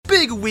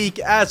big week,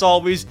 as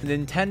always,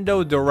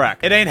 Nintendo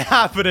Direct. It ain't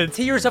happening.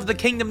 Tears of the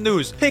Kingdom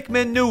news,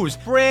 Pikmin news,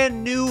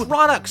 brand new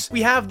products.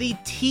 We have the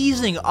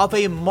teasing of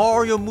a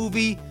Mario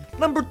movie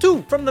number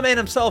 2 from the man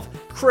himself,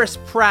 Chris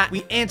Pratt.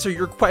 We answer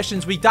your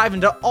questions. We dive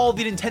into all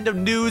the Nintendo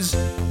news.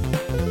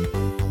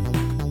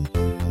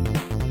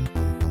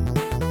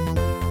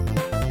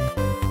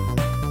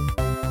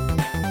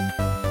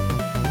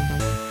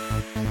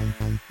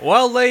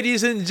 Well,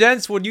 ladies and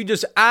gents, would you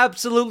just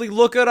absolutely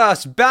look at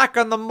us back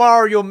on the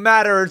Mario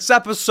Matter? It's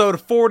episode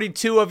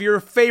 42 of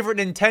your favorite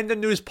Nintendo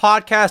News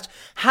podcast.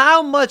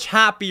 How much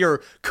happier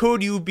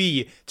could you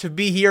be to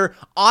be here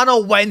on a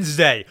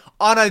Wednesday,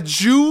 on a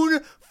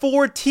June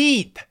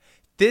 14th?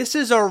 This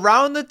is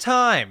around the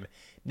time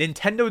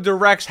Nintendo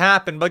Directs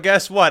happen, but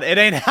guess what? It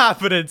ain't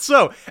happening.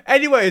 So,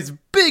 anyways,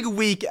 big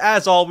week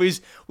as always.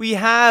 We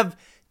have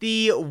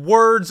the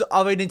words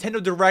of a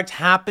Nintendo Direct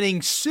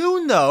happening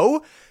soon,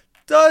 though.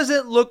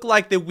 Doesn't look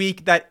like the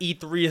week that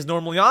E3 is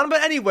normally on,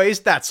 but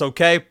anyways, that's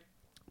okay.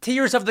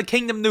 Tears of the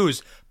Kingdom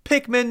news,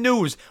 Pikmin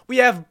news. We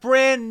have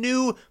brand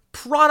new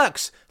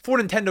products for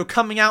Nintendo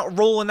coming out,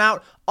 rolling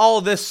out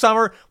all this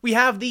summer. We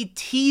have the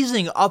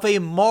teasing of a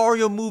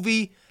Mario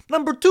movie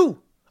number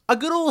 2. A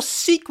good old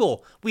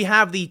sequel. We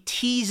have the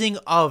teasing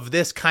of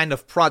this kind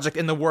of project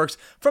in the works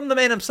from the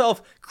man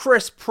himself,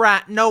 Chris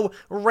Pratt. No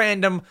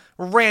random,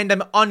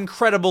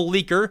 uncredible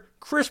leaker.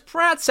 Chris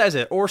Pratt says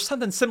it, or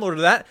something similar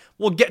to that.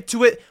 We'll get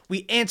to it.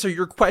 We answer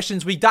your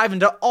questions. We dive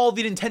into all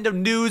the Nintendo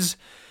news.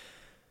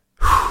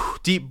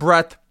 Deep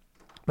breath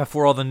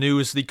before all the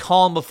news. The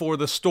calm before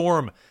the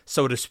storm,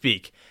 so to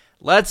speak.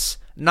 Let's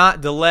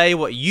not delay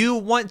what you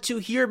want to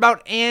hear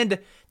about and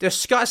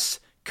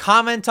discuss,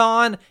 comment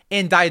on,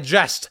 and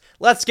digest.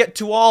 Let's get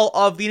to all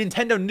of the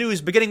Nintendo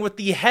news, beginning with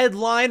the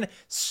headline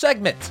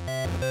segment.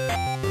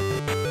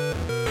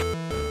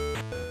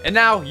 And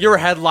now, your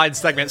headline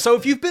segment. So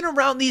if you've been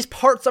around these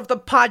parts of the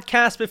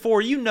podcast before,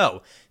 you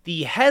know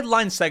the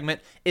headline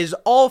segment is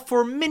all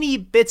for mini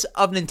bits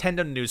of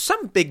Nintendo news.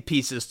 Some big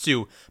pieces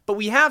too, but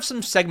we have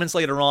some segments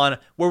later on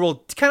where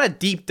we'll kind of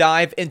deep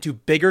dive into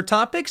bigger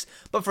topics.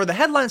 But for the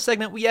headline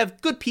segment, we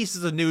have good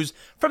pieces of news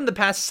from the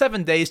past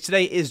 7 days.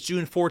 Today is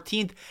June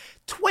 14th.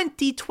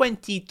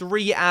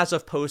 2023 as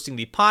of posting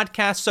the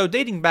podcast. So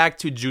dating back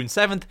to June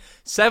 7th,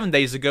 7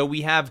 days ago,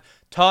 we have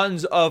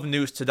tons of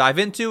news to dive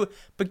into,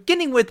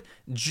 beginning with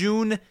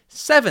June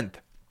 7th.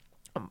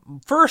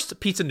 First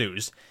piece of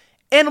news,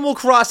 Animal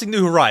Crossing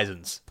New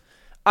Horizons.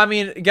 I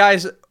mean,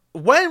 guys,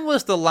 when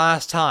was the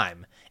last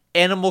time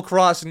Animal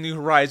Crossing New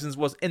Horizons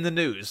was in the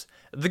news?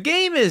 The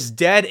game is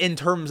dead in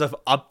terms of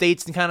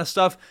updates and kind of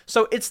stuff,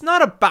 so it's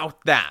not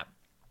about that.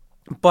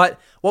 But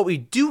what we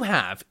do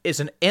have is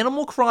an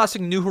Animal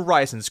Crossing New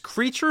Horizons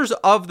Creatures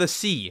of the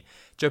Sea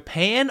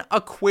Japan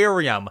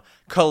Aquarium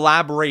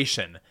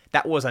collaboration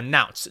that was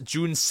announced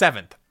June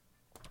 7th.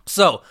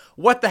 So,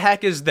 what the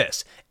heck is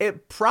this?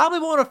 It probably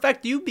won't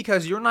affect you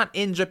because you're not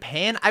in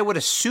Japan, I would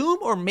assume,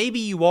 or maybe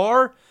you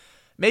are.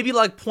 Maybe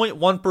like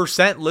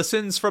 0.1%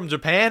 listens from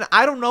Japan.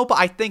 I don't know, but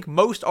I think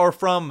most are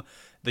from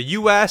the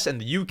US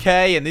and the UK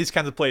and these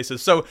kinds of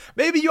places. So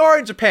maybe you are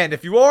in Japan.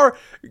 If you are,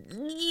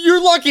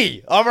 you're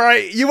lucky. All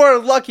right, you are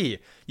lucky.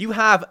 You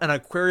have an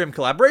aquarium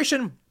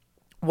collaboration.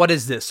 What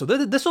is this? So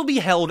this will be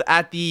held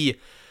at the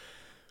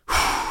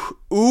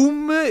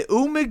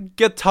Umigatari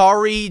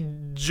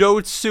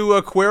Jotsu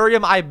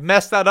Aquarium. I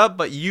messed that up,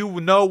 but you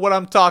know what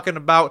I'm talking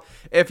about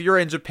if you're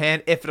in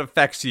Japan, if it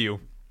affects you.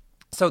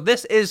 So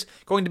this is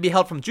going to be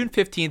held from June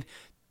 15th,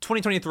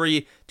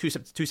 2023 to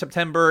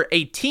September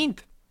 18th.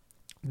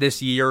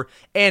 This year,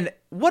 and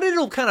what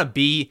it'll kind of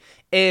be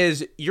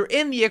is you're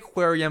in the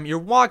aquarium, you're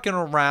walking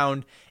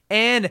around,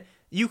 and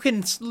you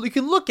can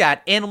look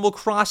at Animal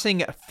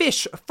Crossing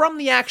fish from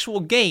the actual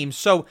game.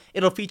 So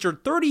it'll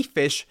feature 30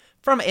 fish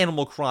from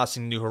Animal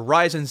Crossing New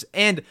Horizons,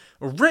 and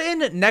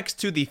written next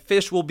to the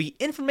fish will be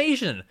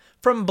information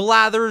from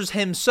Blathers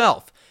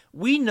himself.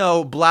 We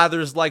know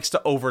Blathers likes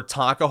to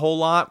overtalk a whole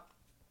lot,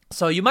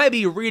 so you might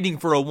be reading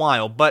for a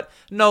while, but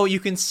no, you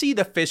can see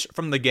the fish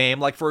from the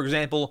game. Like, for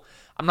example,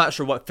 I'm not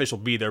sure what fish will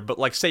be there, but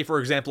like, say, for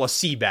example, a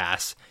sea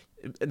bass.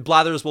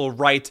 Blathers will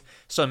write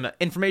some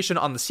information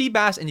on the sea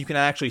bass, and you can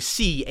actually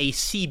see a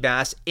sea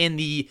bass in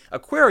the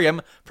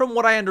aquarium, from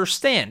what I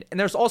understand. And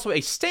there's also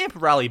a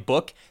stamp rally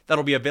book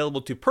that'll be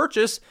available to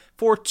purchase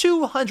for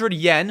 200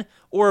 yen,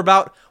 or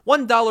about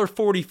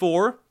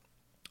 $1.44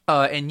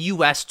 in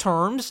US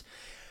terms,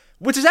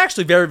 which is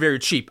actually very, very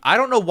cheap. I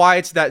don't know why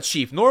it's that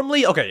cheap.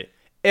 Normally, okay,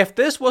 if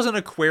this was an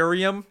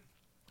aquarium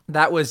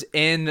that was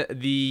in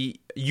the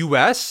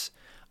US,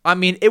 I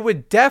mean, it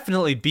would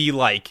definitely be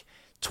like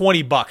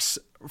 $20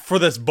 for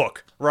this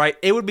book, right?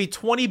 It would be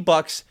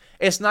 $20.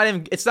 It's not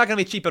going to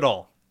be cheap at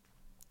all.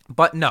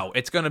 But no,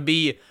 it's going to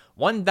be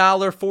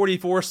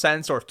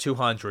 $1.44 or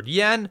 200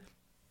 yen.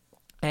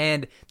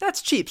 And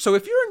that's cheap. So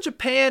if you're in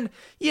Japan,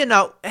 you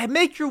know,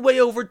 make your way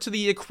over to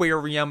the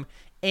aquarium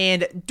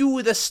and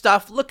do the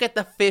stuff, look at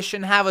the fish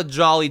and have a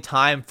jolly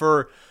time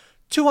for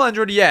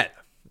 200 yen.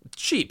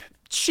 Cheap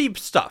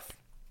stuff.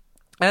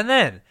 And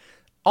then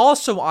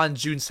Also on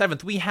June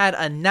 7th, we had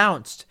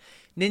announced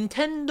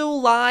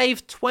Nintendo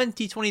Live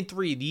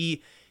 2023,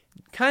 the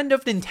kind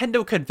of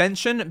Nintendo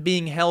convention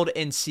being held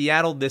in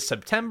Seattle this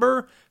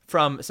September,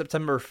 from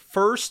September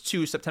 1st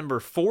to September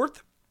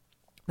 4th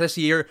this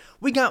year.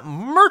 We got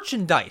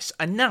merchandise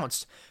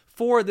announced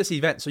for this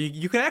event, so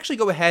you can actually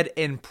go ahead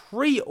and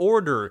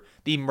pre-order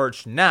the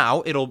merch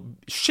now. It'll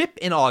ship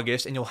in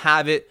August, and you'll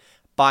have it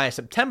by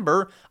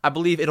September. I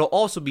believe it'll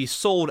also be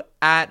sold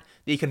at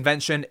the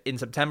convention in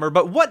September.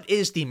 But what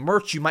is the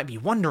merch, you might be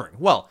wondering?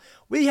 Well,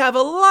 we have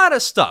a lot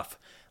of stuff.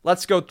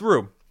 Let's go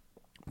through.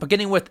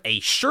 Beginning with a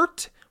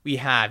shirt, we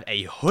have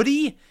a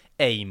hoodie,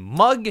 a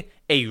mug,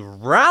 a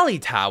rally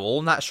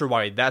towel. Not sure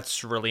why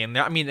that's really in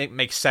there. I mean, it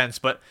makes sense,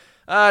 but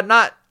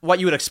not what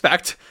you would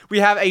expect. We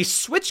have a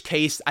Switch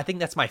case. I think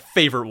that's my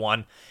favorite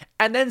one.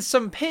 And then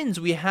some pins.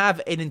 We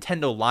have a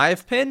Nintendo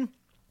Live pin.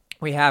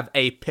 We have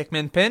a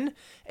Pikmin pin,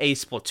 a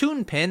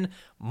Splatoon pin,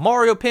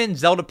 Mario pin,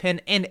 Zelda pin,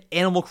 and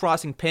Animal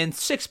Crossing pin.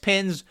 6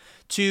 pins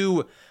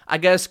to, I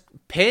guess,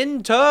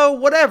 pin to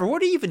whatever.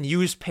 What do you even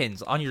use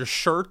pins on your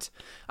shirt?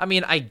 I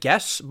mean, I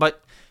guess,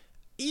 but,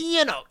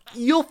 you know,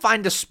 you'll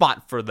find a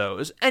spot for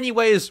those.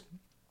 Anyways,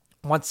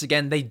 once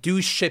again, they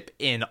do ship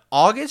in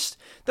August.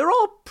 They're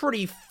all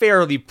pretty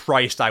fairly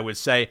priced, I would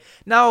say.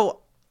 Now,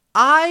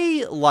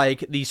 I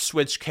like the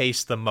Switch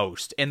case the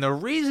most, and the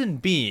reason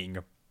being,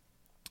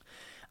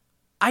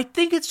 I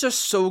think it's just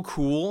so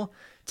cool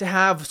to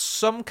have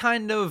some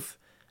kind of,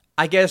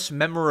 I guess,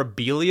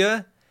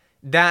 memorabilia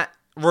that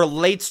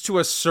relates to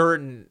a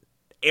certain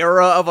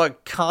era of a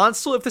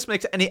console, if this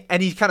makes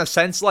any kind of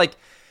sense. Like,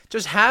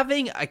 just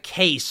having a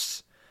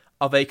case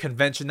of a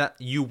convention that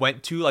you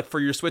went to, like for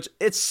your Switch,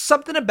 it's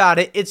something about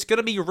it. It's going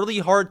to be really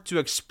hard to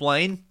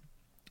explain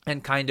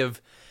and kind of,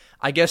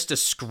 I guess,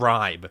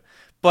 describe.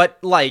 But,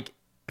 like,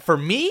 for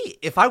me,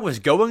 if I was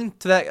going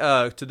to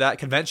that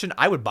convention,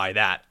 I would buy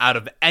that out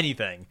of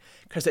anything,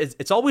 because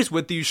it's always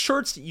with these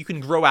shirts that you can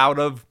grow out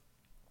of,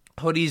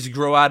 hoodies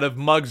grow out of,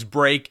 mugs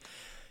break.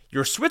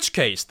 Your Switch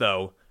case,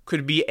 though,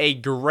 could be a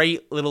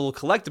great little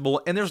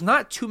collectible, and there's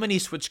not too many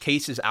Switch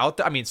cases out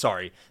there. I mean,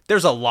 sorry,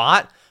 there's a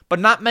lot, but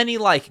not many,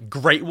 like,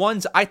 great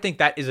ones. I think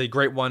that is a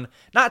great one.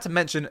 Not to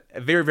mention,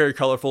 very, very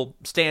colorful,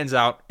 stands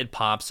out, it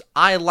pops.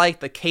 I like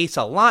the case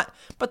a lot,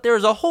 but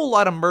there's a whole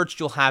lot of merch.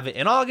 You'll have it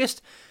in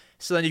August.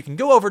 So then you can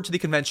go over to the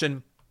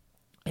convention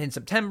in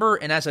September,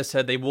 and as I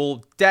said, they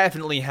will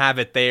definitely have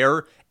it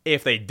there.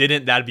 If they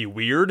didn't, that'd be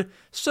weird.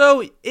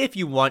 So if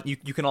you want, you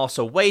can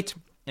also wait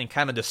and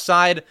kind of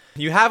decide.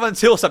 You have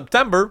until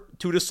September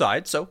to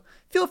decide, so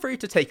feel free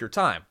to take your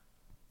time.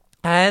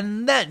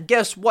 And then,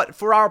 guess what?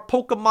 For our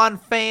Pokemon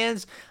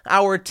fans,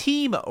 our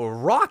Team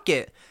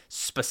Rocket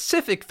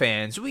specific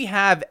fans, we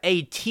have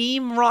a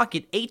Team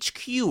Rocket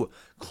HQ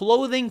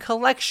clothing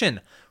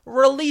collection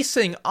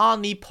releasing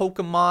on the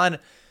Pokemon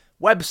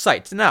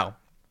website. Now,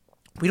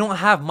 we don't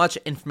have much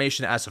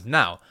information as of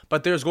now,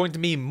 but there's going to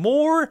be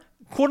more,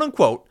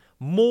 quote-unquote,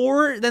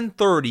 more than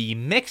 30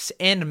 mix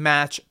and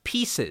match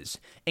pieces,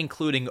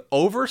 including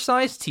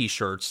oversized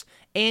t-shirts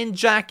and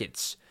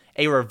jackets,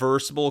 a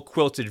reversible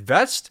quilted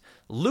vest,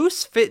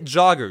 loose fit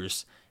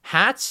joggers,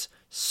 hats,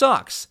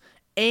 socks,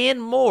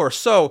 and more.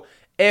 So,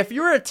 if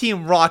you're a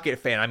Team Rocket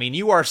fan, I mean,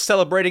 you are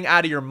celebrating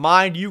out of your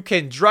mind, you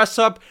can dress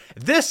up.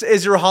 This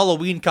is your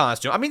Halloween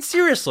costume. I mean,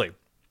 seriously.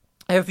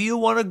 If you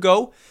want to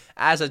go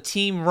as a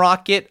Team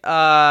Rocket,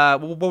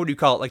 what would you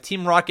call it? Like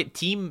Team Rocket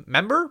team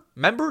member?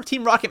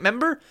 Team Rocket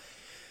member?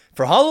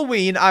 For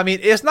Halloween, I mean,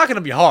 it's not going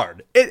to be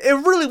hard. It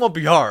really won't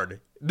be hard.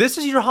 This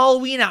is your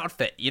Halloween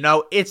outfit. You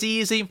know, it's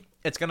easy.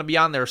 It's going to be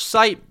on their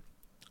site.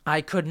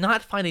 I could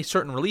not find a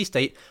certain release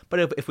date, but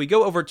if we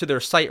go over to their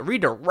site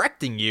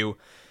redirecting you,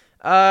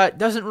 it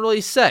doesn't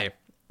really say.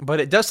 But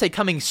it does say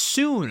coming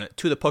soon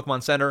to the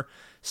Pokemon Center.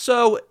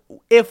 So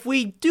if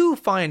we do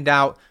find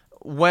out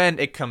when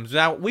it comes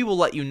out, we will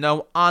let you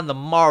know on the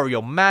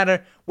Mario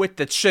Matter with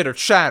the chitter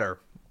chatter.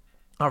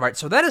 Alright,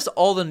 so that is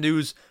all the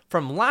news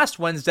from last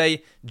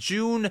Wednesday,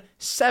 June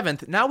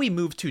 7th. Now we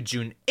move to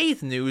June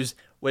 8th news,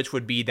 which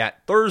would be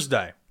that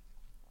Thursday.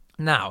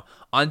 Now,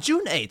 on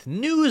June 8th,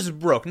 news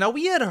broke. Now,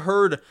 we had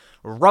heard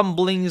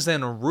rumblings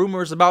and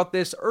rumors about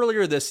this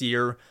earlier this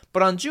year,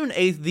 but on June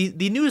 8th,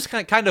 the news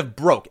kind of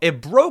broke.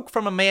 It broke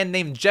from a man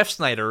named Jeff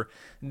Snyder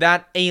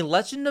that a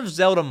Legend of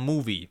Zelda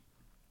movie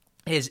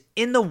is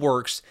in the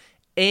works,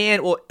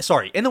 in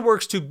the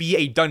works to be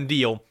a done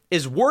deal,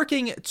 is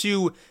working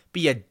to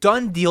be a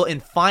done deal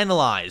and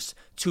finalized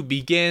to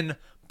begin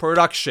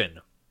production.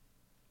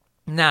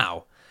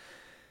 Now,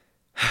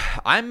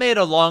 I made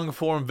a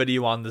long-form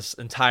video on this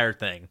entire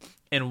thing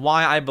and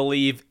why I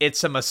believe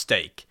it's a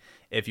mistake.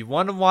 If you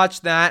want to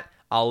watch that,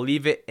 I'll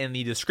leave it in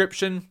the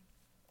description.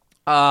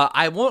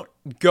 I won't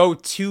go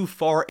too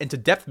far into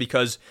depth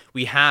because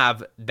we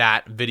have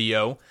that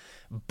video,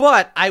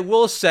 but I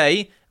will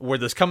say where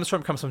this comes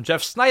from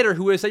Jeff Snyder,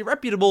 who is a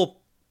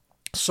reputable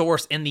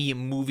source in the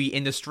movie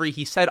industry.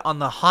 He said on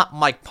the Hot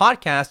Mic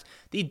podcast,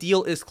 the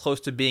deal is close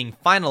to being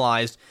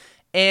finalized,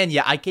 and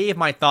yeah, I gave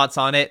my thoughts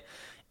on it.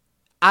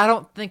 I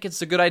don't think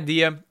it's a good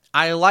idea.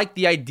 I like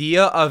the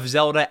idea of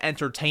Zelda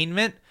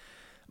entertainment,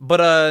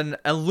 but an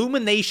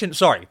Illumination,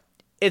 sorry,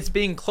 it's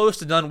being close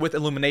to done with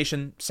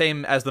Illumination,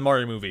 same as the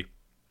Mario movie.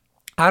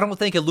 I don't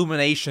think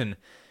Illumination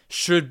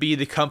should be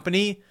the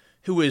company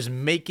who is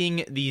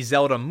making the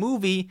Zelda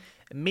movie,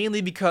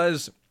 mainly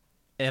because,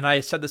 and I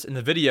said this in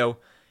the video,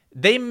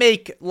 they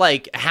make,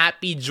 like,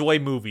 happy joy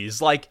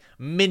movies, like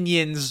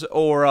Minions,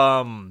 or,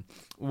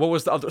 what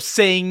was the other,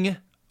 Sing,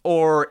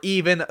 or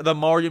even the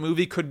Mario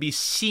movie could be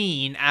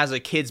seen as a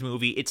kid's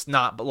movie. It's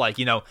not, but, like,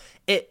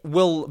 it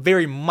will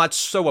very much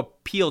so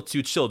appeal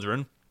to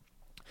children.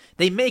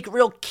 They make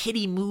real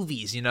kiddie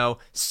movies,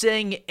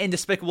 Sing and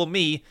Despicable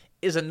Me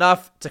is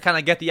enough to kind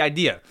of get the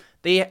idea.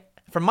 They,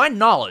 from my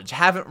knowledge,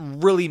 haven't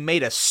really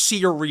made a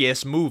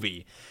serious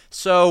movie.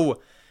 So,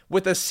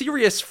 with a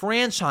serious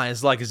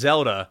franchise like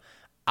Zelda,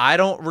 I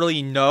don't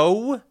really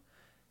know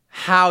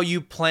how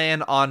you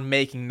plan on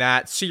making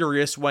that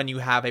serious when you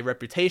have a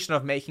reputation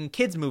of making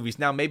kids movies.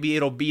 Now, maybe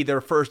it'll be their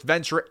first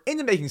venture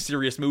into making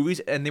serious movies,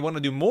 and they want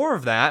to do more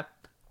of that,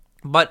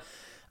 but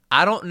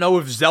I don't know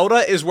if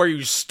Zelda is where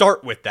you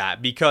start with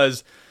that,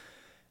 because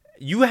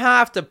you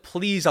have to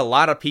please a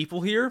lot of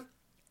people here,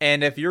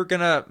 and if you're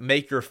gonna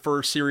make your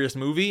first serious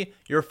movie,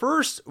 your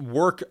first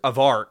work of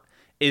art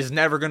is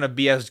never gonna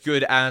be as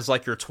good as,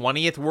 like, your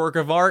 20th work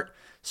of art,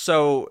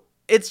 so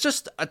it's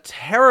just a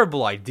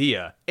terrible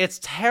idea. It's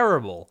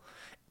terrible.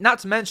 Not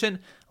to mention,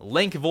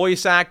 Link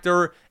voice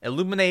actor,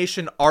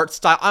 Illumination art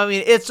style. I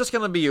mean, it's just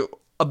going to be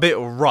a bit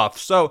rough.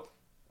 So,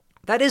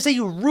 that is a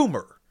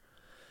rumor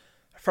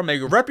from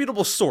a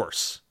reputable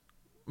source.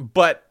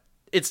 But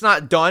it's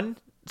not done,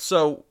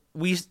 so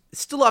we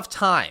still have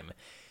time.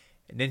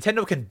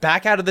 Nintendo can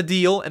back out of the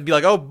deal and be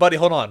like, oh, buddy,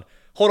 hold on.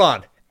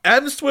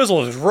 M.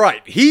 Swizzle is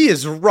right. He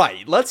is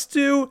right. Let's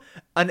do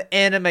an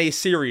anime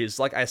series,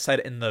 like I said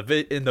in the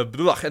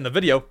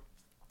video.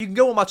 You can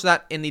go and watch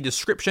that in the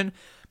description.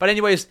 But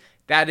anyways,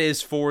 that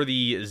is for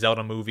the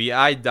Zelda movie.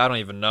 I don't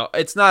even know.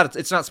 It's not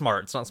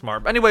smart. It's not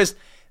smart. But anyways,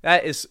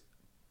 that is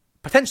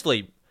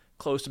potentially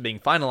close to being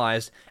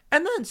finalized.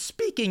 And then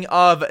speaking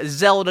of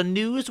Zelda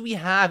news, we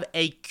have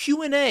a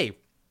Q&A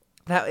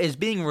that is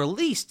being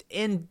released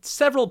in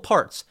several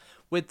parts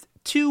with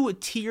 2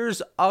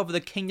 Tears of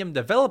the Kingdom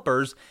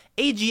developers,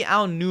 Eiji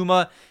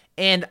Aonuma,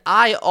 and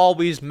I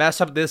always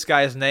mess up this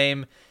guy's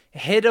name,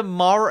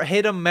 Hidemaru.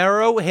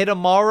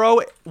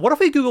 What if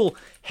we Google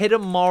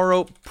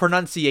Hidemaru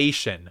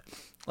pronunciation?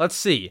 Let's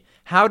see.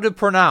 How to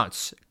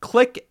pronounce.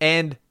 Click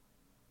and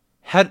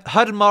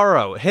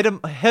Hidemaru.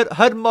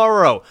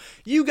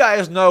 You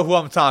guys know who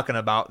I'm talking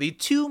about. The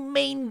 2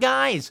 main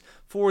guys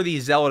for the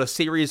Zelda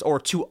series, or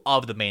 2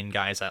 of the main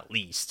guys at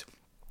least.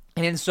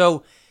 And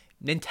so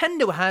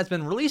Nintendo has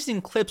been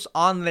releasing clips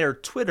on their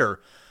Twitter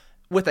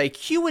with a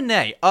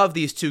Q&A of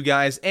these 2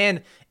 guys,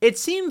 and it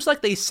seems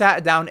like they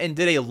sat down and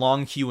did a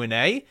long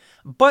Q&A,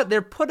 but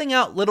they're putting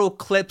out little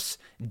clips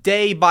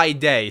day by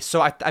day.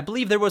 So I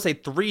believe there was a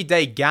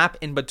 3-day gap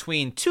in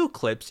between 2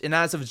 clips, and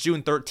as of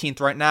June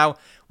 13th right now,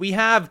 we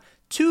have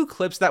 2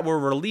 clips that were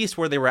released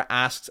where they were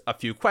asked a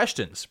few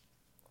questions.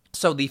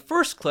 So the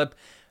first clip,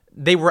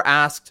 they were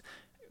asked,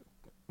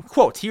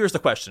 quote, here's the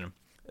question.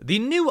 The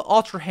new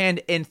Ultra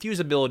Hand and Fuse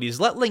abilities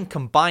let Link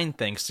combine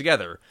things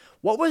together.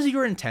 What was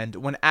your intent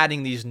when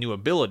adding these new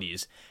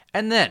abilities?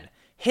 And then,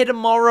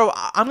 Hidemaru,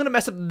 I'm going to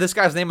mess up this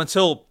guy's name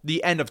until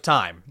the end of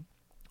time.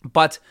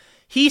 But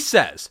he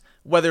says,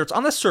 whether it's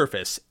on the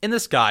surface, in the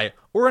sky,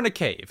 or in a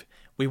cave,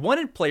 we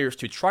wanted players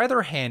to try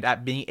their hand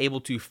at being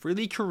able to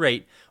freely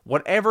create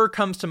whatever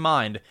comes to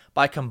mind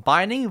by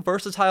combining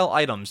versatile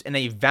items in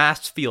a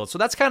vast field. So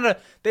that's kind of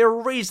their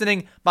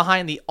reasoning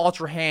behind the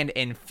Ultra Hand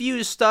and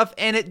Fuse stuff,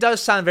 and it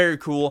does sound very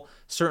cool.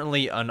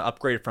 Certainly an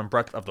upgrade from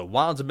Breath of the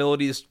Wild's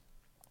abilities.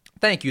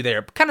 Thank you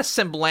there. Kind of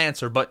simple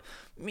answer, but,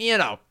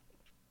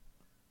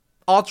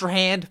 Ultra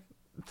Hand,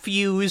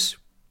 Fuse,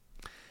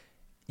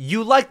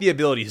 you like the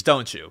abilities,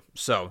 don't you?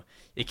 So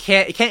you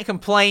can't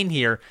complain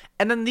here.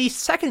 And then the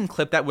second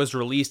clip that was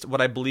released,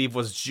 what I believe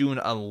was June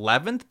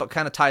 11th, but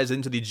kind of ties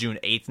into the June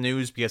 8th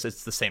news because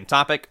it's the same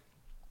topic.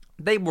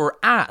 They were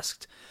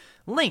asked,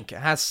 Link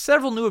has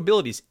several new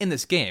abilities in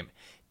this game.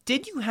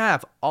 Did you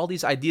have all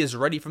these ideas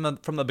ready from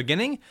the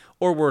beginning,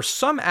 or were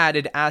some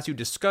added as you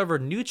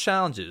discovered new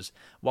challenges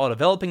while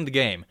developing the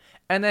game?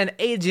 And then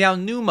Eiji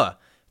Aonuma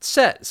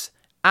says,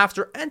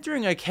 after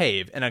entering a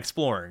cave and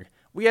exploring,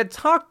 we had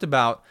talked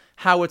about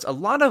how it's a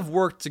lot of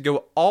work to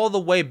go all the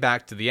way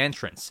back to the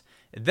entrance.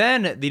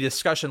 Then the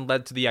discussion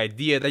led to the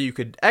idea that you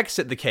could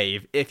exit the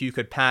cave if you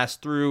could pass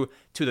through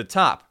to the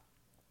top.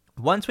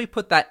 Once we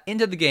put that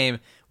into the game,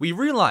 we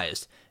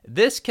realized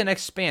this can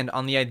expand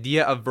on the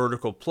idea of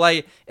vertical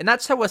play, and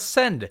that's how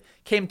Ascend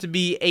came to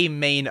be a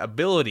main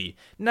ability.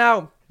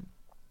 Now,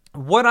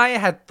 what I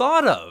had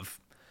thought of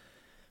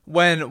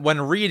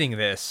when reading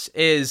this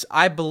is,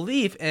 I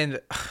believe, and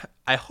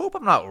I hope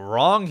I'm not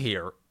wrong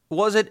here,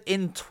 was it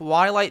in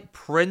Twilight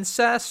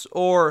Princess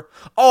or...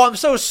 Oh, I'm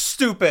so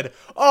stupid.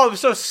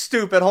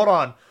 Hold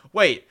on.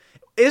 Wait,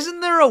 isn't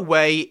there a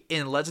way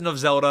in Legend of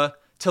Zelda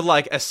to,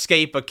 like,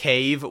 escape a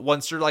cave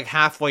once you're, like,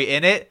 halfway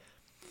in it?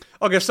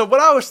 Okay, so what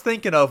I was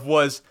thinking of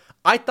was,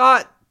 I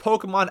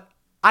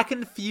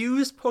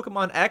confused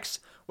Pokemon X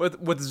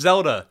with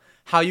Zelda.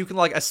 How you can,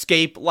 like,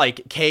 escape,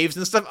 like, caves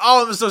and stuff.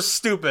 Oh, I'm so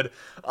stupid.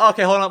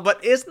 Okay, hold on.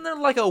 But isn't there,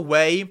 like, a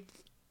way,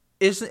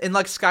 isn't in,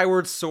 like,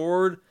 Skyward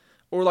Sword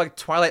or, like,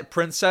 Twilight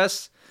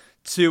Princess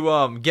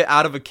to get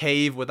out of a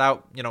cave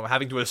without,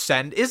 having to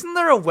ascend? Isn't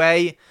there a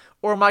way?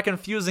 Or am I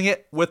confusing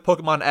it with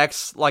Pokemon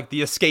X, like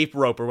the escape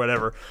rope or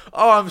whatever?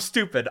 Oh, I'm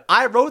stupid.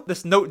 I wrote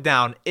this note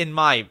down in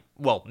my,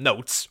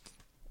 notes.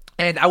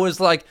 And I was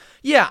like,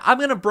 yeah, I'm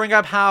going to bring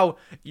up how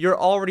you're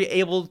already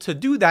able to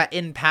do that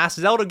in past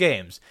Zelda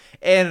games.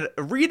 And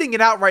reading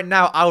it out right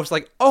now, I was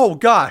like, oh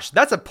gosh,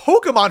 that's a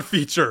Pokemon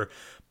feature.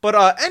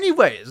 But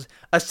anyways,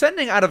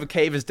 ascending out of a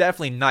cave is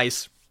definitely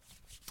nice.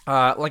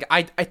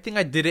 I think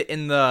I did it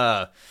in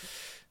the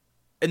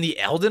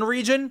Elden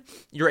region.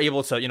 You're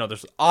able to,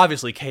 there's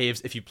obviously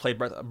caves if you play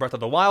Breath of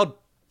the Wild.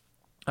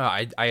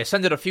 I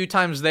ascended a few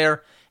times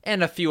there,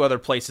 and a few other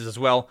places as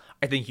well.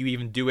 I think you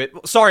even do it.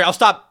 Sorry, I'll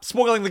stop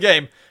spoiling the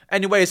game.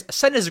 Anyways,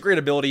 Ascend is a great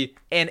ability,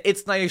 and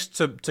it's nice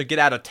to get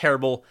out of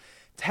terrible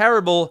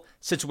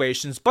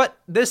situations. But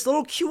this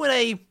little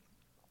Q&A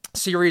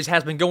series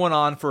has been going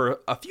on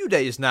for a few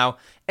days now,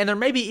 and there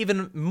may be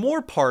even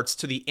more parts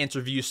to the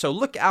interview, so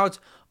look out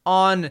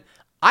on...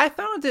 I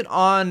found it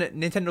on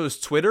Nintendo's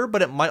Twitter,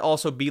 but it might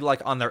also be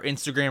like on their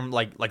Instagram,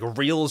 like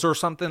Reels or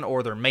something,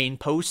 or their main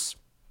posts.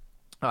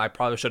 I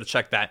probably should have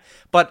checked that,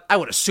 but I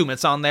would assume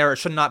it's on there. It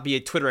should not be a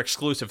Twitter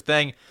exclusive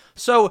thing.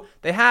 So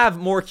they have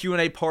more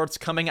Q&A parts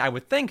coming, I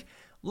would think.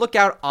 Look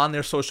out on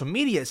their social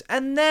medias.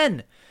 And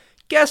then,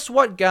 guess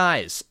what,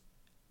 guys?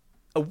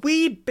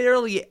 We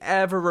barely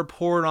ever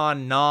report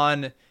on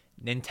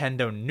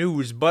non-Nintendo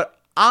news, but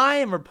I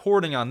am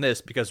reporting on this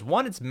because,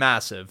 one, it's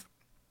massive.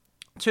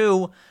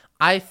 Two,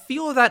 I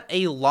feel that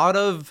a lot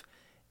of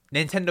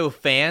Nintendo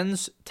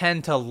fans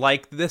tend to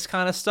like this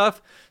kind of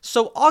stuff,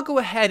 so I'll go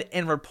ahead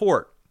and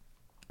report.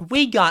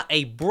 We got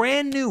a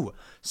brand new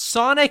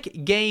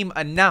Sonic game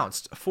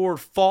announced for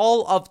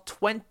fall of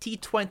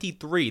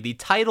 2023. The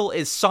title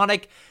is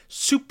Sonic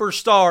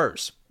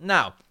Superstars.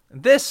 Now,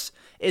 this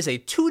is a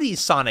 2D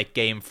Sonic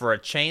game for a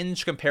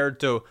change compared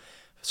to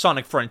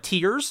Sonic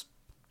Frontiers,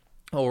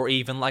 or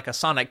even like a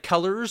Sonic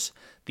Colors,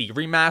 the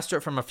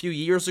remaster from a few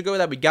years ago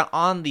that we got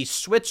on the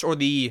Switch, or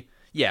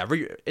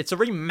it's a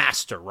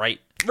remaster, right?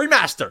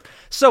 Remaster!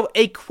 So,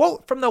 a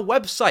quote from the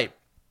website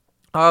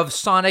of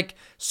Sonic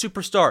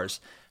Superstars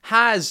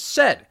has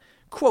said,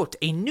 quote,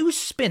 "A new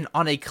spin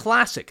on a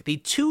classic, the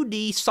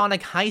 2D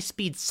Sonic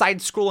high-speed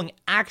side-scrolling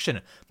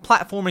action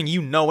platforming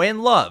you know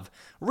and love,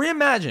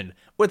 reimagined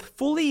with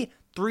fully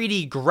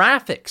 3D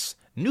graphics,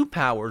 new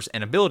powers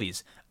and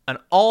abilities, an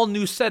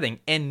all-new setting,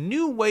 and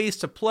new ways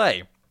to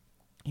play.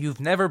 You've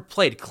never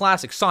played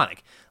classic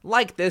Sonic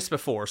like this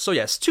before." So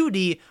yes,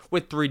 2D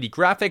with 3D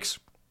graphics.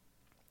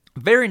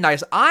 Very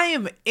nice. I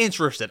am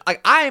interested.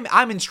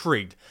 I'm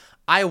intrigued.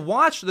 I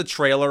watched the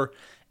trailer,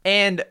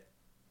 and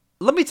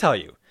let me tell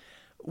you,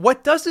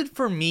 what does it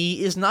for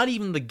me is not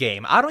even the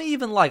game.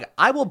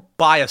 I will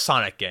buy a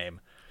Sonic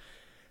game.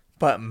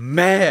 But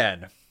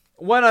man,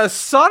 when a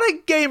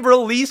Sonic game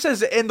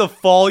releases in the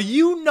fall,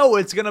 you know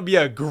it's going to be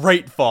a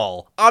great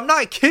fall. I'm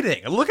not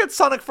kidding. Look at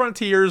Sonic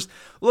Frontiers.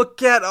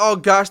 Look at, oh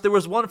gosh, there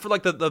was one for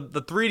like the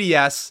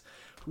 3DS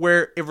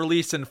where it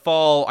released in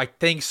fall, I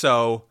think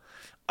so.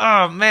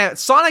 Oh man,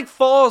 Sonic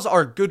falls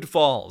are good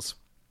falls.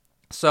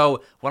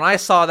 So when I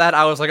saw that,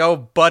 I was like, oh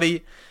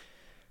buddy,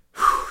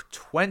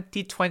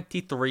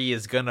 2023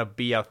 is going to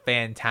be a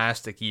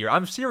fantastic year.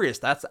 I'm serious.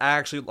 That's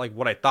actually like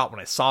what I thought when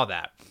I saw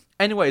that.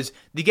 Anyways,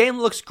 the game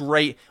looks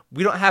great.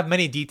 We don't have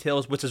many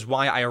details, which is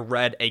why I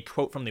read a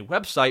quote from the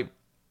website.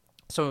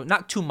 So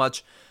not too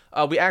much.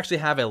 We actually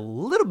have a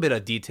little bit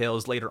of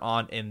details later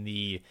on in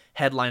the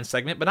headline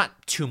segment, but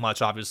not too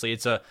much, obviously.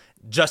 It's a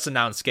just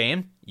announced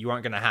game. You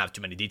aren't going to have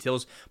too many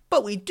details.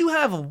 But we do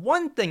have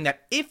one thing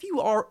that if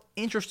you are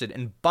interested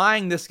in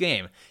buying this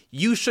game,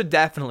 you should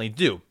definitely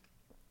do.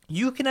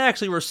 You can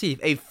actually receive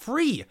a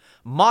free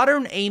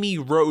Modern Amy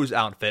Rose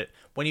outfit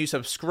when you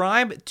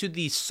subscribe to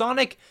the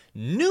Sonic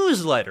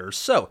newsletter.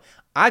 So,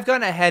 I've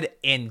gone ahead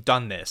and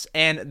done this,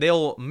 and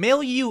they'll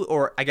mail you,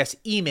 or I guess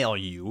email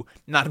you,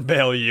 not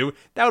mail you,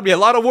 that would be a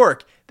lot of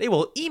work. They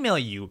will email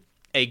you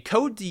a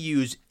code to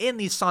use in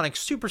the Sonic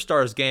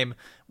Superstars game,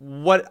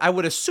 what I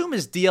would assume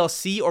is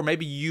DLC, or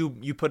maybe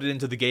you put it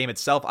into the game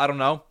itself, I don't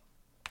know.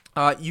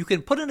 You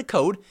can put in a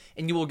code,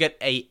 and you will get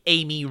a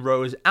Amy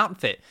Rose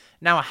outfit.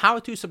 Now, how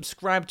to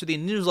subscribe to the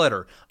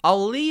newsletter.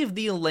 I'll leave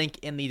the link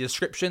in the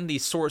description, the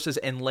sources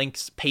and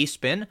links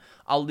paste bin.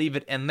 I'll leave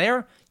it in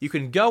there. You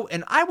can go,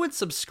 and I would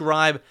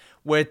subscribe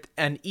with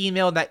an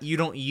email that you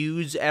don't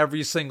use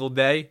every single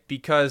day,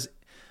 because,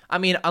 I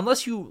mean,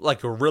 unless you,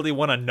 really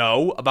want to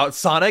know about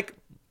Sonic,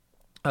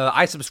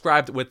 I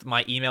subscribed with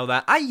my email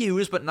that I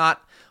use, but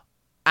not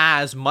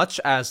as much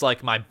as,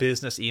 my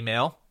business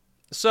email.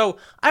 So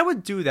I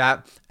would do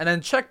that, and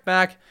then check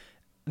back.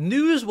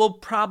 News will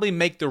probably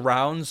make the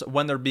rounds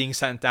when they're being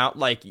sent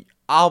out.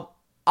 I'll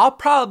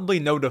probably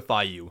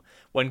notify you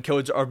when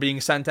codes are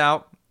being sent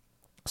out.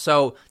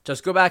 So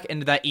just go back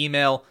into that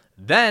email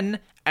and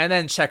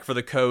then check for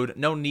the code.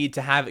 No need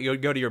to have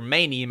it go to your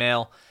main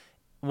email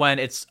when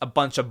it's a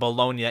bunch of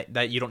baloney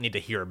that you don't need to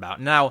hear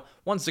about. Now,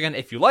 once again,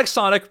 if you like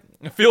Sonic,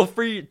 feel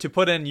free to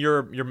put in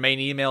your main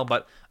email,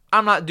 but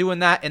I'm not doing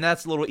that, and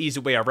that's a little easy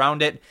way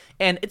around it.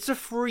 And it's a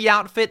free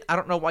outfit. I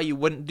don't know why you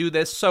wouldn't do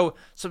this. So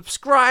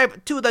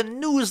subscribe to the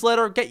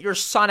newsletter. Get your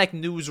Sonic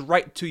news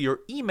right to your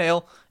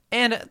email.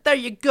 And there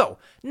you go.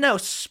 Now,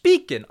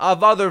 speaking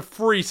of other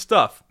free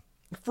stuff,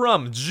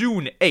 from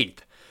June 8th,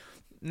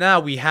 now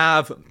we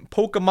have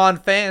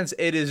Pokemon fans.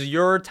 It is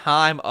your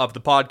time of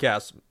the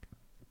podcast.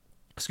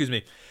 Excuse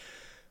me.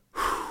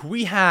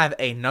 We have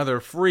another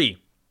free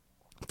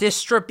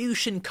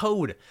distribution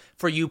code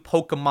for you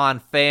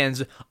Pokemon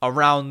fans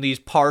around these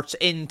parts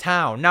in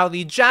town. Now,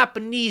 the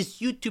Japanese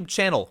YouTube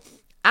channel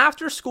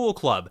After School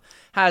Club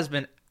has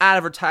been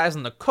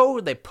advertising the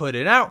code. They put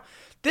it out.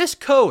 This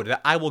code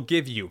that I will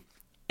give you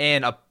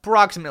in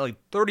approximately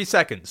 30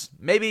 seconds,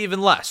 maybe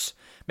even less,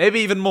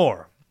 maybe even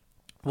more,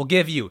 will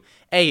give you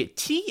a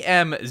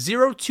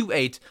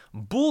TM028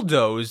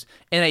 Bulldoze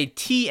and a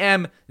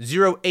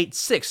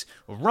TM086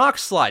 Rock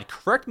Slide.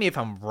 Correct me if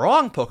I'm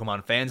wrong,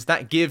 Pokemon fans.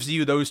 That gives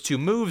you those two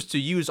moves to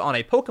use on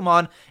a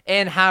Pokemon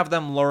and have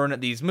them learn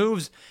these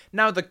moves.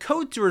 Now, the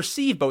code to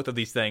receive both of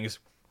these things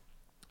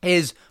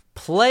is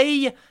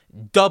play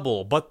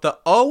double, but the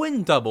O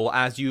in double,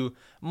 as you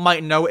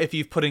might know if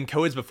you've put in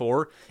codes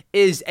before,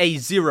 is a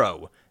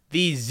 0.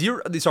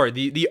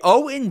 The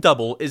O in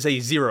double is a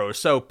 0,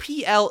 so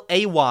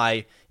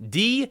PLAYD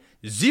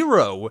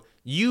 0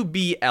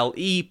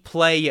 UBLE,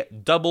 play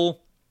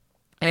double.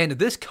 And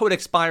this code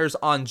expires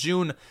on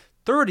June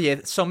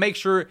 30th, so make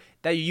sure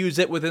that you use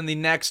it within the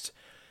next,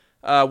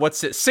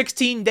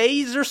 16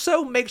 days or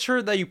so. Make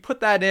sure that you put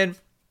that in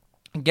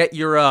and get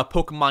your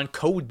Pokemon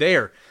code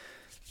there.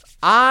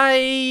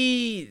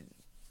 I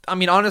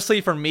mean,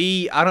 honestly, for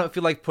me, I don't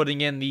feel like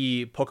putting in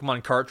the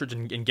Pokemon cartridge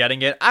and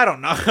getting it. I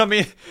don't know. I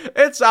mean,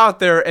 it's out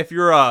there if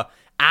you're a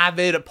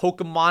avid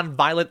Pokemon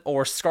Violet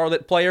or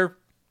Scarlet player.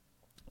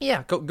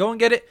 Yeah, go and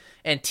get it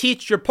and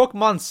teach your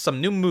Pokemon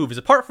some new moves.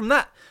 Apart from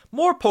that,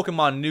 more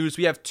Pokemon news.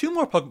 We have two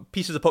more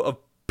pieces of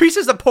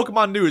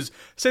Pokemon news.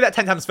 Say that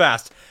 10 times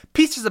fast.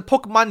 Pieces of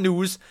Pokemon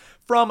news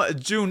from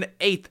June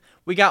 8th.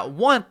 We got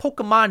one,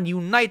 Pokemon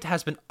Unite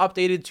has been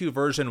updated to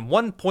version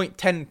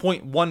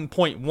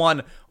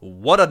 1.10.1.1.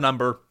 What a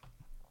number.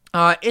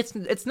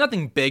 It's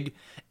nothing big.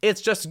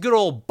 It's just good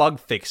old bug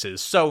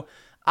fixes. So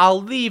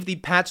I'll leave the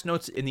patch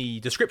notes in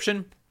the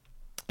description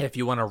if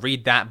you want to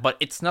read that, but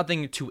it's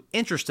nothing too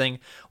interesting.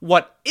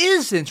 What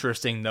is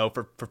interesting, though,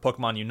 for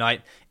Pokemon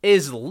Unite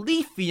is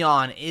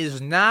Leafeon is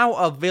now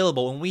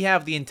available, and we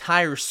have the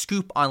entire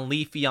scoop on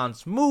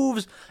Leafeon's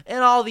moves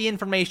and all the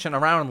information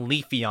around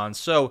Leafeon.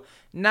 So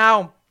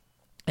now,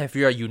 if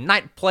you're a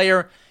Unite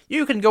player,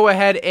 you can go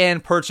ahead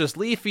and purchase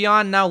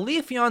Leafeon. Now,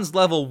 Leafeon's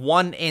level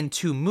 1 and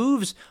 2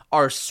 moves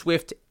are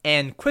Swift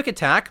and Quick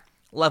Attack.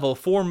 Level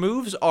 4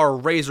 moves are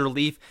Razor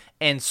Leaf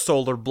and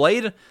Solar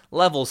Blade.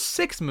 Level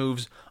 6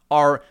 moves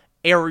are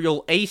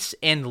Aerial Ace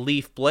and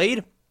Leaf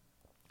Blade.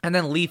 And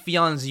then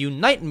Leafeon's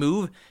Unite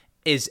move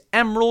is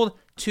Emerald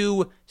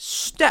to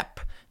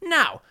Step.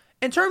 Now,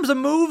 in terms of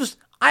moves,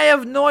 I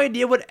have no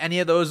idea what any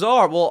of those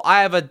are. Well,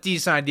 I have a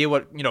decent idea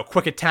what,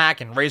 Quick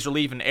Attack and Razor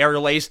Leaf and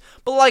Aerial Ace.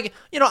 But,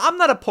 I'm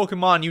not a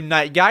Pokemon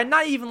Unite guy.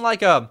 Not even,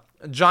 a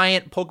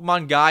giant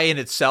Pokemon guy in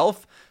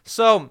itself.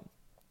 So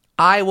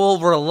I will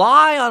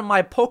rely on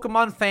my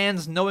Pokemon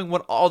fans knowing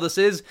what all this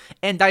is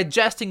and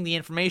digesting the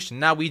information.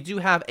 Now, we do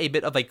have a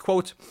bit of a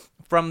quote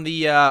from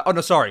the,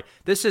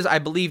 This is, I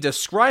believe,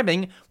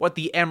 describing what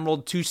the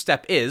Emerald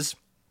two-step is.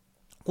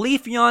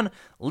 Leafeon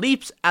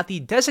leaps at the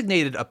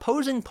designated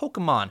opposing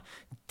Pokemon,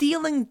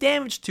 dealing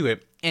damage to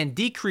it and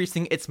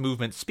decreasing its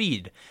movement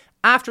speed.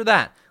 After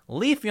that,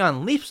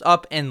 Leafeon leaps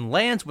up and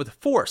lands with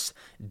force,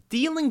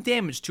 dealing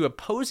damage to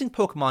opposing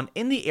Pokemon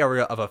in the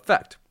area of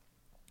effect.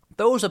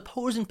 Those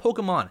opposing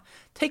Pokemon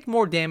take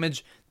more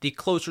damage the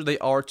closer they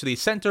are to the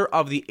center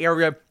of the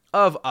area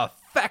of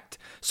effect.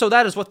 So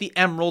that is what the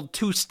Emerald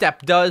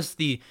two-step does.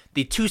 The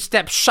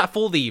two-step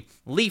shuffle, the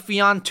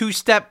Leafeon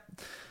two-step.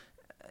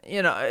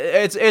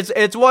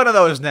 It's one of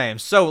those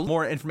names. So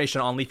more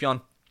information on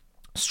Leafeon.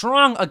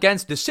 Strong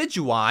against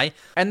Decidueye,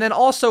 and then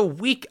also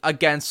weak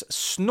against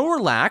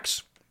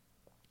Snorlax.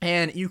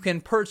 And you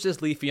can purchase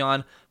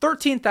Leafeon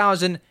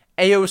 13,000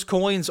 Aeos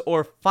coins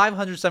or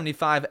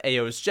 575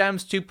 Aeos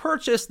gems to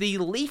purchase the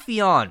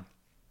Leafeon.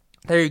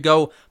 There you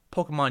go,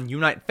 Pokemon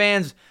Unite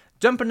fans.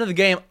 Jump into the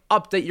game,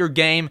 update your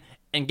game,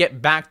 and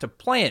get back to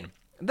playing.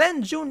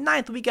 Then June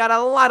 9th, we got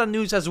a lot of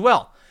news as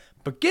well.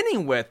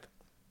 Beginning with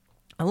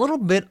a little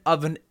bit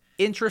of an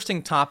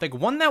interesting topic,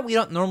 one that we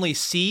don't normally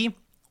see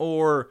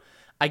or,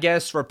 I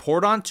guess,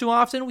 report on too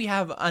often. We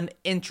have an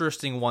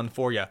interesting one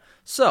for you.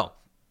 So,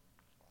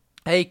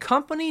 a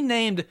company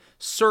named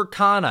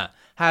Circana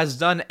has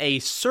done a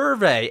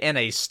survey and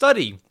a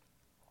study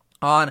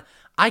on,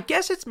 I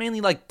guess it's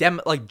mainly like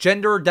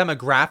gender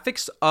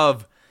demographics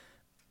of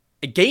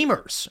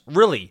gamers,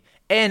 really.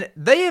 And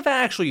they have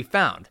actually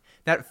found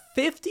that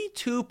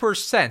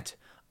 52%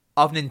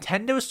 of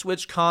Nintendo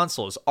Switch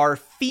consoles are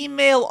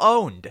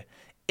female-owned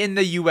in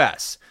the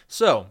US.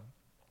 So,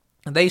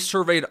 they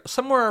surveyed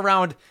somewhere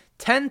around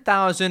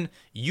 10,000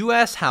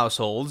 US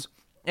households,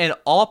 and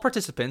all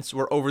participants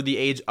were over the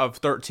age of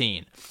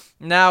 13.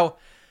 Now,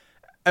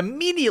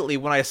 immediately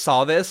when I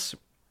saw this,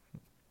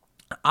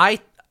 I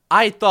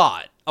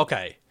thought,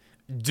 okay,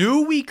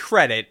 do we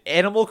credit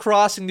Animal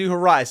Crossing New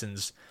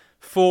Horizons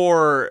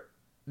for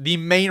the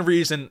main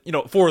reason,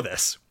 for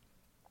this?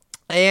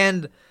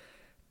 And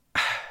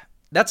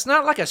that's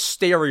not like a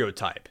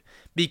stereotype,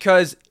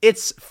 because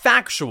it's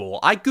factual.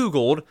 I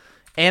Googled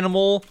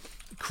Animal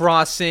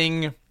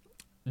Crossing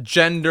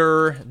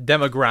gender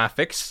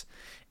demographics,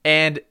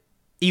 and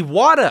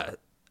Satoru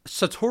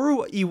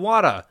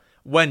Iwata,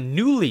 when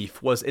New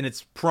Leaf was in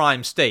its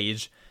prime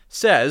stage,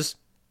 says,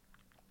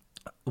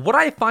 "What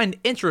I find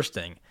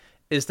interesting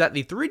is that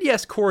the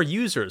 3DS core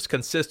users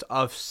consist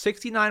of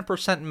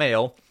 69%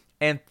 male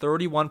and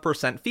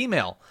 31%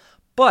 female.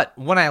 But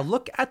when I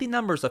look at the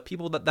numbers of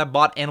people that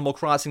bought Animal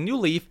Crossing New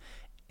Leaf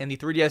and the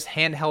 3DS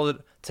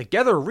handheld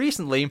together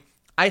recently,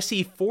 I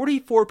see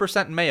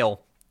 44%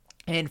 male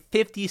and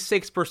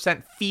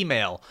 56%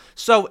 female."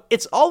 So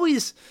it's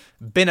always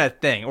been a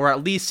thing, or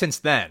at least since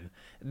then,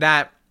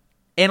 that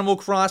Animal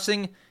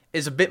Crossing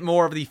is a bit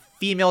more of the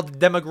female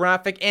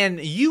demographic. And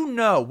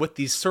with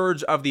the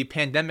surge of the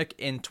pandemic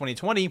in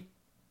 2020,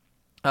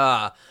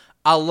 a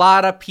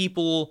lot of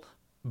people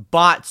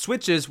bought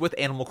Switches with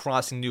Animal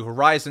Crossing New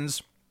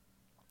Horizons.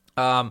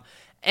 And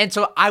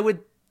so I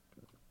would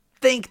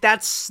think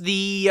that's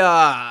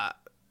a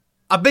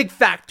big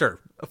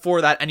factor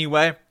for that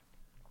anyway.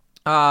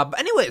 But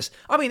anyways,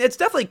 I mean, it's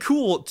definitely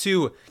cool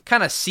to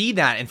kind of see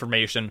that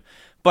information,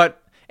 but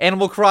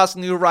Animal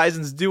Crossing New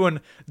Horizons doing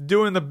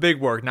the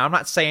big work. Now, I'm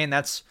not saying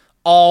that's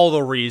all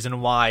the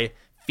reason why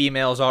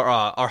females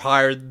are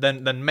higher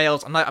than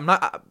males.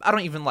 I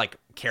don't even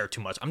care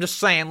too much. I'm just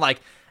saying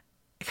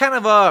kind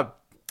of a,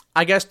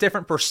 I guess,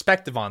 different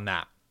perspective on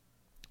that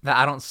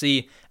I don't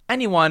see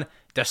anyone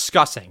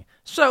discussing.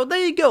 So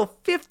there you go.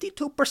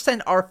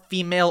 52% are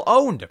female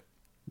owned.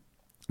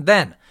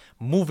 Then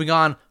moving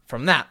on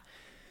from that,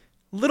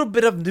 little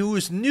bit of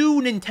news, new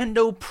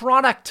Nintendo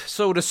product,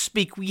 so to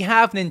speak. We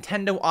have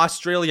Nintendo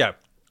Australia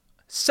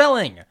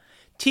selling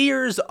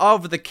Tears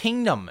of the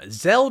Kingdom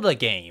Zelda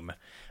game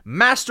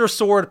Master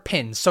Sword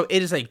pins. So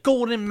it is a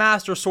golden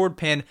Master Sword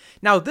pin.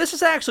 Now, this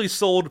is actually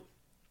sold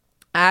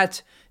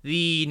at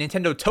the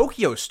Nintendo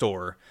Tokyo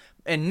store,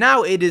 and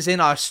now it is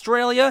in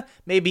Australia.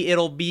 Maybe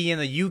it'll be in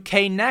the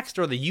UK next,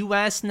 or the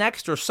US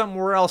next, or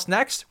somewhere else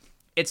next.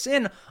 It's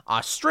in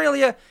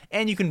Australia,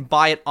 and you can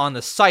buy it on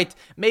the site.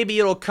 Maybe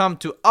it'll come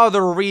to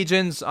other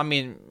regions. I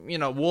mean,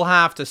 we'll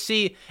have to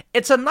see.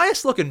 It's a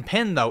nice looking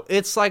pin, though.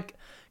 It's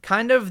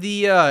kind of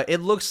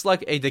it looks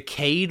like a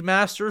decayed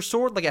Master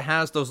Sword. It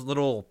has those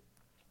little,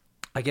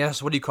 I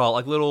guess, what do you call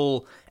it?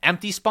 Little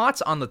empty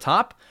spots on the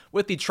top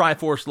with the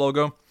Triforce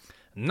logo.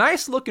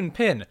 Nice looking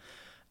pin.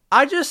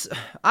 I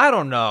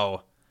don't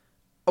know.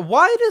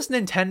 Why does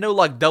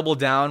Nintendo, double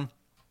down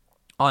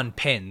on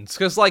pins?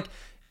 Because,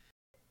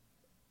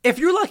 if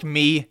you're like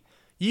me,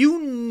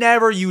 you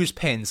never use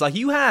pins.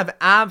 You have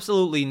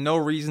absolutely no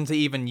reason to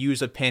even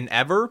use a pin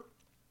ever.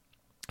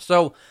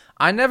 So,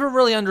 I never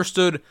really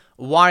understood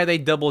why they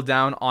double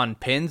down on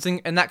pins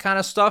and that kind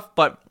of stuff,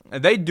 but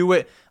they do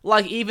it,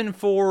 even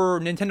for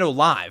Nintendo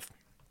Live.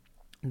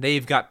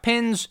 They've got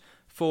pins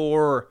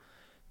for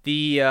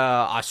the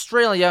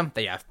Australia,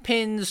 they have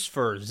pins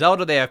for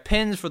Zelda, they have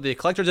pins for the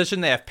collector's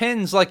edition, they have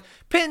pins,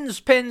 pins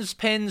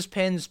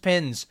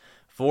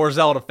for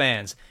Zelda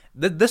fans.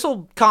 This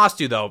will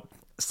cost you, though,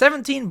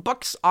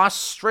 $17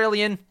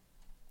 Australian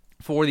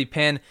for the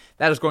pin.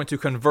 That is going to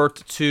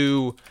convert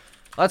to,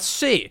 let's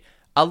see,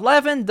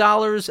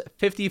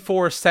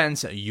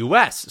 $11.54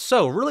 US.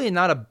 So really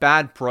not a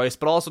bad price,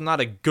 but also not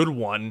a good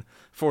one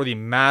for the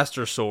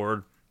Master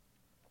Sword.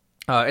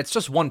 It's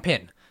just one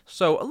pin.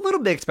 So a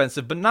little bit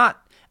expensive, but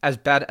not as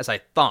bad as I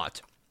thought.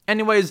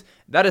 Anyways,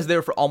 that is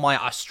there for all my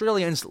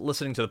Australians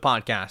listening to the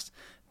podcast.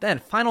 Then,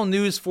 final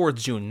news for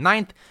June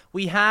 9th,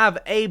 we have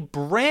a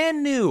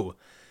brand new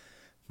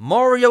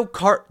Mario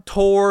Kart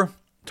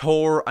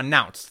Tour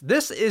announced.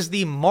 This is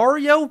the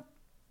Mario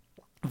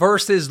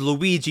versus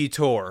Luigi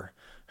Tour.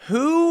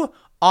 Who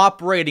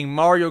operating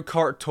Mario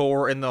Kart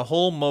Tour and the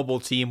whole mobile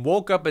team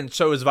woke up and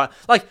chose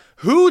violence?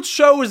 Who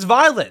chose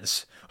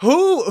violence?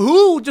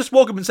 Who just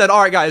woke up and said,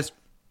 all right, guys,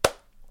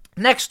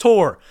 next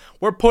tour,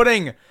 we're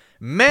putting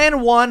Man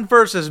 1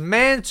 versus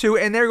Man 2,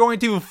 and they're going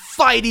to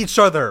fight each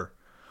other.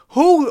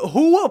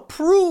 Who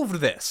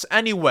approved this?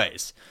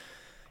 Anyways,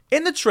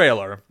 in the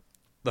trailer,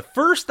 the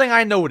first thing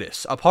I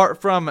notice, apart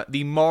from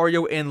the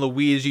Mario and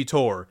Luigi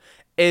tour,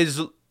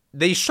 is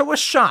they show a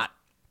shot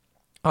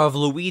of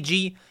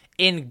Luigi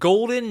in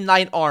golden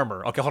knight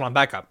armor. Okay, hold on,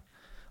 back up.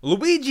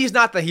 Luigi's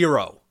not the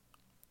hero.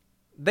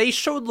 They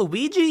showed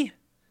Luigi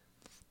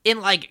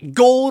in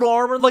gold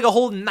armor, a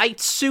whole knight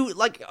suit.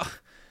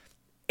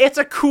 It's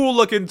a cool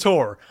looking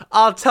tour.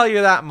 I'll tell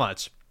you that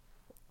much.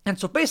 And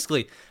so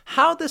basically,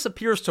 how this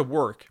appears to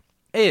work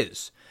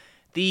is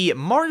the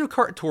Mario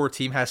Kart Tour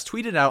team has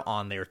tweeted out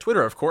on their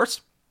Twitter, of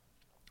course,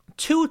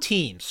 2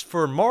 teams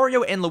for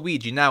Mario and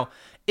Luigi. Now,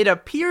 it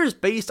appears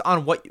based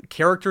on what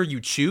character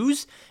you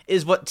choose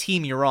is what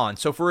team you're on.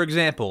 So, for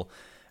example,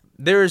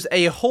 there's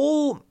a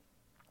whole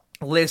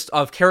list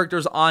of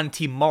characters on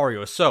Team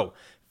Mario. So,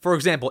 for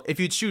example, if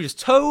you choose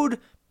Toad,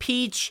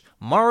 Peach,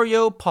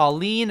 Mario,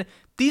 Pauline,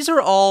 these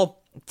are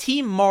all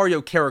Team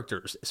Mario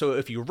characters. So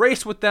if you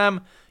race with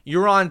them,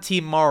 you're on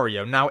Team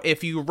Mario. Now,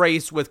 if you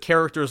race with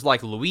characters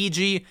like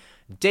Luigi,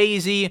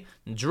 Daisy,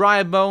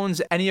 Dry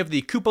Bones, any of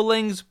the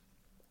Koopalings,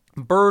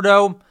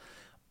 Birdo,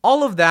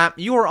 all of that,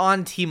 you are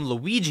on Team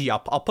Luigi. I'll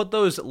put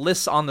those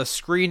lists on the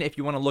screen if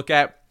you want to look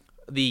at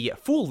the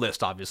full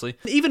list, obviously.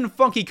 Even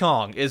Funky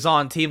Kong is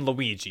on Team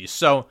Luigi,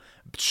 so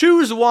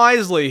choose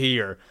wisely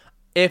here.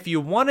 If you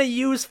want to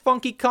use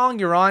Funky Kong,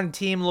 you're on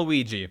Team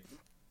Luigi.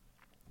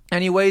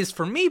 Anyways,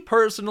 for me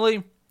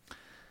personally,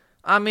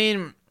 I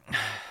mean,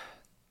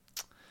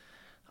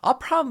 I'll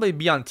probably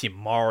be on Team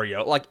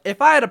Mario. Like,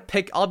 if I had to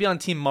pick, I'll be on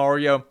Team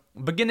Mario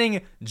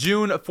beginning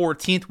June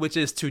 14th, which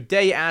is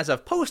today as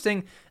of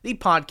posting the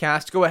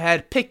podcast. Go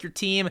ahead, pick your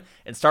team,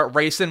 and start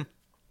racing.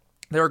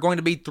 There are going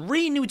to be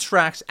 3 new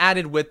tracks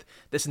added with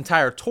this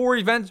entire tour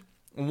event,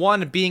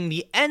 one being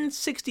the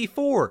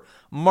N64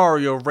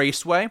 Mario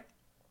Raceway.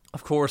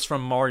 Of course,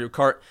 from Mario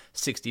Kart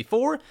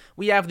 64,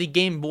 we have the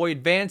Game Boy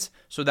Advance,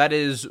 so that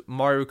is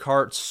Mario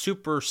Kart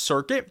Super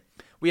Circuit.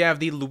 We have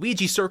the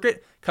Luigi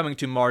Circuit coming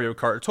to Mario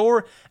Kart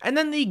Tour, and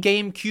then the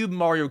GameCube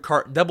Mario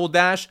Kart Double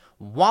Dash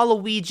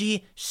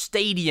Waluigi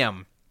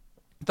Stadium.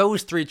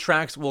 Those 3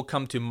 tracks will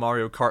come to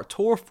Mario Kart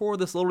Tour for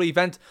this little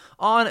event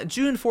on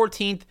June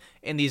 14th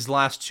in these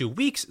last 2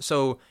 weeks,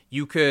 so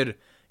you could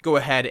go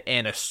ahead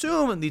and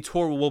assume the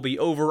tour will be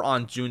over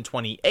on June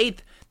 28th.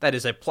 That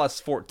is a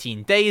plus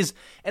 14 days.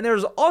 And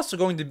there's also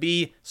going to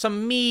be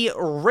some Mii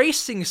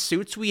racing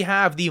suits. We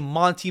have the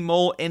Monty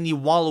Mole and the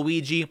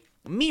Waluigi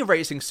Mii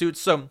racing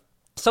suits. So,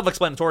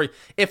 self-explanatory.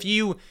 If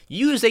you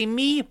use a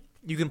Mii,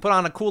 you can put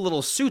on a cool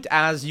little suit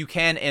as you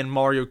can in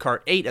Mario Kart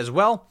 8 as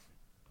well.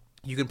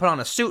 You can put on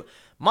a suit,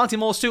 Monty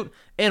Mole suit,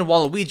 and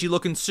Waluigi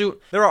looking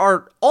suit. There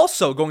are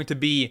also going to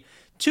be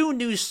 2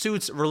 new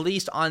suits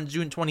released on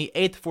June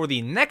 28th for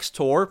the next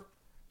tour.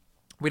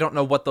 We don't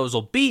know what those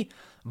will be,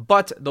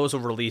 but those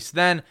will release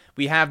then.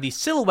 We have the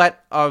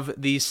silhouette of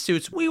these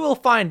suits. We will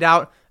find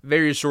out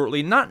very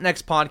shortly. Not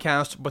next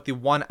podcast, but the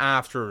one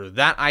after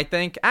that, I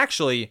think.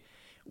 Actually,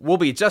 will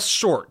be just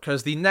short,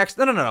 because the next...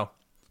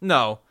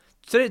 No.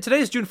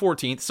 Today's June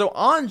 14th, so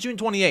on June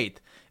 28th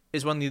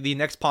is when the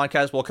next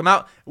podcast will come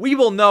out. We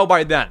will know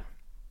by then.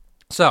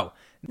 So,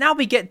 now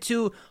we get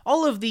to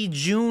all of the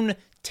June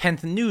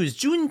 10th news.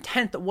 June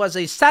 10th was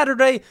a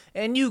Saturday,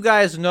 and you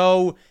guys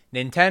know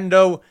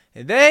Nintendo,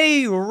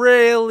 they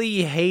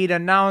really hate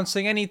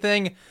announcing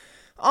anything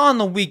on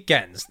the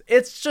weekends.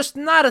 It's just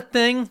not a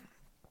thing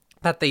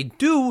that they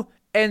do,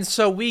 and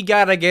so we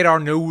gotta get our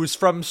news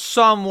from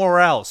somewhere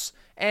else.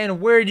 And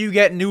where do you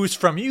get news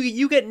from?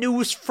 You get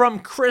news from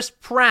Chris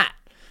Pratt,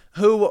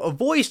 who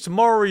voiced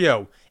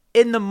Mario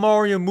in the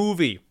Mario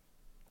movie.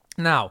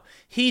 Now,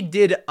 he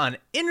did an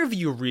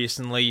interview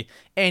recently,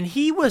 and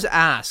he was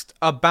asked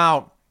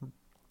about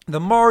the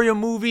Mario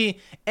movie,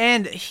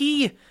 and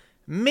he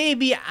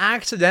maybe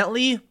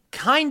accidentally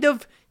kind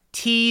of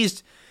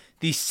teased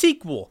the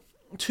sequel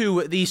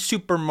to the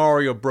Super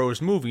Mario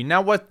Bros. Movie.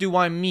 Now, what do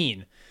I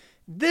mean?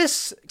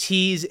 This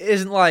tease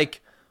isn't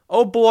like,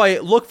 oh boy,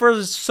 look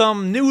for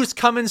some news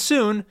coming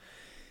soon.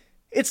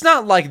 It's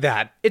not like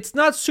that. It's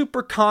not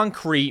super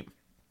concrete,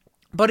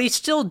 but he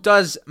still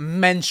does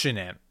mention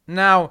it.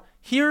 Now,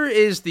 here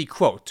is the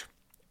quote.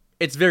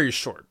 It's very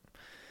short.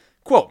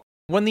 Quote,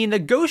 "When the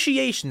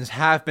negotiations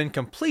have been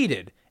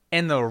completed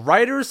and the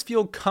writers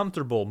feel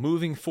comfortable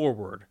moving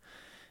forward,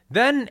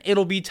 then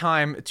it'll be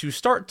time to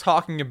start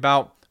talking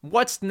about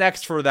what's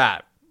next for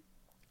that."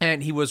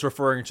 And he was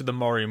referring to the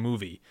Mario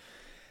movie.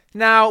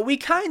 Now, we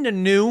kind of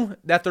knew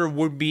that there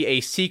would be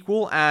a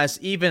sequel, as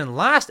even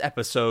last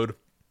episode,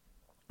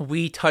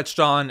 we touched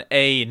on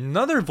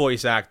another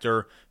voice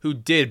actor who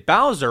did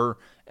Bowser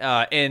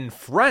in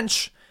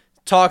French,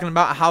 talking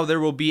about how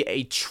there will be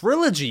a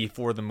trilogy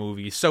for the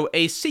movie. So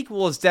a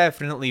sequel is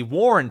definitely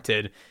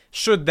warranted,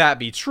 should that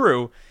be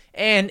true.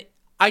 And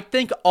I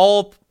think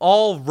all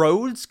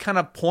roads kind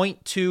of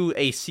point to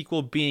a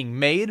sequel being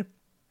made.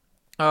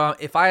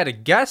 If I had to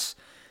guess,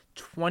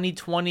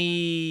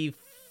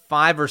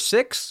 2025 or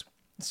 6.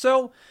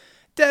 So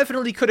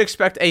definitely could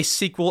expect a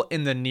sequel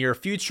in the near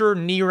future.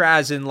 Near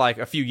as in like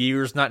a few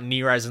years, not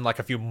near as in like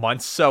a few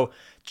months. So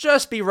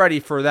just be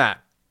ready for that.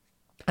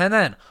 And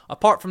then,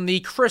 apart from the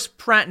Chris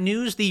Pratt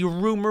news, the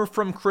rumor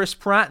from Chris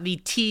Pratt, the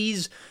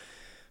tease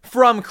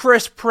from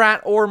Chris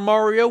Pratt or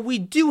Mario, we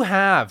do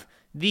have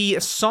the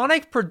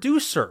Sonic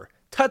producer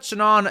touching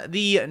on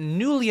the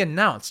newly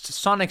announced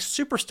Sonic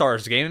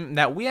Superstars game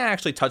that we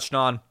actually touched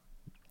on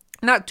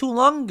not too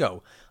long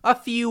ago, a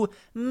few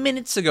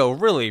minutes ago,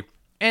 really.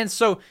 And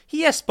so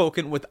he has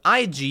spoken with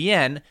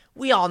IGN.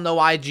 We all know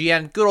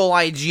IGN, good old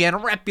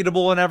IGN,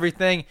 reputable and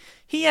everything.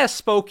 He has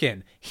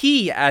spoken.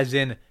 He, as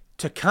in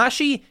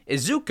Takashi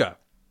Iizuka,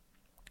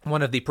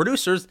 one of the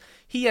producers,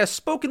 he has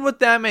spoken with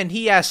them and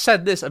he has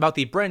said this about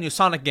the brand new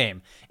Sonic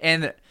game.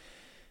 And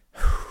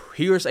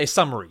here's a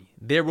summary.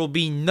 There will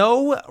be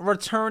no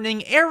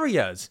returning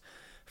areas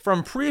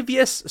from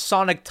previous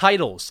Sonic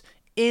titles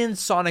in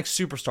Sonic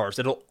Superstars.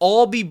 It'll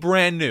all be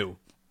brand new.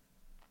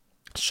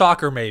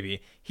 Shocker,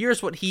 maybe.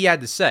 Here's what he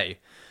had to say.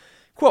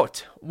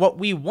 Quote, "What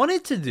we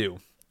wanted to do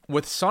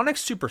with Sonic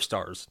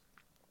Superstars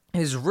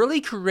is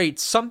really create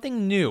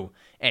something new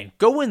and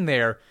go in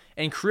there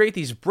and create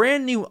these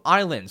brand new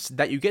islands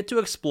that you get to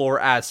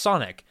explore as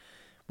Sonic.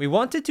 We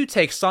wanted to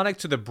take Sonic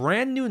to the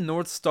brand new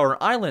North Star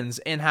Islands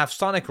and have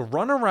Sonic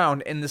run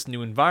around in this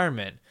new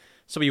environment.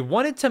 So we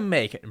wanted to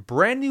make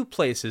brand new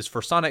places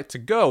for Sonic to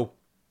go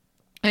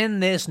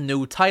in this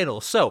new title."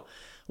 So,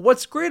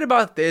 what's great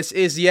about this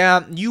is,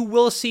 yeah, you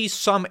will see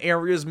some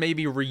areas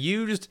maybe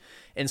reused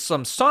in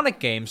some Sonic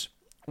games.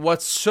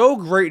 What's so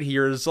great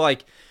here is,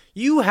 like,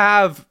 you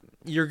have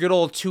your good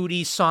old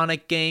 2D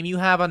Sonic game, you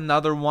have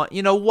another one,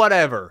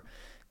 whatever.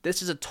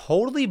 This is a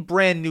totally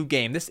brand new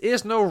game. This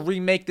is no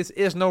remake, this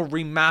is no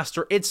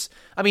remaster.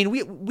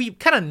 We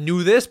kind of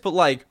knew this, but,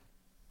 like,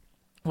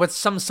 with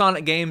some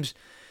Sonic games,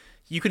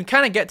 you can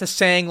kind of get to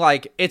saying,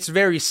 like, it's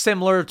very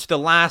similar to the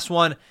last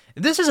one.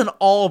 This is an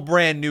all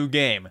brand new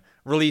game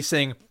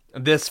releasing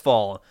this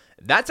fall.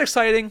 That's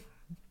exciting.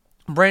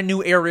 Brand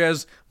new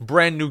areas,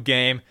 brand new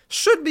game.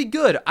 Should be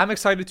good. I'm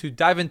excited to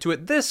dive into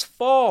it this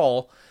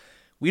fall.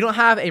 We don't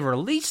have a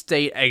release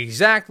date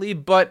exactly,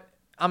 but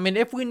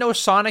if we know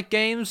Sonic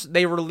games,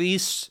 they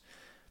release,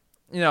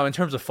 in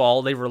terms of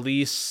fall, they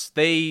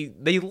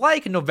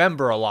like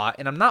November a lot,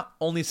 and I'm not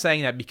only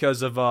saying that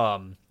because of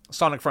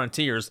Sonic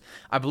Frontiers.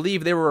 I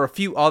believe there were a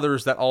few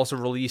others that also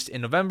released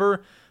in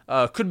November.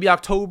 Could be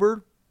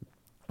October.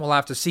 We'll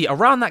have to see.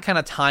 Around that kind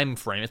of time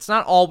frame. It's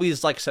not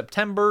always like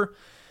September.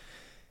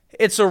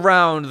 It's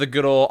around the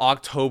good old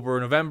October,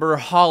 November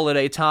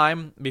holiday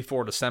time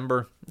before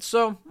December.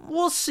 So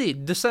we'll see.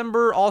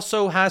 December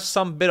also has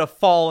some bit of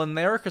fall in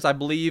there because I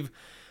believe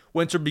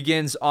winter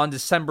begins on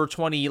December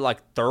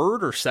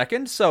 3rd or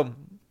 2nd. So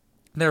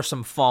there's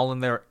some fall in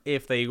there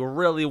if they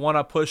really want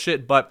to push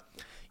it. But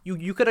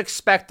you could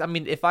expect,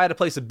 if I had to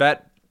place a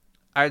bet,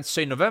 I'd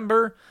say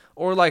November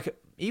or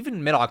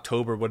even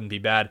mid-October wouldn't be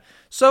bad.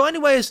 So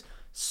anyways,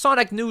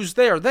 Sonic news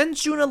there. Then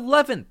June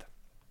 11th.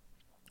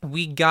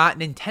 We got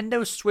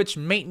Nintendo Switch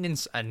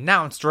maintenance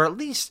announced, or at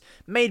least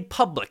made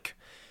public.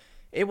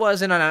 It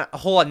wasn't a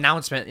whole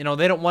announcement,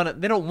 they don't want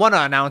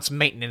to announce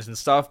maintenance and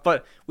stuff,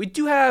 but we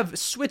do have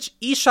Switch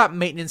eShop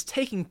maintenance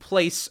taking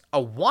place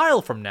a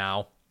while from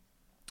now,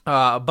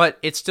 but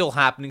it's still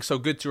happening, so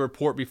good to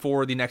report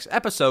before the next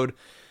episode.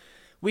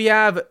 We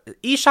have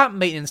eShop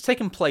maintenance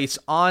taking place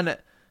on,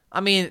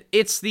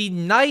 it's the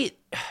night,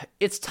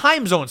 it's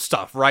time zone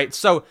stuff, right?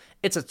 So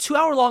it's a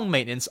 2-hour-long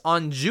maintenance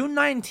on June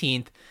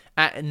 19th,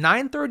 at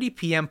 9:30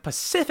 p.m.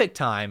 Pacific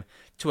time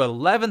to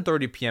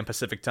 11:30 p.m.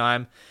 Pacific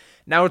time.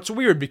 Now, it's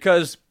weird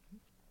because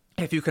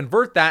if you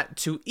convert that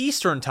to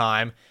Eastern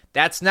time,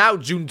 that's now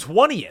June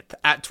 20th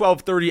at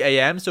 12:30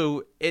 a.m.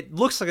 So it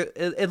looks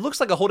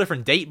like a whole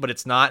different date, but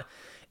it's not.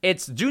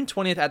 It's June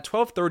 20th at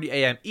 12:30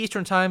 a.m.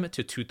 Eastern time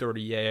to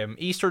 2:30 a.m.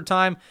 Eastern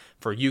time.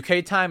 For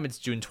UK time, it's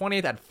June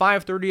 20th at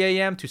 5:30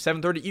 a.m. to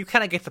 7:30. You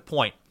kind of get the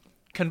point.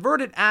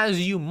 Convert it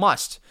as you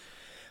must.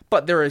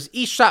 But there is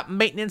eShop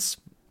maintenance.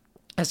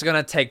 It's going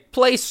to take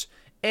place,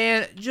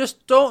 and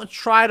just don't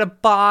try to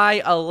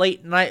buy a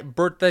late night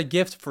birthday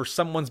gift for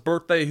someone's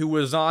birthday who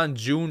was on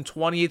June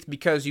 20th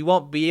because you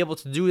won't be able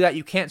to do that.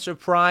 You can't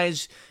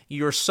surprise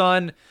your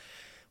son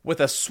with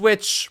a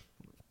Switch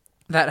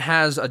that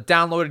has a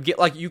downloaded game.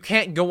 You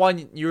can't go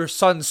on your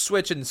son's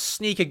Switch and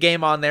sneak a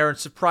game on there and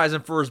surprise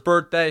him for his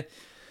birthday.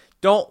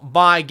 Don't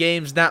buy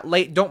games that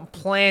late. Don't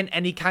plan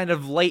any kind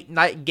of late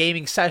night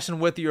gaming session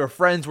with your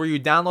friends where you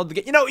download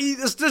the game.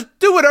 Just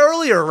do it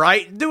earlier,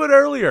 right? Do it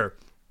earlier.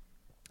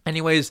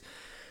 Anyways,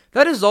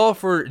 that is all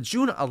for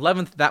June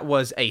 11th. That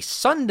was a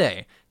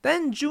Sunday.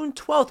 Then June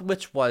 12th,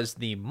 which was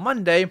the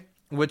Monday,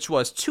 which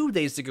was 2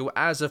 days ago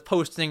as of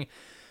posting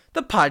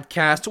the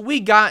podcast, we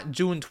got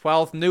June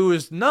 12th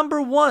news.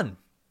 Number 1.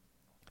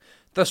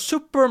 The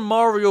Super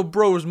Mario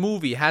Bros.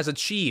 Movie has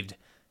achieved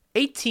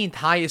 18th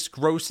highest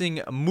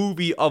grossing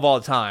movie of all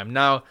time.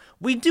 Now,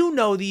 we do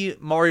know the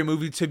Mario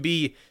movie to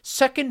be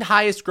second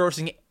highest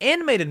grossing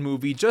animated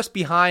movie, just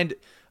behind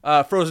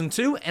Frozen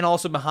 2 and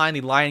also behind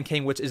The Lion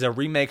King, which is a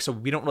remake, so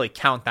we don't really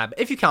count that. But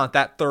if you count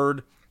that,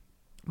 third,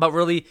 but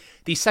really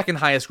the second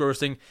highest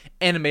grossing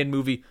animated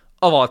movie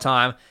of all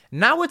time.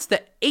 Now it's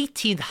the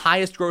 18th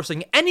highest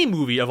grossing any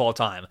movie of all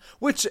time,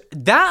 which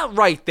that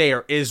right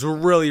there is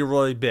really,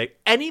 really big.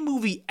 Any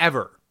movie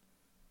ever.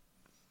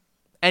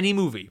 Any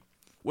movie.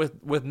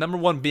 With number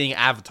 1 being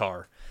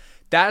Avatar.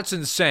 That's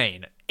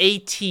insane.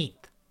 18th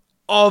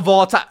of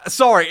all time.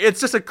 Sorry,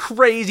 it's just a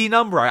crazy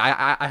number.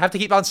 I have to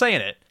keep on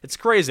saying it. It's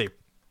crazy.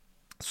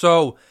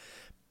 So,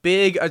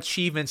 big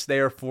achievements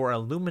there for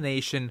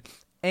Illumination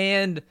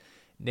and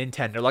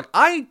Nintendo. Like,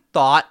 I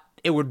thought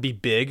it would be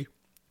big,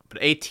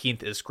 but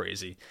 18th is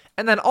crazy.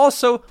 And then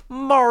also,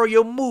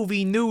 Mario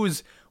movie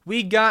news.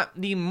 We got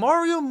the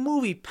Mario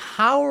movie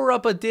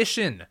Power-Up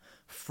Edition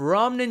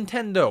from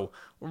Nintendo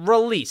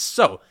released.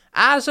 So,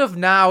 as of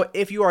now,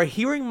 if you are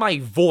hearing my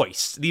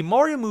voice, the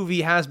Mario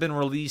movie has been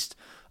released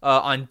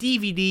on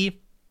DVD,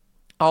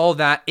 all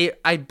that. It,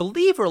 I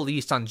believe,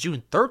 released on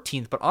June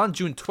 13th, but on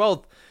June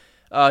 12th,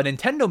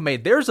 Nintendo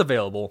made theirs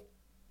available.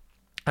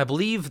 I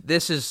believe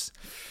this is...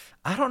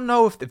 I don't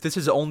know if this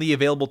is only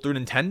available through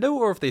Nintendo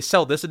or if they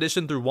sell this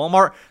edition through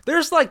Walmart.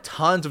 There's like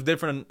tons of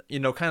different,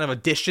 kind of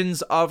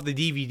editions of the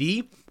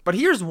DVD. But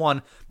here's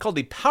one called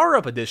the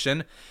Power-Up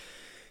Edition.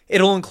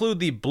 It'll include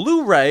the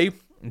Blu-ray,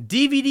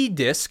 DVD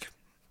disc.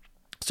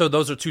 So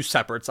those are two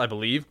separates, I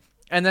believe.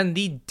 And then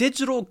the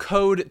digital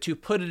code to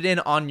put it in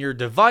on your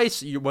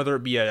device, whether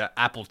it be an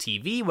Apple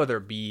TV, whether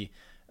it be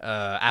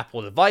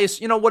Apple device,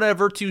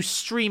 whatever, to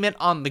stream it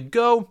on the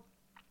go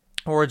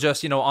or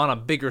just, on a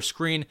bigger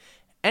screen.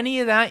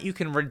 Any of that, you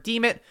can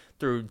redeem it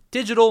through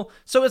digital.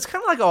 So it's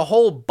kind of like a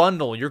whole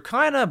bundle. You're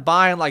kind of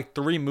buying like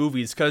 3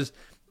 movies because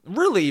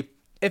really,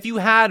 if you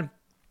had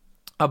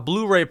a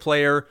Blu-ray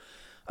player,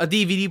 a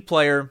DVD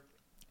player,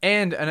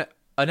 and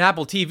an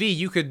Apple TV,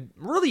 you could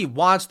really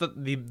watch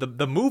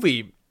the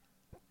movie,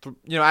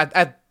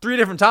 at 3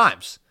 different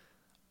times,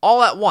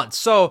 all at once.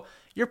 So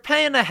you're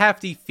paying a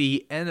hefty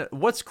fee. And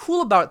what's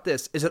cool about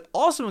this is it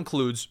also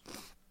includes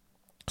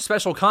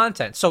special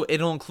content. So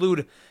it'll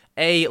include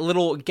a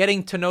little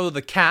getting to know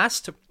the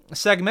cast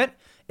segment.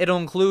 It'll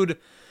include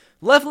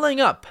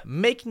leveling up,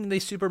 making the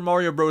Super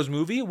Mario Bros.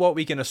 Movie, what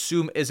we can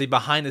assume is a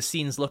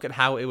behind-the-scenes look at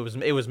how it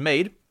was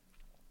made.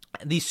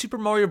 The Super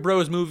Mario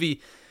Bros.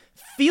 Movie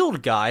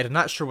field guide,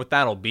 not sure what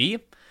that'll be.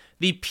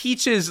 The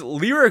Peaches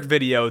lyric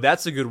video,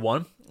 that's a good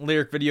one.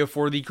 Lyric video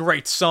for the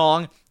great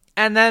song.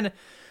 And then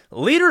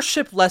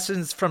leadership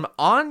lessons from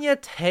Anya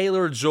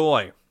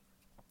Taylor-Joy.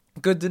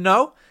 Good to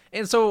know.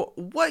 And so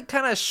what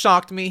kind of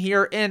shocked me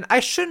here, and I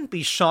shouldn't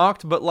be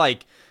shocked, but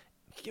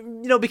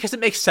because it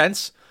makes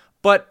sense,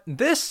 but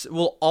this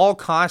will all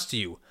cost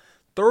you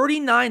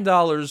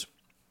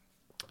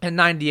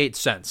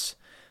 $39.98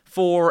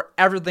 for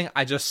everything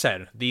I just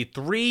said. The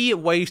 3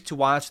 ways to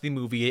watch the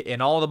movie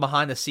and all the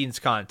behind-the-scenes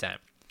content.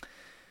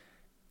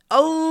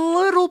 A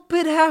little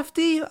bit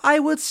hefty, I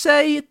would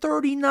say,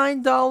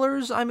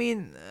 $39. I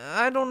mean,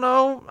 I don't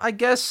know, I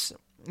guess...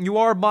 You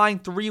are buying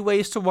 3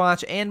 ways to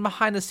watch and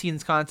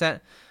behind-the-scenes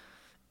content.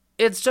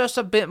 It's just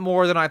a bit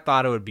more than I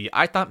thought it would be.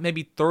 I thought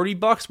maybe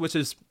 $30, which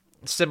is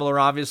similar,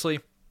 obviously.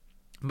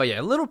 But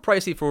yeah, a little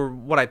pricey for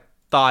what I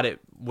thought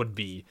it would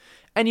be.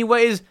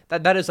 Anyways,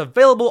 that is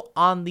available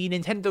on the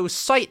Nintendo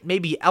site,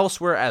 maybe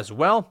elsewhere as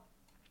well.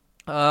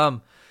 I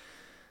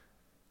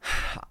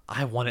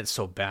want it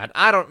so bad.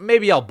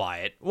 Maybe I'll buy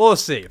it. We'll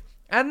see.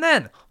 And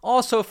then,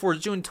 also for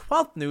June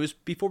 12th news,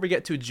 before we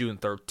get to June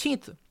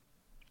 13th,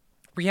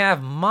 we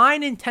have My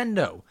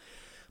Nintendo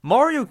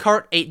Mario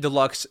Kart 8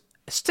 Deluxe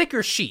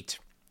sticker sheet.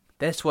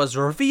 This was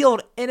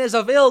revealed and is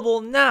available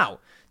now.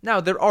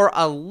 Now, there are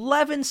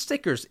 11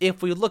 stickers.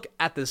 If we look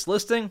at this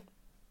listing,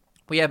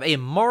 we have a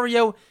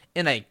Mario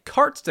in a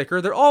kart sticker.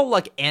 They're all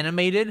like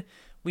animated.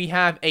 We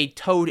have a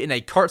Toad in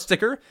a kart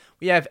sticker.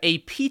 We have a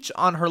Peach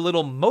on her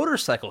little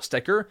motorcycle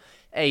sticker.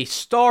 A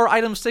star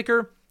item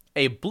sticker.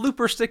 A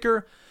blooper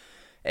sticker.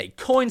 A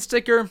coin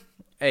sticker.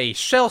 A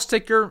shell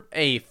sticker.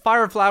 A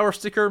fire flower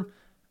sticker.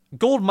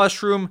 Gold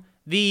mushroom,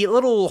 the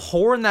little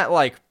horn that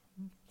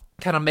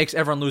kind of makes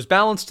everyone lose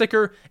balance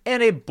sticker,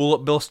 and a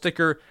bullet bill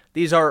sticker.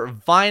 These are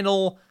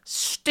vinyl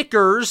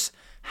stickers.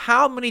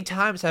 How many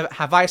times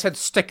have I said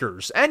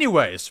stickers?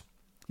 Anyways,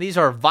 these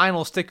are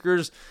vinyl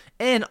stickers,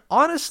 and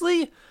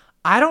honestly,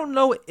 I don't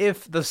know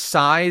if the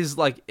size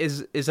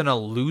is an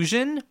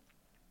illusion,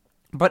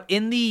 but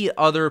in the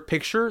other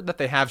picture that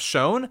they have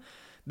shown,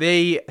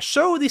 they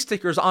show these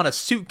stickers on a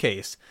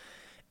suitcase.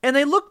 And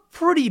they look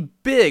pretty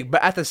big,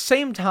 but at the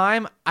same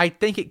time, I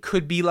think it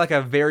could be like a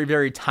very,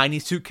 very tiny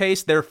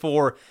suitcase,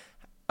 therefore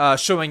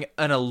showing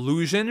an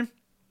illusion,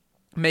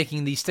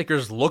 making these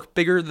stickers look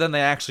bigger than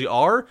they actually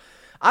are.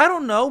 I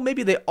don't know,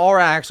 maybe they are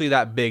actually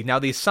that big. Now,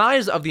 the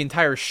size of the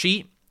entire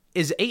sheet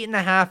is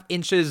 8.5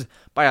 inches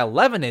by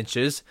 11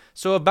 inches,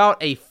 so about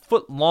a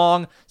foot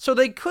long. So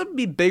they could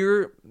be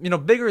bigger,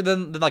 bigger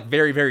than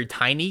very, very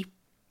tiny.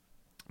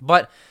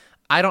 But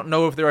I don't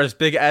know if they're as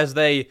big as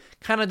they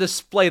kind of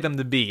display them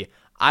to be.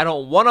 I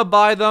don't want to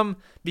buy them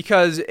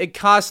because it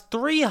costs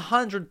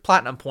 300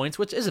 platinum points,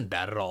 which isn't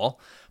bad at all.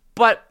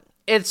 But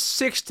it's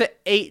 $6 to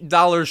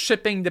 $8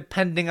 shipping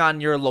depending on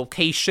your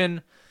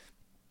location.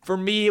 For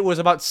me, it was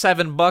about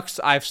 $7.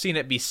 I've seen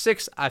it be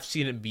 $6. I've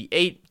seen it be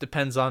 $8.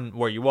 Depends on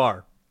where you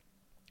are.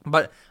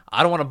 But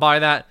I don't want to buy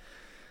that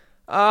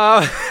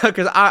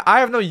because I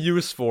have no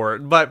use for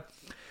it. But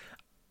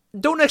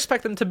don't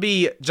expect them to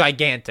be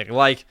gigantic,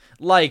 like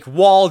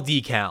wall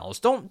decals.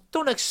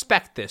 Don't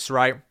expect this,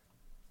 right?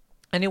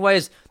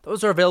 Anyways,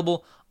 those are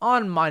available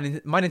on My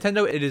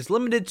Nintendo. It is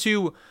limited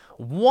to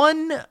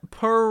one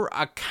per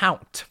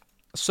account.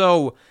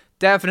 So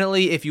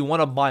definitely, if you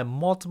want to buy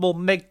multiple,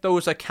 make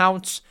those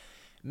accounts.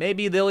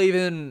 Maybe they'll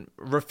even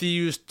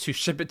refuse to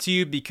ship it to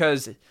you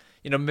because,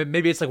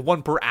 maybe it's like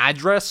one per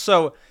address.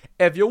 So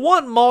if you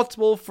want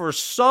multiple for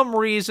some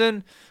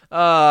reason,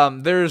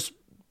 there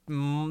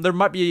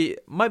might be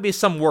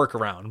some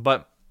workaround,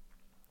 but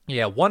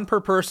yeah, one per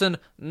person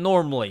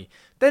normally.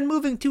 Then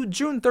moving to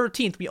June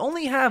 13th, we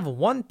only have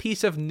one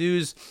piece of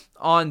news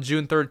on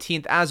June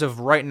 13th as of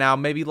right now.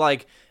 Maybe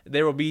like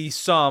there will be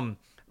some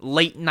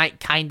late night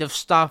kind of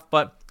stuff,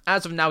 but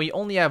as of now, we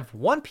only have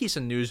one piece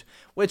of news,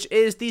 which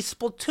is the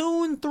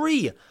Splatoon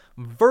 3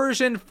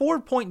 version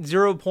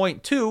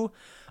 4.0.2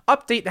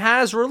 update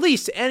has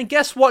released. And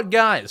guess what,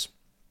 guys?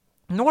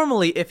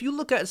 Normally, if you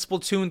look at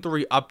Splatoon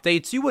 3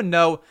 updates, you would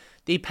know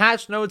the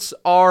patch notes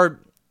are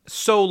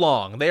so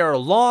long. They are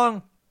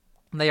long,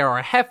 they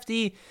are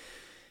hefty.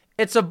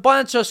 It's a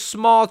bunch of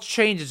small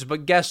changes,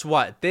 but guess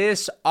what?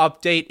 This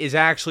update is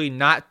actually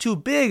not too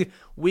big.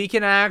 We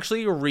can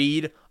actually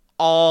read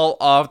all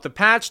of the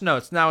patch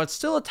notes. Now, it's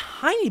still a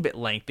tiny bit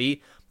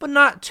lengthy, but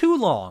not too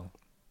long.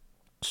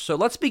 So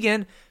let's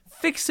begin.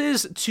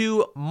 Fixes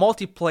to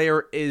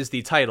multiplayer is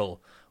the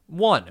title.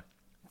 1.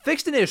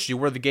 Fixed an issue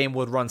where the game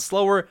would run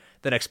slower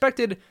than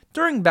expected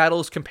during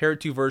battles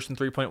compared to version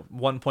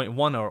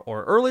 3.1.1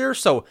 or earlier,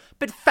 so a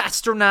bit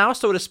faster now,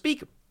 so to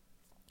speak.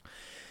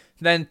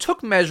 Then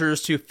took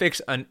measures to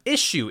fix an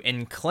issue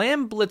in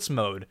Clam Blitz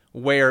mode,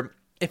 where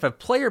if a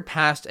player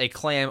passed a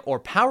clam or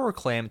power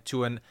clam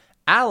to an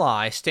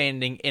ally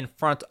standing in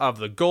front of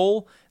the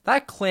goal,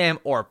 that clam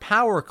or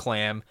power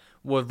clam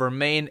would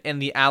remain in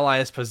the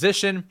ally's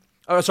possession,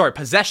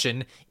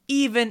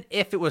 even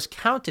if it was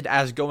counted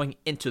as going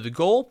into the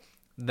goal.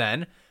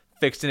 Then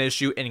fixed an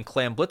issue in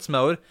Clam Blitz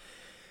mode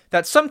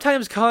that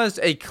sometimes caused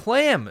a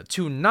clam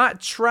to not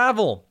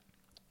travel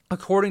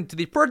according to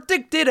the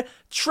predicted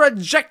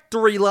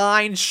trajectory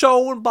line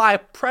shown by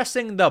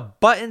pressing the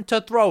button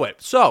to throw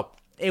it. So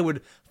it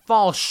would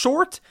fall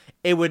short,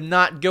 it would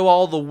not go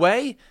all the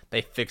way.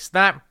 They fixed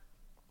that.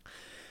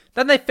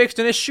 Then they fixed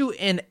an issue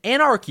in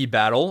Anarchy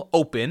Battle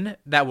Open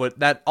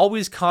that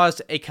always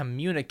caused a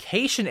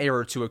communication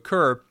error to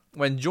occur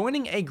when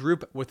joining a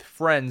group with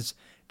friends,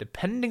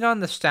 depending on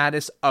the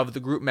status of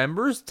the group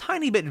members.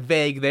 Tiny bit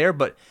vague there,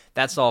 but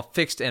that's all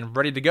fixed and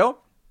ready to go.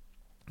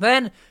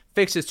 Then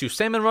fixes to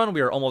Salmon Run.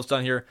 We are almost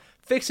done here.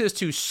 Fixes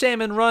to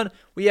Salmon Run.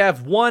 We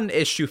have one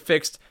issue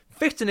fixed.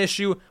 Fixed an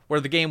issue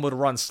where the game would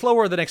run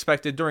slower than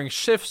expected during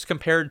shifts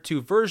compared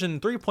to version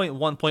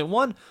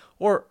 3.1.1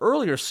 or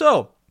earlier.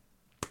 So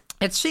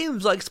it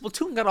seems like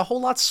Splatoon got a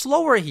whole lot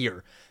slower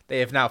here. They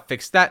have now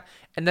fixed that.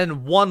 And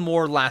then one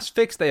more last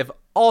fix. They have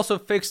also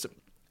fixed,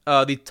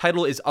 the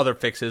title is Other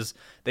Fixes.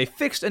 They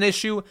fixed an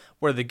issue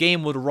where the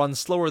game would run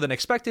slower than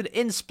expected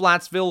in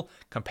Splatsville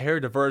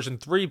compared to version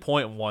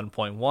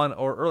 3.1.1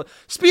 or earlier.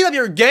 Speed up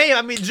your game!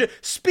 I mean,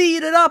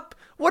 speed it up!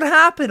 What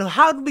happened?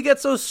 How did we get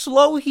so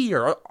slow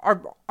here?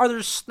 Are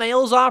there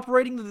snails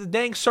operating the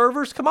dang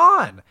servers? Come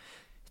on!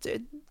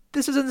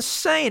 This is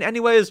insane.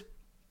 Anyways,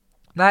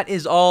 that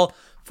is all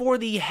for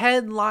the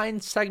headline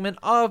segment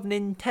of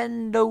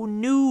Nintendo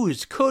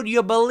News. Could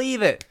you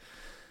believe it?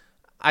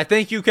 I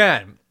think you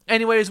can.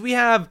 Anyways, we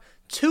have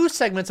two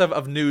segments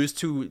of news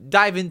to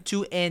dive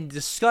into and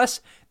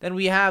discuss. Then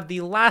we have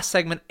the last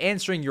segment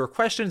answering your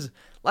questions.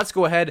 Let's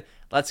go ahead.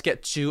 Let's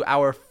get to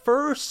our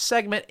first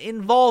segment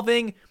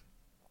involving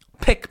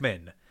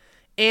Pikmin.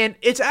 And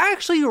it's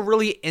actually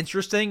really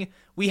interesting.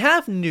 We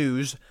have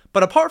news,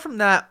 but apart from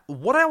that,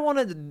 what I want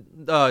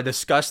to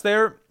discuss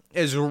there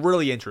is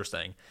really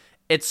interesting.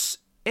 It's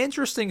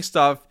interesting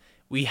stuff.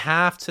 We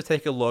have to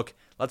take a look.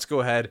 Let's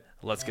go ahead.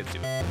 Let's get to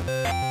it.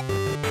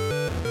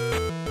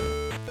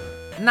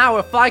 Now,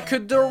 if I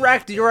could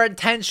direct your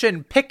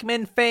attention,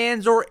 Pikmin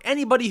fans or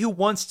anybody who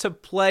wants to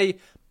play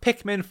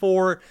Pikmin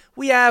 4,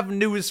 we have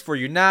news for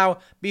you. Now,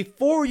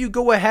 before you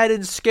go ahead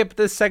and skip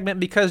this segment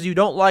because you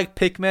don't like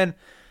Pikmin,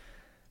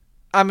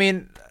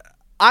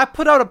 I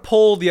put out a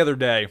poll the other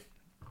day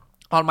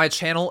on my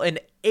channel, and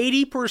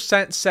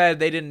 80% said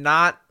they did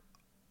not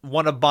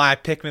want to buy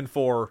Pikmin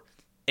 4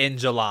 in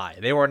July.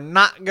 They were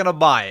not going to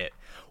buy it,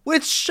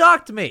 which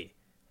shocked me.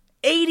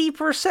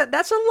 80%,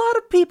 that's a lot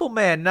of people,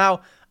 man. Now,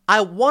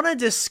 I want to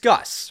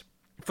discuss,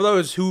 for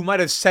those who might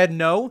have said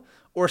no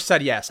or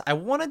said yes, I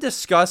want to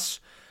discuss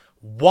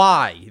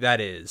why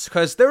that is,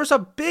 because there's a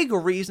big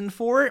reason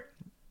for it,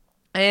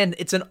 and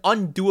it's an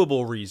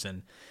undoable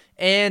reason,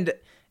 and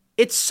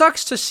it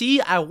sucks to see.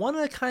 I want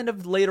to kind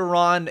of later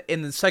on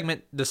in the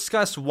segment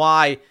discuss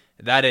why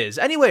that is.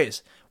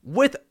 Anyways,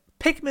 with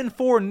Pikmin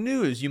 4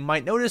 news, you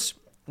might notice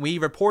we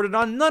reported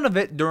on none of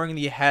it during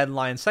the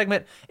headline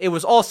segment. It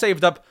was all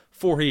saved up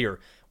for here.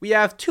 We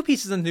have two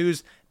pieces of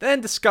news, then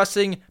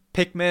discussing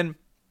Pikmin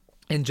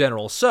in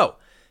general. So,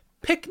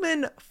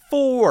 Pikmin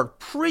 4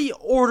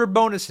 pre-order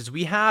bonuses.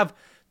 We have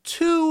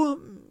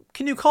two,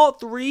 can you call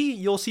it three?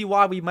 You'll see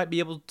why we might be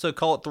able to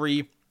call it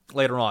three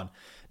later on.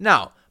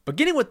 Now,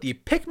 beginning with the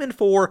Pikmin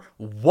 4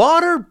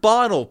 water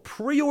bottle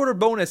pre-order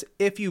bonus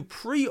if you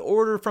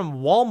pre-order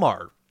from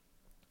Walmart.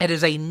 It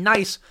is a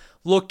nice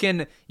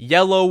looking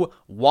yellow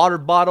water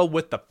bottle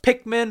with the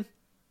Pikmin.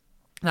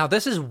 Now,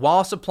 this is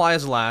while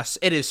supplies last.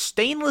 It is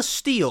stainless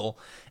steel,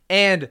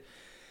 and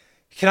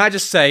can I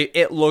just say,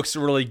 it looks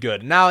really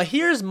good. Now,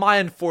 here's my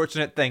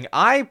unfortunate thing.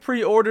 I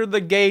pre-ordered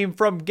the game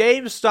from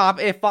GameStop.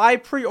 If I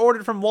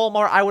pre-ordered from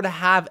Walmart, I would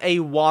have a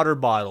water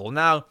bottle.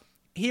 Now,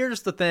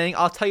 here's the thing.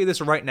 I'll tell you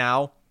this right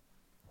now.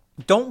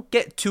 Don't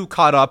get too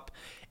caught up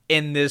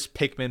in this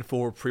Pikmin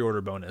 4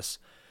 pre-order bonus.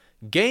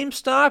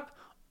 GameStop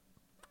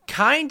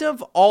kind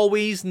of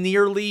always,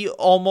 nearly,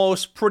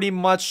 almost, pretty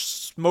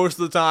much, most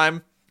of the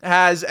time,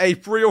 has a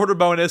pre-order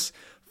bonus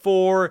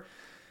for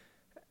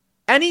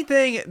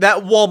anything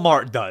that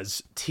Walmart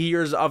does.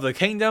 Tears of the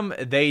Kingdom,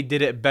 they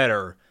did it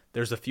better.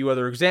 There's a few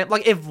other examples.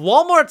 Like, if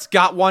Walmart's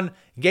got one,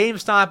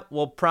 GameStop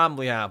will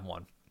probably have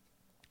one.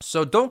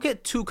 So don't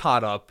get too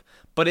caught up.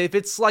 But if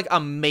it's, like,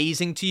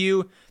 amazing to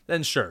you,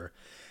 then sure.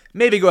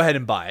 Maybe go ahead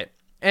and buy it.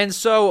 And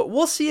so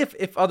we'll see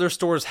if other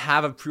stores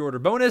have a pre-order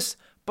bonus.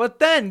 But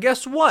then,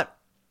 guess what?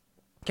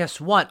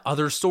 Guess what?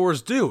 Other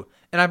stores do.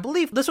 And I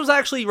believe this was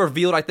actually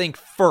revealed, I think,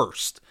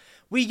 first.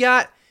 We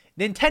got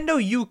Nintendo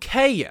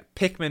UK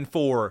Pikmin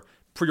 4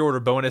 pre-order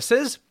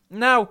bonuses.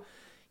 Now,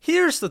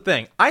 here's the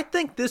thing. I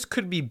think this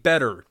could be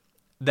better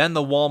than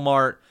the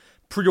Walmart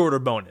pre-order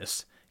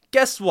bonus.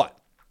 Guess what?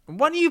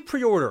 When you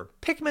pre-order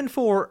Pikmin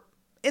 4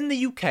 in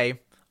the UK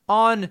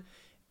on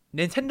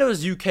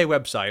Nintendo's UK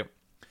website,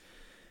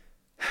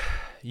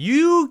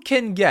 you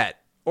can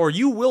get, or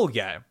you will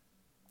get,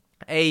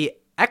 a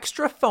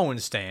extra phone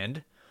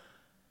stand,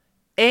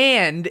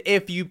 and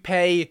if you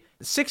pay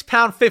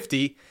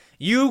 £6.50,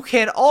 you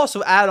can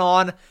also add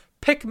on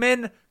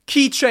Pikmin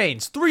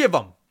keychains, 3 of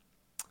them.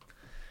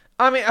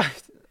 I mean,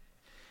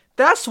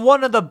 that's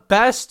one of the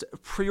best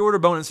pre-order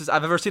bonuses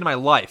I've ever seen in my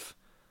life.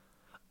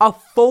 A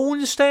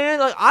phone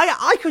stand, like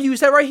I could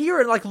use that right here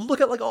and like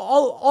look at like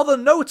all the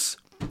notes.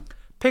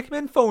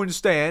 Pikmin phone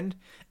stand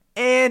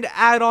and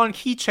add on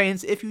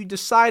keychains if you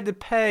decide to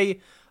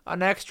pay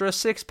an extra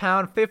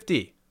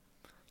 £6.50.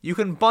 You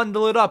can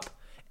bundle it up,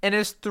 and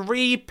it's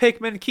 3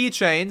 Pikmin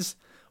keychains,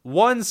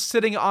 one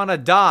sitting on a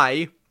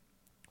die,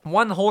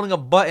 one holding a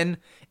button,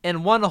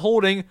 and one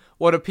holding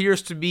what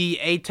appears to be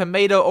a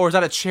tomato, or is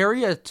that a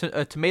cherry? A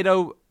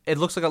tomato? It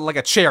looks like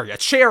a cherry. A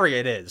cherry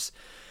it is.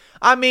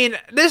 I mean,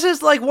 this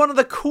is like one of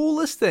the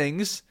coolest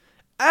things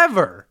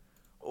ever.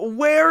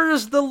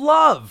 Where's the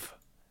love?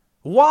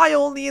 Why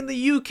only in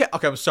the UK?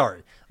 Okay, I'm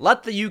sorry.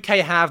 Let the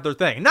UK have their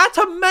thing. Not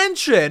to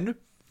mention,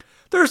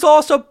 there's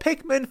also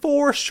Pikmin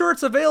 4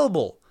 shirts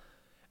available.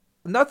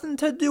 Nothing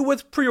to do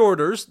with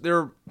pre-orders.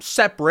 They're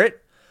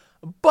separate.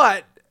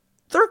 But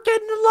they're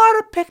getting a lot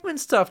of Pikmin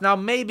stuff. Now,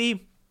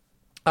 maybe,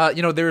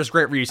 there's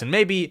great reason.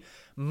 Maybe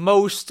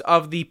most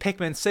of the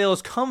Pikmin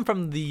sales come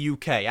from the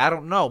UK. I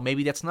don't know.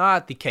 Maybe that's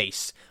not the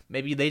case.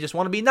 Maybe they just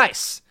want to be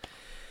nice.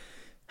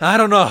 I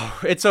don't know.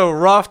 It's a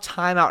rough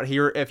time out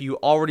here if you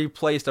already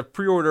placed a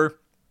pre-order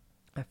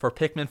for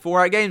Pikmin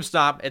 4 at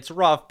GameStop. It's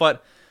rough,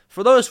 but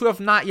for those who have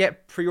not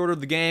yet pre-ordered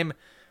the game,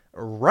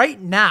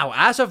 right now,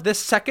 as of this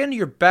second,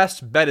 your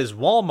best bet is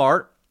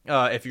Walmart.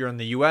 If you're in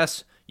the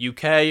US,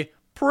 UK,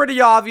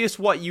 pretty obvious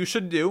what you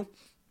should do.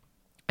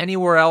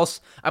 Anywhere else,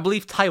 I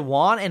believe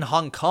Taiwan and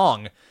Hong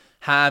Kong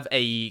have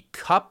a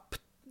cup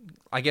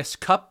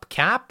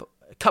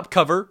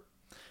cover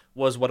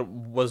was what it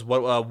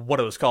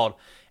was called.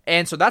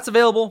 And so that's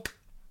available.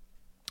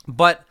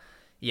 But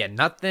yeah,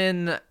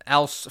 nothing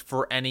else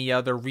for any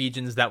other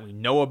regions that we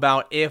know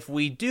about. If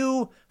we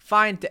do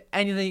find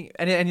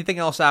anything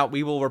else out,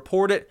 we will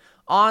report it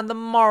on the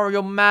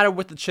Mario Matter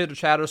with the Chitter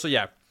Chatter. So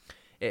yeah,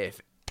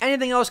 if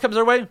anything else comes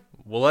our way,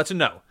 we'll let you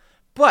know.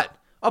 But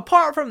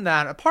apart from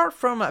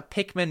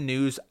Pikmin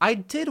news, I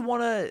did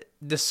want to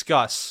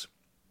discuss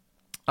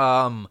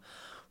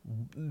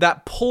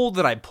that poll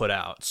that I put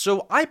out.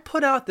 So I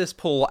put out this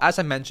poll, as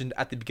I mentioned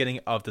at the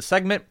beginning of the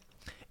segment.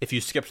 If you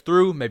skipped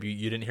through, maybe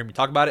you didn't hear me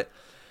talk about it.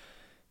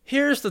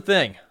 Here's the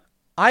thing.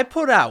 I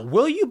put out,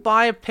 will you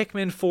buy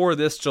Pikmin 4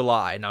 this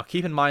July? Now,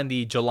 keep in mind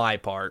the July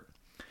part.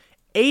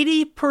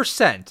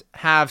 80%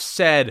 have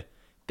said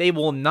they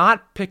will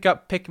not pick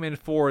up Pikmin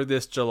 4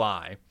 this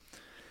July.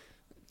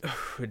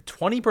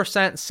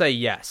 20% say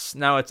yes.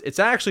 Now, it's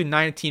actually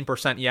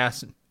 19%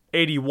 yes,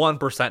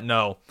 81%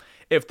 no,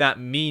 if that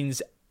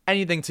means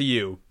anything to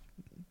you.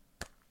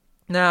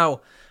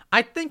 Now,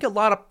 I think a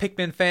lot of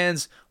Pikmin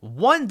fans,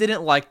 1,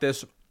 didn't like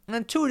this,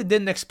 and 2,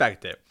 didn't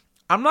expect it.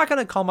 I'm not going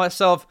to call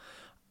myself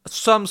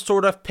some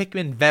sort of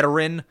Pikmin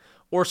veteran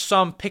or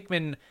some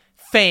Pikmin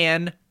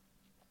fan.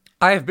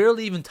 I have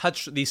barely even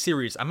touched the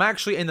series. I'm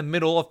actually in the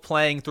middle of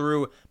playing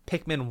through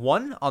Pikmin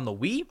 1 on the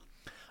Wii.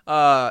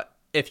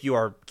 If you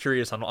are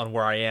curious on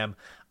where I am.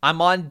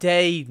 I'm on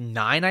day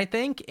 9, I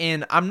think,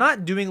 and I'm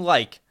not doing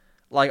like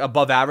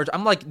above average.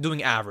 I'm like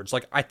doing average.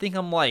 Like I think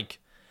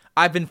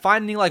I've been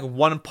finding like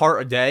 1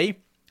 part a day,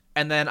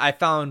 and then I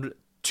found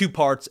 2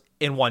 parts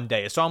in 1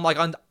 day. So I'm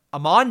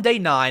on day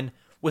 9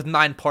 with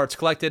 9 parts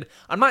collected.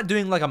 I'm not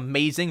doing like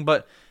amazing,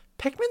 but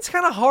Pikmin's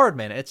kind of hard,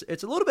 man. It's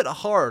a little bit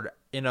hard,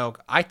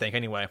 I think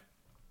anyway.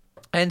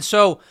 And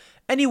so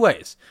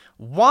Anyways,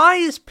 why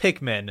is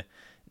Pikmin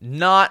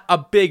not a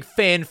big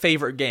fan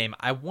favorite game?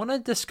 I want to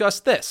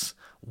discuss this.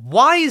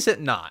 Why is it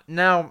not?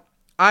 Now,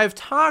 I've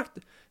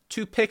talked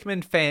to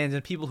Pikmin fans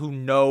and people who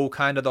know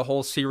kind of the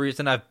whole series,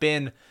 and I've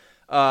been,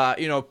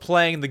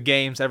 playing the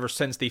games ever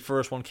since the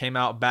first one came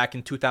out back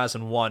in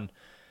 2001.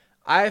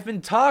 I've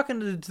been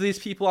talking to these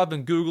people, I've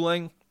been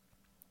Googling,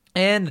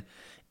 and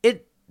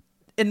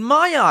in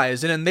my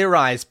eyes and in their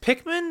eyes,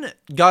 Pikmin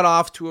got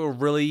off to a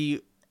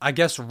really,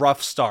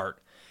 rough start.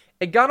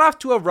 It got off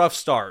to a rough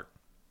start,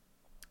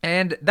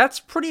 and that's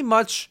pretty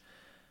much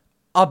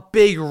a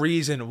big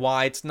reason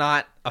why it's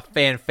not a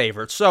fan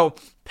favorite. So,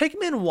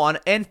 Pikmin 1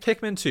 and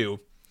Pikmin 2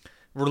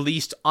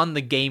 released on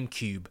the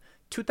GameCube,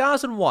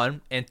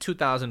 2001 and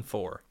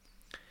 2004.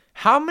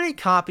 How many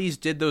copies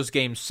did those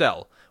games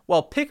sell?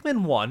 Well,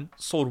 Pikmin 1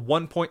 sold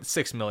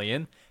 1.6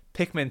 million,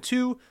 Pikmin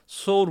 2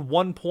 sold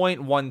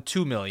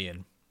 1.12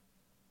 million.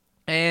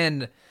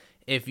 And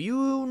if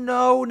you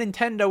know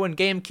Nintendo and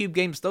GameCube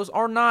games, those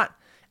are not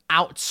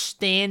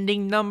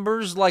outstanding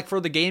numbers. Like for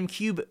the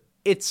GameCube,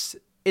 it's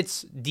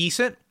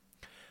decent,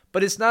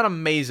 but it's not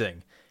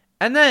amazing.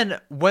 And then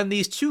when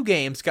these two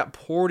games got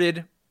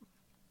ported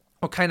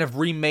or kind of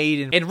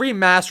remade and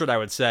remastered, I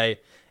would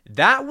say,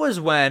 that was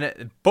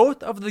when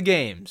both of the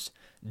games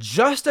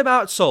just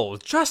about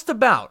sold, just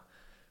about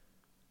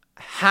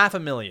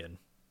 500,000.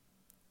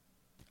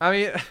 I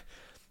mean,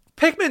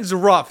 Pikmin's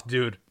rough,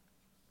 dude.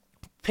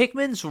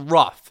 Pikmin's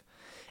rough.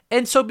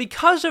 And so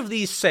because of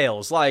these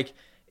sales, like,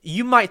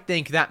 you might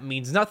think that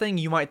means nothing.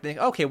 You might think,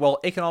 okay, well,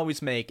 it can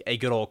always make a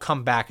good old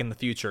comeback in the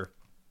future.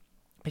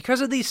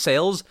 Because of these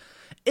sales,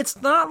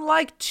 it's not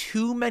like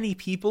too many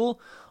people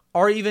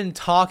are even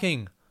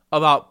talking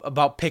about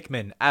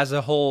Pikmin as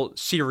a whole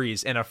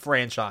series and a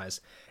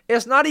franchise.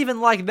 It's not even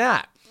like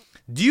that.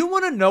 Do you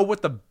want to know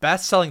what the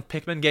best-selling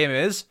Pikmin game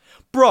is?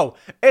 Bro,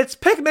 it's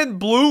Pikmin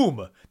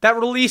Bloom that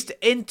released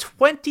in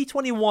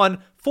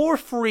 2021 for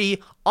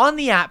free on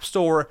the App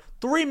Store,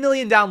 3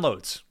 million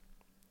downloads.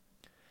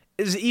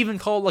 Is it even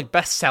called like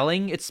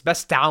best-selling? It's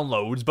best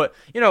downloads, but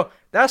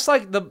that's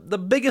like the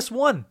biggest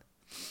one.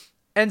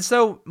 And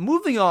so,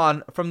 moving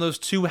on from those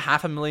two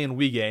 500,000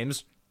 Wii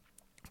games,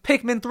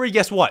 Pikmin 3,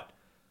 guess what?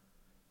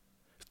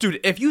 Dude,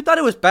 if you thought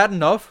it was bad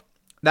enough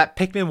that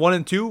Pikmin 1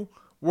 and 2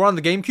 were on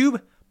the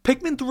GameCube,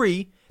 Pikmin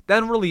 3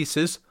 then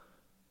releases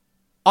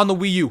on the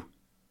Wii U.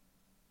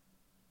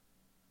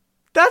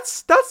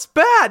 That's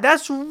bad.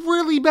 That's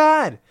really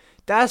bad.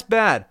 That's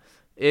bad.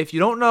 If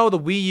you don't know, the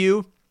Wii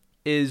U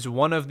is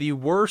one of the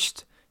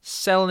worst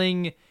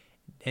selling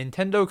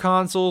Nintendo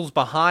consoles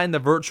behind the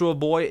Virtual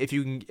Boy, if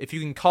you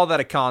can call that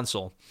a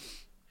console.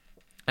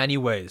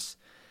 Anyways,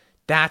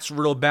 that's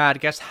real bad.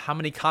 Guess how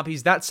many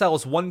copies that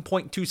sells?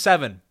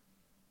 1.27.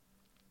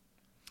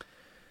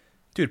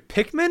 Dude,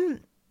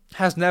 Pikmin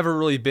has never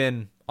really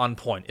been on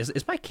point.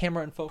 Is my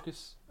camera in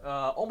focus?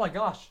 Oh my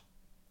gosh.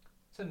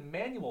 It's in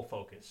manual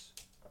focus.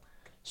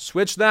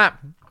 Switch that.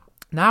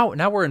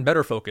 Now we're in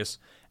better focus.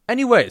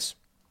 Anyways,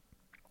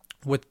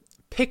 with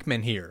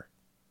Pikmin here,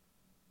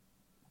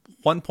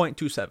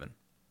 1.27.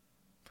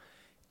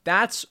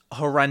 That's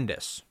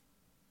horrendous.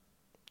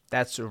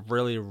 That's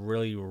really,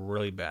 really,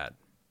 really bad.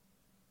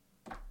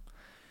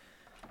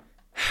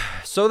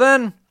 So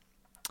then,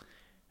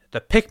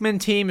 the Pikmin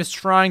team is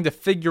trying to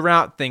figure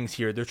out things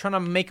here. They're trying to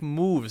make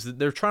moves.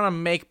 They're trying to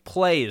make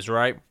plays,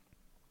 right?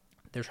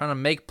 They're trying to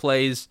make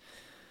plays.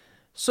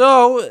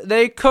 So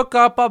they cook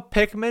up a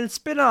Pikmin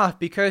spin-off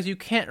because you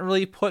can't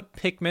really put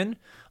Pikmin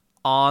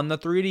on the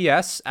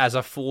 3DS as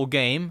a full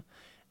game.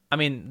 I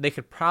mean, they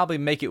could probably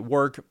make it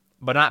work,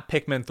 but not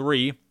Pikmin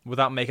 3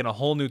 without making a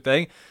whole new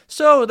thing.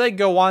 So they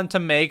go on to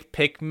make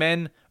Hey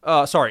Pikmin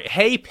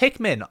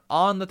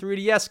on the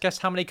 3DS. Guess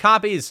how many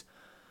copies?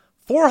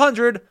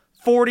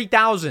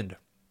 440,000.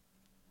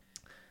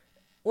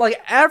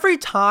 Like, every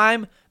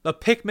time the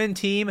Pikmin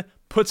team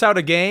puts out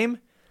a game,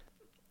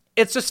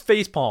 it's just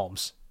face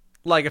palms.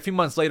 Like, a few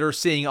months later,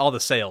 seeing all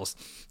the sales.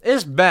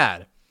 It's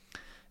bad.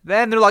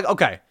 Then they're like,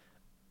 okay,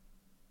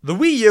 the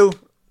Wii U,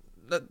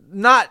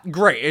 not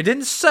great. It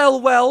didn't sell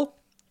well.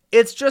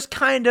 It's just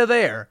kind of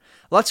there.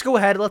 Let's go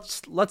ahead.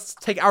 Let's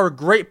take our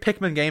great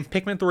Pikmin game,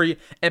 Pikmin 3,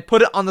 and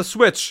put it on the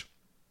Switch.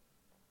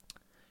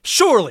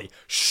 Surely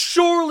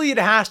it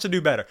has to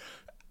do better.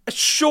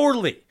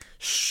 Surely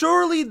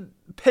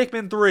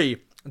Pikmin 3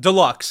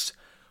 Deluxe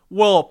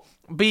will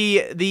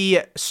be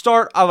the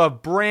start of a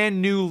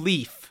brand new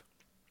leaf.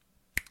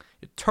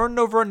 You turned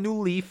over a new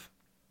leaf.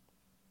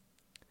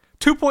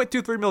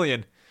 2.23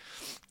 million.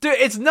 Dude,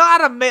 it's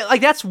not amazing.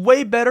 Like, that's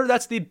way better.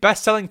 That's the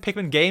best-selling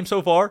Pikmin game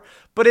so far.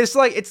 But it's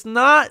like, it's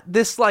not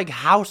this, like,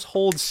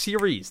 household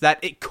series that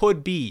it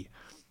could be.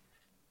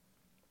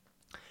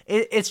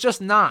 It's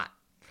just not.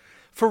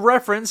 For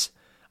reference,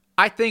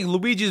 I think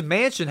Luigi's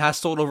Mansion has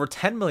sold over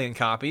 10 million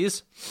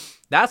copies.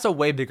 That's a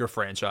way bigger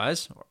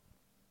franchise.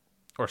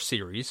 Or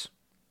series.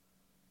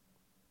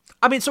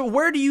 I mean, so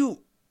where do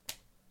you...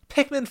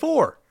 Pikmin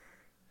 4?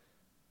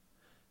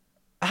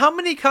 How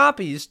many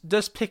copies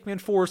does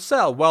Pikmin 4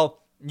 sell? Well,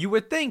 you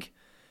would think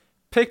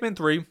Pikmin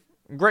 3,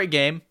 great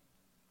game.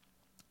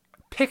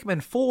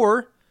 Pikmin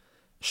 4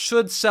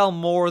 should sell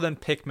more than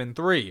Pikmin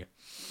 3,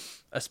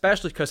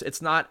 especially because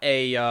it's not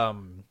a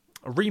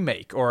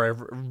remake or a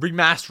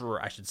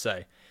remaster, I should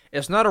say.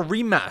 It's not a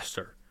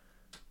remaster.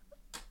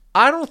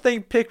 I don't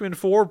think Pikmin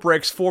 4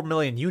 breaks 4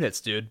 million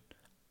units, dude.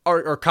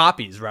 Or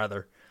copies,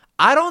 rather.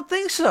 I don't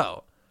think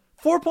so.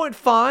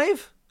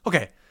 4.5?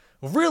 Okay,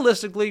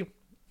 realistically,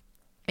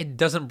 it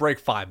doesn't break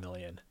 5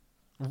 million.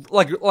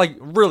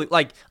 Really,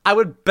 I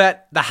would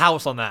bet the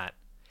house on that.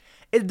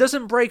 It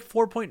doesn't break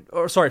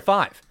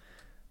 5.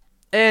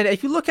 And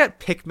if you look at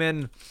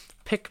Pikmin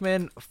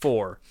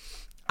 4,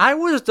 I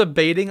was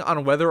debating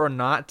on whether or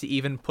not to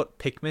even put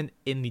Pikmin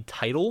in the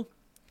title,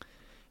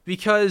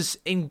 because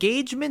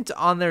engagement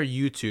on their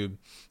YouTube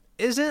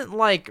isn't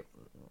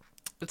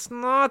it's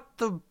not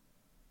the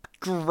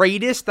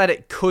greatest that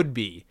it could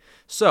be.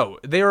 So,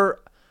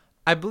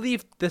 I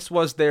believe this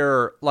was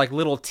their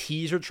little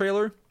teaser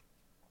trailer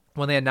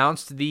when they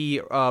announced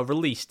the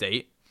release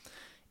date,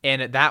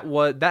 and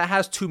that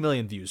has 2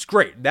 million views.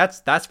 Great,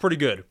 that's pretty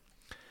good.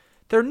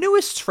 Their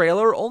newest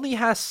trailer only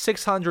has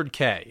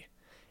 600K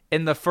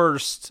in the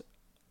first,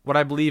 what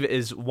I believe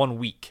is 1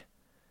 week,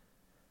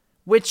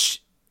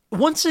 which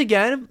once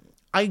again,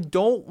 I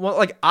don't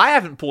want, I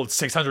haven't pulled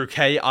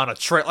 600K on a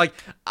trailer.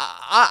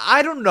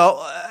 I don't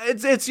know.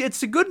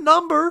 It's a good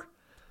number.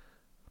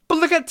 But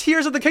look at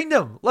Tears of the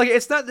Kingdom.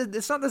 It's not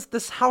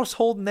this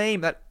household name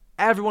that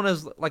everyone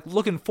is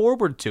looking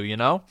forward to, you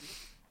know?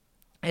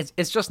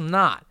 It's just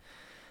not.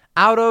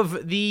 Out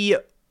of the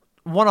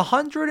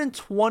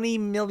 120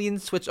 million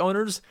Switch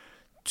owners,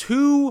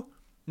 2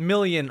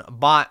 million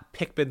bought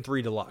Pikmin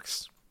 3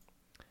 Deluxe.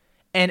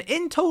 And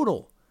in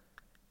total,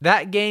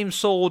 that game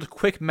sold,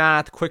 quick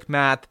math,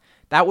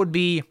 that would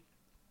be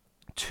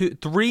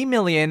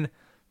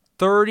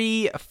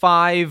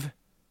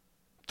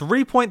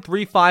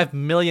 3.35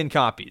 million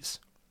copies.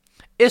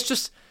 It's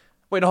just,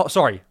 wait, no,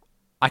 sorry,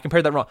 I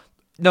compared that wrong.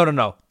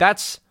 No,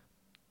 that's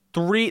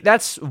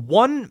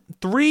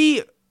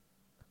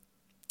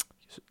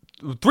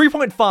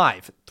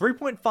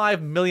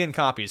 3.5 million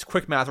copies.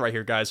 Quick math right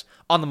here, guys,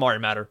 on the Mario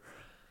Matter.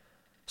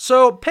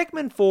 So,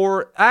 Pikmin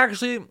 4,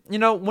 actually,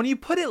 when you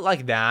put it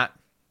like that,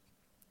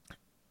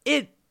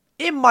 it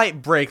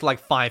might break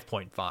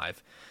 5.5.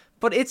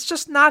 But it's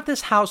just not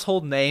this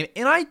household name,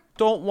 and I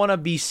don't want to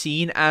be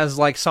seen as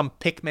some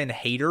Pikmin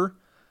hater.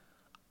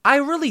 I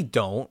really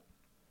don't.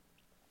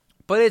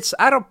 But it's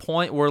at a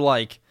point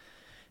where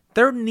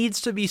there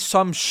needs to be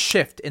some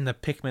shift in the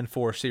Pikmin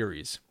 4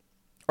 series.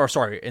 Or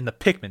sorry, in the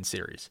Pikmin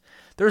series.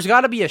 There's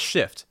got to be a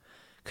shift.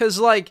 Because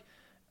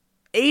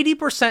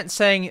 80%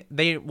 saying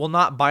they will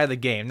not buy the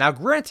game. Now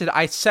granted,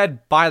 I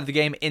said buy the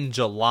game in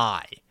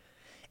July.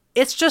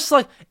 It's just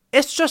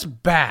it's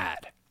just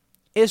bad.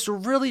 It's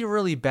really,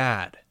 really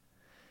bad.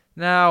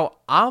 Now,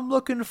 I'm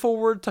looking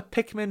forward to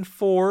Pikmin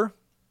 4.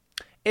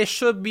 It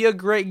should be a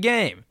great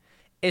game.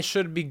 It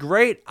should be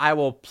great. I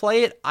will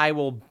play it. I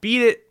will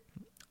beat it.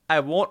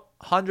 I won't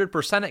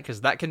 100% it,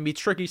 because that can be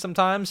tricky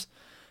sometimes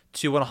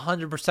to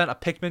 100% a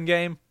Pikmin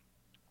game.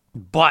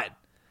 But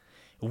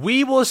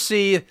we will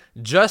see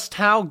just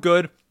how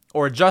good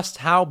or just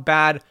how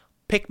bad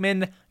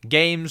Pikmin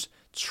games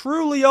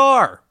truly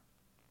are.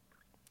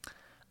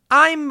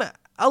 I'm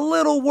a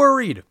little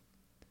worried.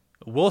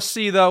 We'll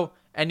see, though.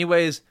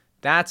 Anyways,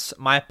 that's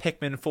my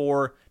Pikmin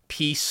 4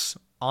 piece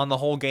on the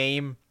whole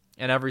game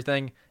and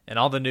everything and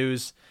all the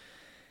news.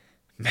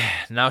 Man,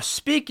 now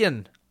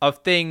speaking of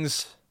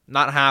things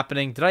not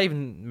happening, did I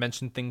even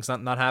mention things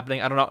not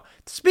happening? I don't know.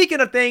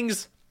 Speaking of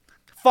things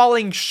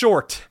falling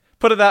short,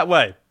 put it that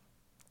way.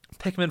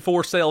 Pikmin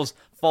 4 sales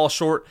fall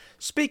short.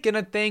 Speaking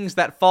of things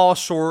that fall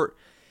short,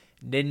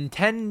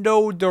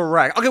 Nintendo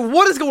Direct. Okay,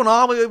 what is going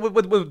on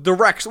with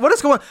Directs? What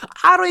is going on?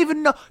 I don't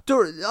even know.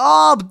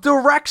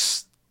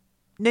 Directs?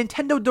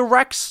 Nintendo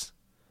Directs?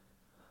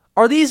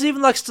 Are these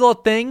even still a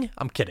thing?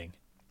 I'm kidding.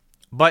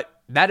 But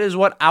that is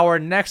what our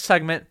next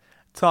segment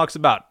talks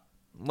about.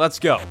 Let's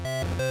go.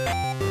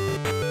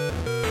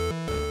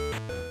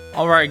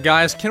 Alright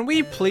guys, can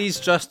we please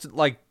just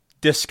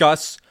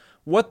discuss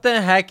what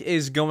the heck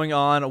is going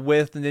on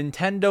with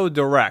Nintendo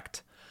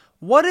Direct?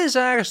 What is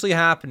actually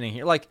happening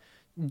here?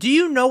 Do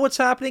you know what's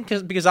happening?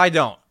 Because I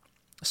don't.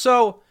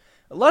 So,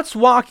 let's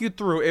walk you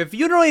through. If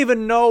you don't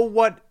even know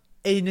what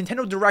a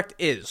Nintendo Direct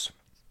is,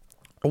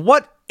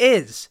 what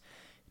is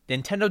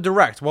Nintendo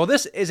Direct? Well,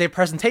 this is a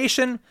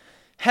presentation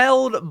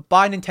held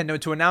by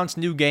Nintendo to announce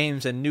new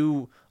games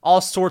and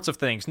all sorts of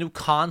things. New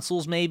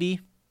consoles, maybe.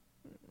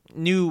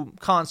 New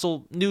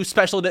special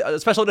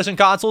edition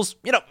consoles.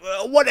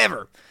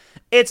 Whatever.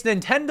 It's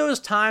Nintendo's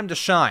time to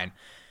shine.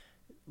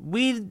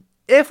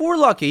 If we're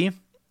lucky,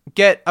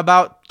 get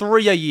about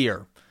 3 a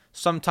year,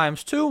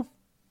 sometimes 2.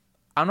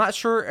 I'm not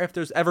sure if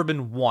there's ever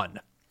been 1.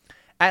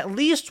 At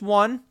least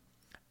 1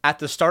 at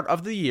the start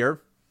of the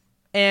year,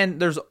 and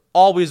there's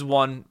always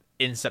 1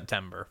 in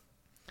September.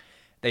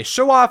 They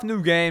show off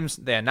new games,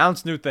 they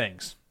announce new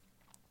things.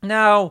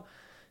 Now,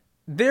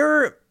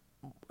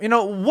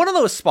 one of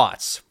those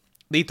spots,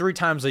 the 3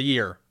 times a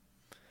year,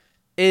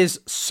 is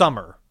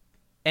summer.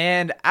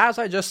 And as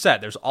I just said,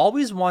 there's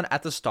always one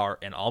at the start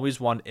and always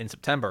one in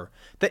September.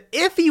 The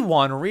iffy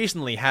one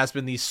recently has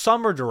been the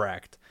Summer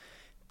Direct.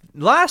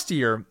 Last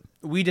year,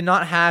 we did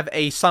not have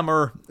a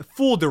Summer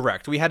full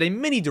Direct. We had a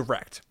mini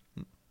Direct.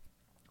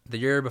 The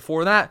year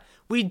before that,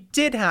 we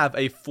did have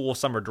a full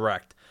Summer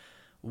Direct.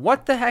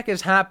 What the heck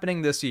is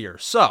happening this year?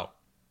 So,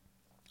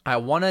 I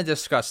want to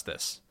discuss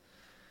this.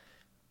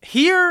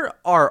 Here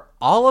are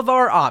all of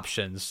our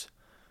options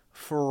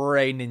for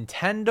a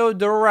Nintendo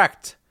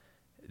Direct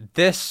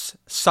this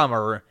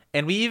summer,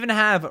 and we even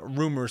have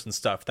rumors and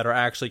stuff that are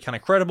actually kind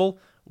of credible.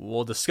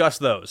 We'll discuss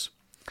those.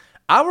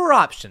 Our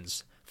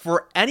options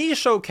for any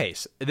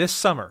showcase this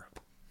summer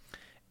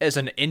is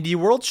an Indie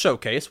World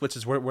Showcase, which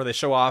is where they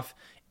show off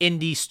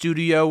indie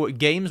studio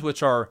games,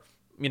 which are,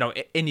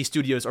 indie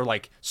studios are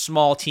like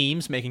small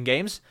teams making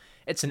games.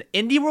 It's an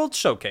Indie World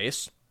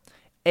Showcase,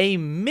 a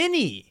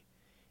mini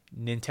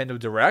Nintendo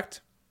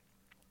Direct,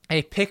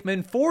 a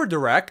Pikmin 4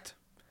 Direct,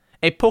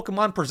 a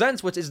Pokemon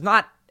Presents, which is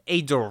not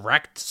a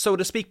Direct, so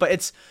to speak, but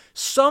it's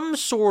some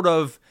sort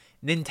of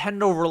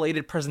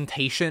Nintendo-related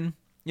presentation,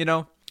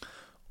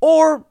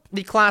 or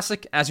the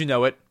classic, as you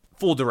know it,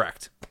 full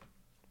Direct.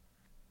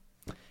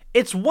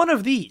 It's one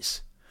of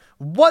these.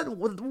 What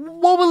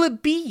will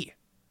it be?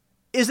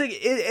 Is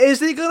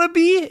it gonna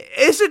be?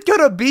 Is it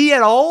gonna be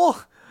at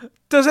all?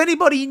 Does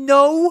anybody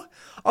know?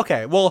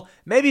 Okay, well,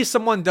 maybe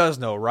someone does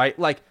know, right?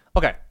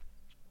 Okay,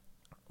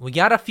 we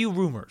got a few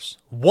rumors.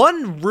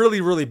 One really,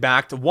 really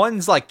backed.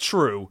 One's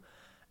true.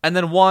 And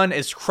then one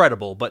is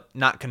credible, but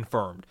not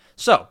confirmed.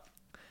 So,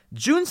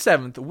 June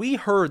 7th, we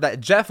heard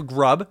that Jeff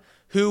Grubb,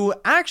 who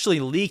actually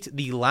leaked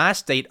the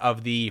last date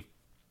of the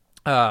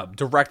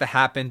Direct that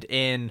happened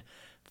in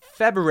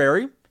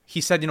February,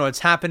 he said, it's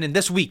happening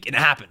this week, and it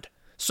happened.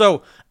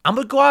 So, I'm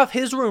going to go off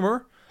his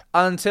rumor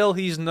until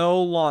he's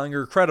no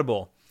longer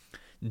credible.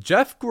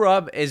 Jeff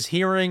Grubb is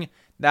hearing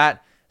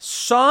that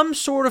some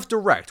sort of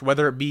Direct,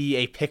 whether it be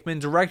a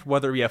Pikmin Direct,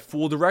 whether it be a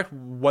full Direct,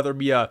 whether it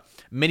be a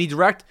mini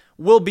Direct,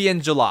 will be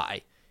in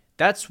July.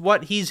 That's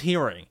what he's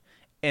hearing.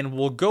 And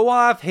we'll go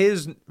off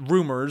his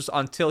rumors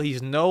until he's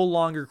no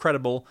longer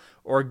credible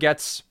or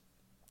gets,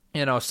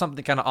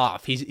 something kind of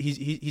off.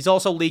 He's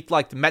also leaked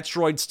the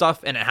Metroid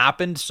stuff and it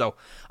happened. So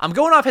I'm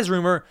going off his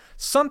rumor,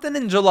 something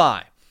in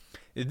July.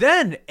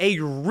 Then a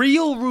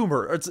real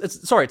rumor,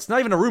 it's not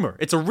even a rumor,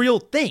 it's a real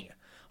thing.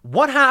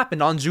 What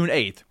happened on June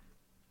 8th?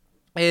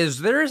 Is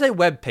there is a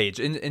webpage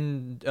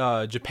in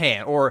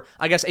Japan, or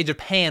I guess a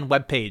Japan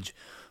webpage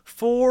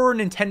for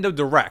Nintendo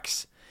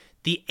Directs.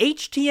 The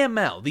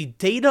HTML, the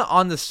data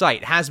on the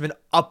site has been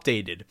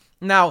updated.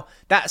 Now,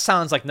 that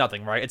sounds like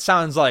nothing, right? It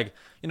sounds like,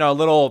 a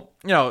little,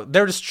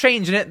 they're just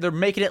changing it, they're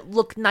making it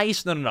look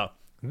nice. No.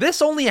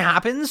 This only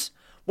happens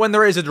when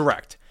there is a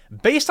Direct.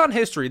 Based on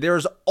history, there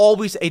is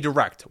always a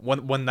Direct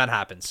when that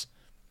happens.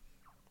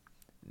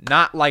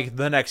 Not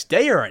the next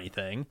day or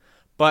anything,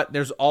 but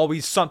there's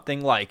always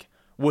something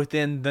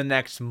within the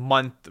next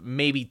month,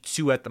 maybe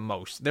 2 at the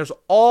most. There's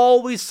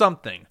always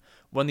something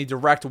when the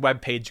Direct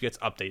webpage gets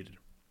updated.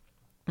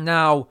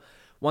 Now,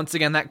 once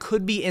again, that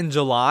could be in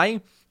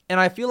July, and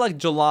I feel like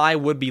July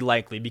would be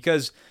likely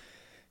because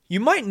you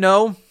might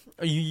know,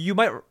 you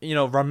might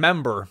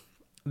remember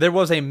there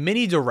was a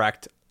mini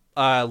Direct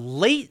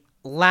late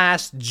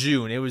last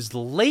June. It was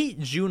late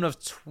June of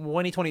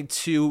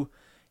 2022.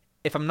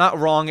 If I'm not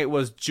wrong, it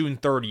was June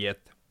 30th.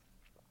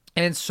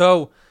 And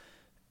so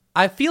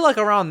I feel like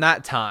around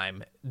that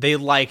time, they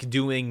like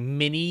doing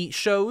mini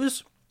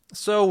shows.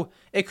 So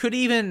it could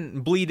even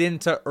bleed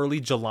into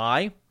early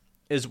July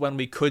is when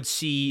we could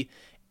see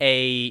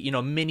a,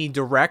 mini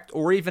Direct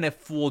or even a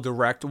full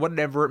Direct,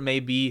 whatever it may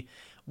be.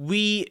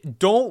 We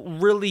don't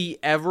really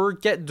ever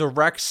get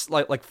Directs,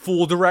 like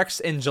full Directs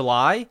in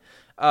July.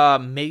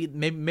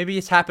 Maybe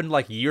it's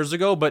happened years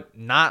ago, but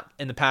not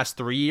in the past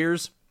 3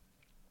 years.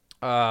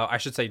 I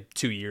should say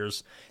 2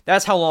 years.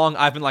 That's how long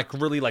I've been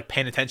really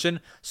paying attention.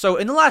 So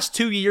in the last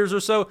 2 years or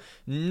so,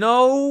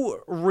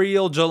 no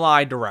real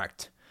July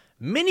Direct.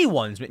 Mini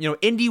ones,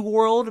 Indie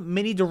World,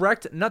 mini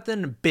Direct,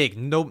 nothing big,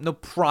 no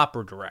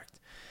proper Direct.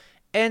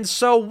 And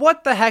so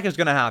what the heck is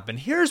going to happen?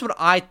 Here's what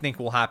I think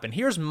will happen.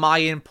 Here's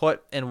my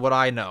input and what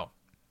I know.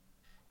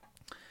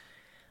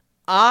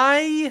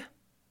 As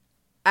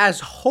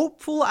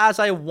hopeful as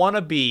I want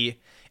to be,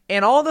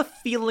 and all the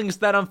feelings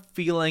that I'm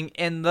feeling,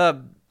 and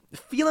the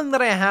feeling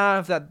that I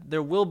have that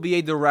there will be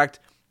a Direct,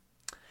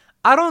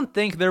 I don't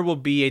think there will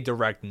be a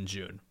Direct in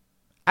June.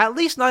 At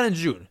least not in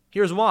June.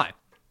 Here's why.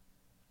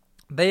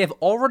 They have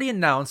already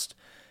announced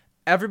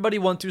Everybody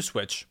Want to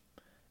Switch,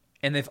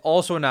 and they've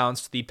also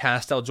announced the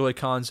Pastel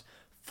Joy-Cons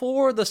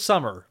for the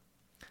summer.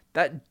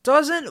 That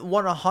doesn't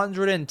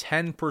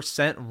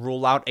 110%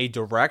 rule out a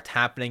Direct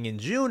happening in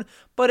June,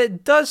 but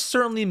it does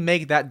certainly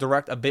make that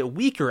Direct a bit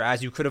weaker,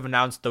 as you could have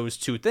announced those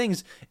two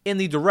things in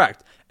the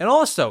Direct. And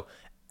also,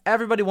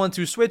 Everybody Want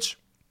to Switch,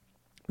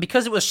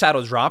 because it was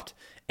shadow dropped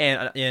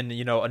and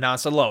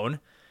announced alone,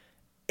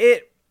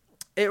 it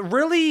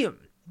really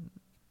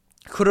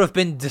could have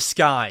been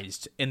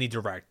disguised in the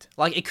Direct.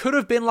 It could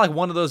have been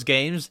one of those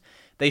games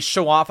they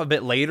show off a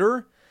bit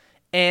later,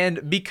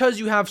 And because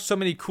you have so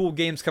many cool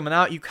games coming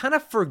out, you kind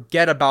of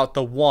forget about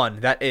the one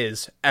that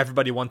is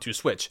Everybody Want to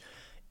Switch.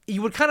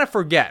 You would kind of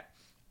forget.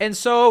 And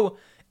so,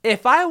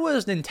 if I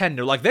was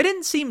Nintendo, like, they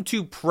didn't seem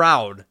too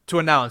proud to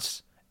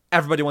announce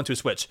Everybody Want to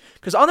Switch.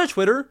 Because on their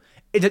Twitter,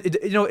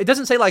 it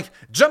doesn't say, like,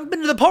 jump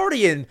into the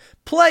party and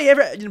play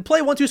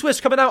 1-2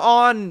 Switch coming out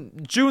on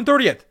June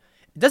 30th.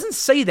 It doesn't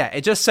say that.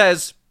 It just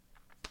says,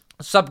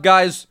 sup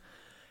guys,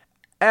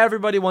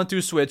 Everybody Want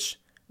to Switch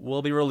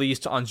will be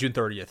released on June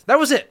 30th. That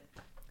was it.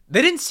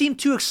 They didn't seem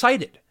too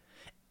excited.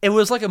 It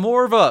was like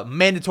more of a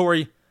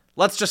mandatory,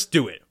 let's just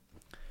do it.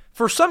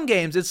 For some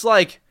games, it's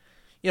like,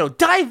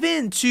 dive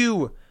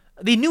into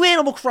the new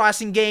Animal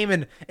Crossing game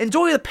and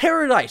enjoy the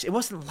paradise. It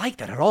wasn't like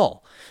that at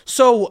all.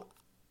 So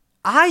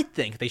I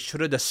think they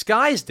should have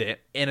disguised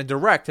it in a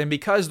direct, and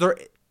because there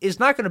is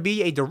not going to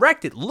be a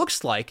direct, it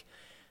looks like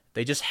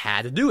they just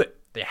had to do it.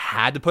 They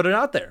had to put it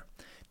out there.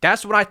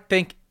 That's what I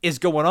think is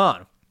going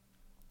on.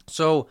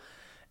 So,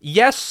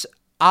 yes,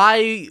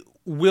 I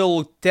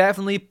will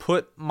definitely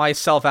put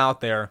myself out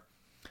there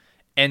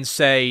and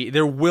say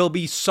there will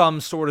be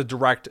some sort of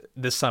direct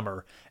this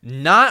summer.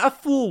 Not a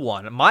full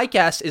one. My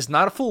guess is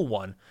not a full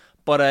one,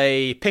 but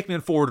a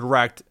Pikmin 4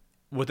 direct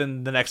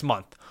within the next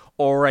month,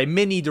 or a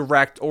mini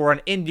direct, or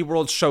an Indie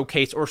World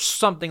showcase, or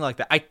something like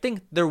that. I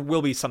think there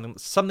will be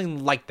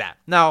something like that.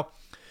 Now,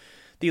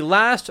 the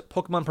last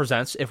Pokemon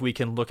Presents, if we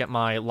can look at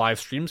my live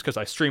streams, because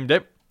I streamed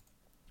it,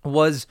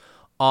 was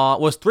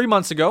 3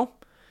 months ago.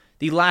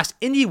 The last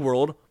Indie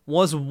World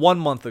was 1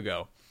 month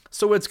ago.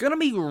 So it's going to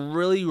be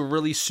really,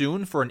 really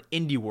soon for an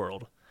Indie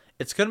World.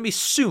 It's going to be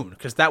soon,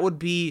 because that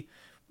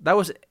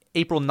was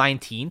April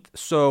 19th.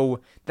 So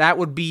that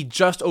would be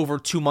just over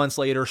 2 months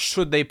later,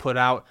 should they put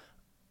out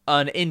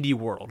an Indie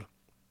World.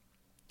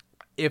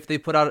 If they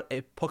put out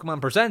a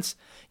Pokemon Presents,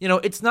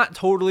 it's not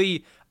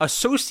totally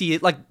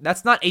associated, like,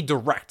 that's not a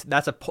direct.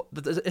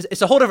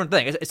 It's a whole different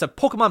thing. It's a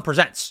Pokemon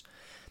Presents.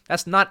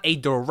 That's not a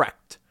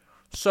direct.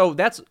 So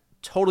that's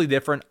totally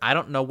different. I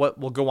don't know what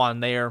will go on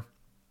there.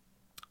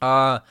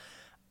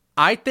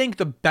 I think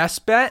the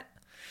best bet,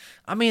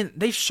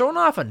 they've shown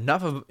off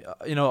enough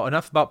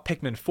about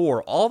Pikmin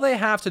 4. All they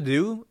have to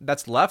do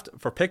that's left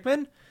for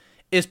Pikmin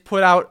is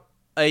put out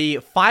a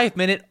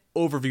 5-minute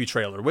overview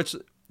trailer, which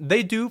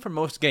they do for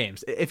most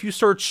games. If you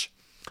search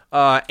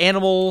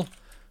Animal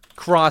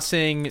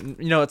Crossing,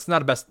 it's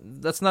not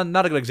that's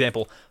not a good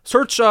example.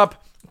 Search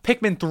up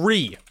Pikmin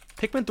 3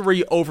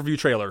 overview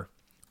trailer.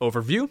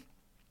 Overview.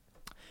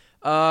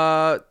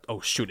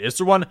 Is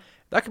there one?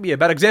 That could be a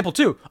bad example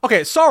too.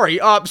 Okay, sorry.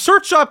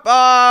 Search up,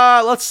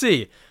 let's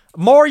see.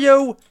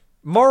 Mario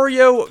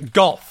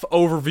Golf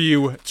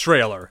overview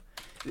trailer.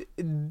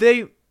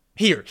 They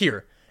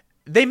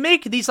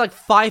make these like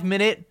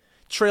 5-minute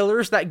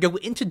trailers that go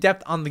into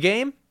depth on the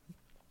game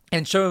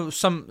and show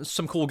some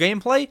cool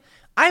gameplay.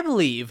 I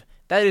believe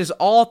that is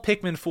all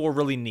Pikmin 4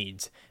 really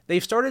needs.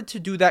 They've started to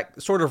do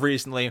that sort of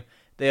recently.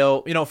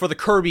 They'll, for the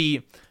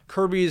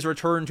Kirby's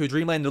Return to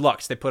Dreamland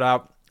Deluxe, they put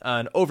out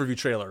an overview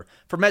trailer.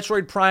 For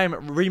Metroid Prime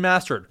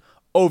Remastered,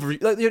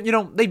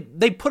 overview.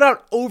 They put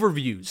out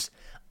overviews.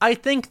 I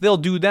think they'll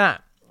do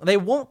that. They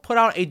won't put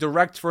out a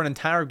direct for an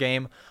entire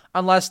game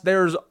unless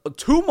there's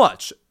too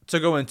much to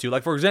go into.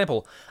 Like, for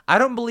example, I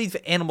don't believe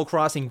Animal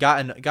Crossing got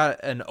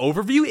an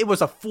overview. It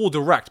was a full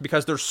direct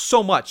because there's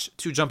so much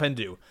to jump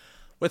into.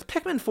 With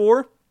Pikmin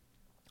 4,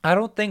 I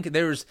don't think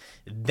there's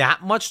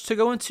that much to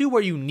go into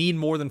where you need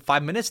more than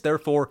 5 minutes.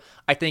 Therefore,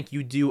 I think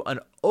you do an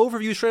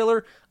overview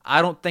trailer.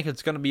 I don't think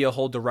it's going to be a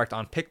whole direct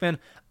on Pikmin.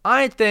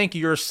 I think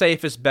your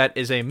safest bet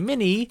is a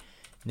mini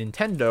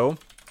Nintendo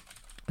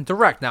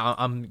direct. Now,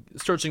 I'm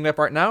searching up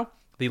right now.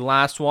 The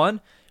last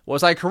one,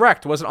 was I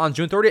correct? Was it on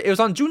June 30th? It was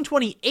on June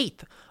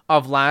 28th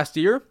of last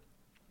year.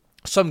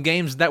 Some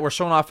games that were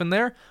shown off in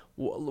there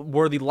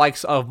were the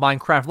likes of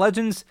Minecraft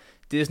Legends,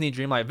 Disney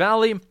Dreamlight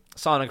Valley,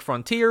 Sonic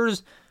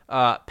Frontiers,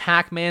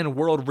 Pac-Man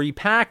World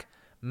Repack,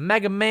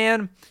 Mega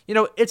Man.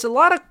 It's a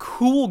lot of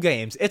cool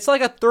games. It's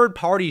like a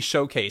third-party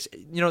showcase.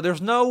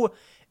 There's no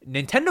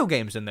Nintendo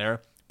games in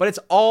there, but it's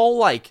all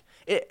like...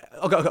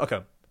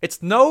 Okay.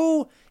 It's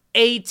no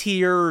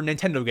A-tier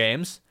Nintendo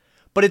games,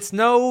 but it's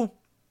no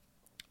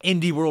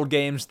Indie World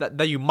games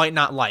that you might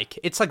not like.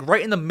 It's like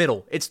right in the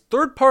middle. It's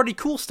third-party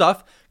cool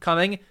stuff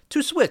coming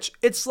to Switch.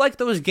 It's like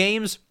those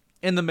games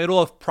in the middle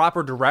of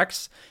proper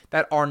directs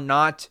that are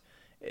not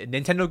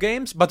Nintendo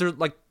games, but they're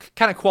like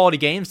kind of quality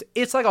games.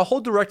 It's like a whole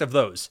direct of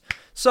those.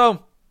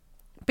 So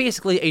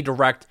basically a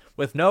direct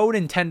with no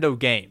Nintendo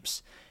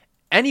games.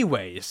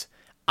 Anyways,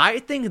 I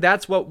think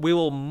that's what we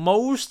will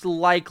most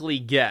likely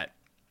get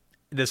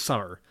this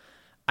summer.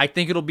 I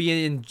think it'll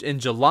be in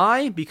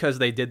July because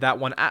they did that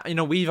one.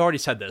 We've already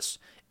said this.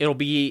 It'll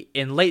be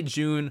in late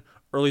June,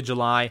 early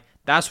July.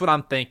 That's what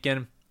I'm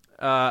thinking.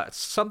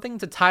 Something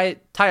to tie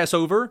us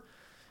over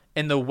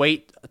in the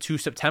wait to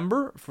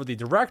September for the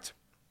direct.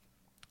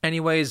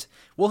 Anyways,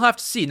 we'll have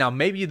to see. Now,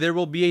 maybe there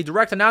will be a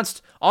direct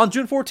announced on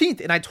June 14th,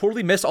 and I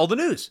totally missed all the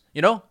news.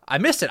 I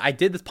missed it. I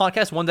did this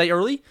podcast one day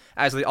early,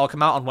 as they all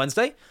come out on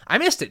Wednesday. I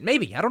missed it.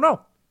 Maybe. I don't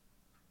know.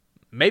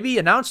 Maybe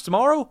announced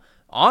tomorrow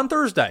on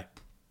Thursday.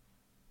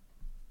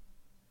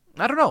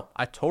 I don't know.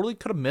 I totally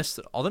could have missed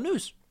all the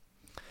news.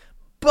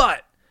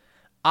 But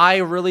I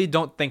really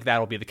don't think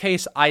that'll be the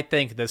case. I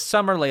think this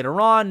summer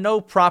later on,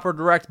 no proper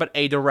direct, but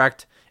a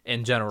direct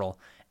in general.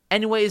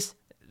 Anyways,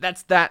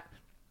 that's that.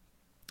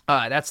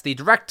 That's the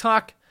direct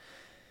talk.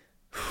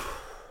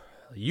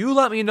 You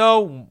let me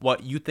know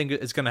what you think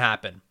is going to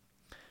happen.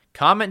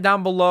 Comment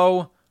down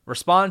below.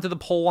 Respond to the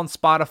poll on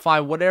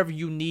Spotify. Whatever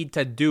you need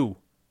to do,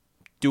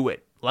 do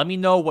it. Let me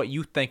know what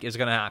you think is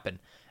going to happen.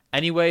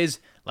 Anyways,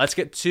 let's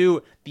get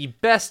to the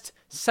best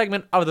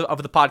segment of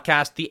the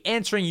podcast, the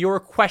Answering Your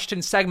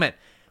Question segment,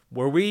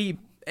 where we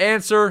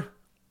answer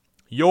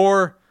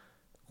your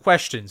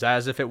questions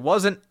as if it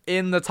wasn't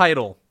in the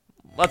title.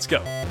 Let's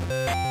go.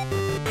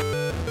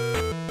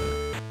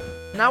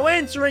 Now,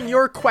 answering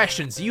your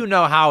questions. You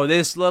know how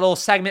this little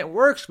segment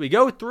works. We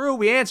go through,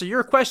 we answer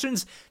your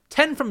questions,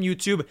 10 from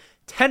YouTube,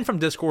 10 from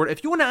Discord.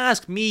 If you want to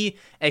ask me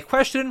a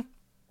question,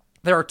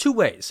 there are two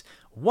ways.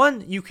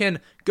 One, you can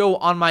go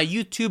on my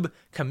YouTube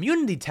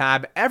community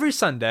tab every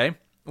Sunday,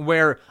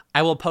 where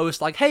I will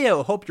post like, hey,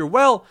 I hope you're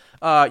well.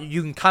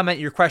 You can comment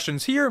your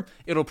questions here.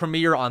 It'll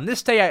premiere on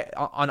this day,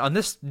 on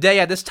this day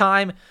at this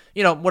time.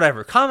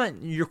 Whatever.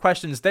 Comment your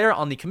questions there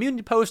on the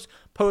community post,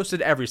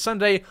 posted every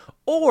Sunday.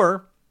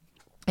 Or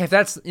if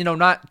that's,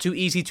 not too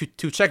easy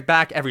to check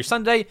back every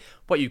Sunday,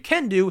 what you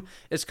can do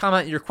is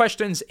comment your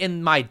questions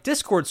in my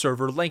Discord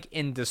server, link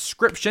in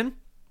description.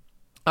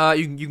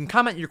 You can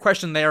comment your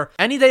question there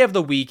any day of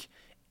the week,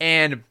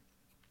 and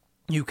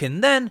you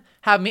can then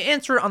have me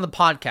answer it on the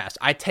podcast.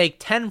 I take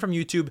 10 from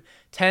YouTube,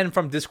 10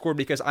 from Discord,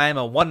 because I am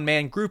a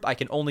one-man group. I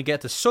can only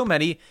get to so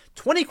many.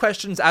 20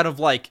 questions out of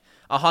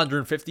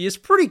 150 is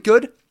pretty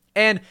good.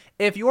 And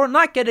if you are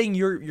not getting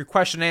your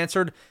question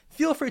answered,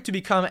 feel free to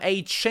become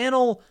a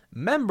channel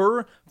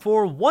member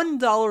for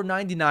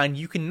 $1.99.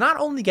 You can not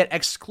only get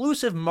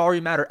exclusive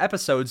Mario Matter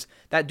episodes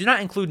that do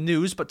not include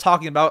news, but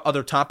talking about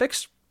other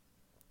topics,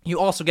 you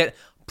also get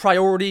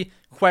priority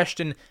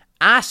question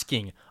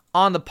asking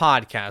on the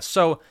podcast.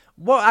 So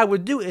what I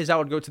would do is I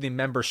would go to the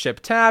membership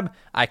tab.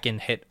 I can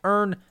hit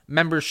earn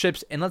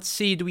memberships, and let's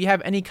see, do we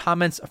have any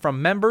comments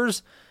from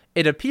members?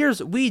 It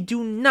appears we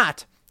do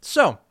not.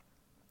 So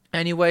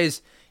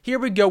anyways, here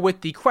we go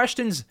with the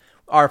questions.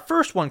 Our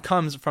first one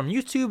comes from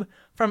YouTube,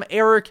 from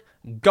Eric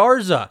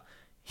Garza.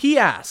 He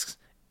asks,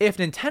 if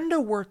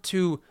Nintendo were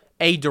to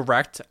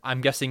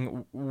I'm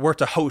guessing were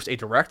to host a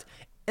direct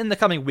in the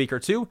coming week or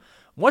two,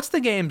 what's the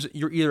games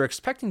you're either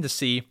expecting to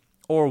see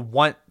or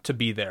want to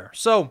be there?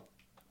 So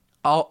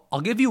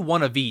I'll give you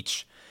one of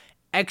each.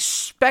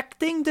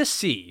 Expecting to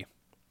see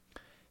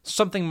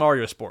something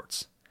Mario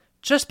Sports.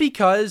 Just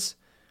because,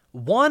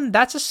 one,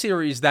 that's a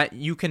series that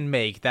you can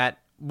make that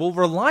will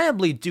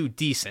reliably do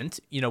decent.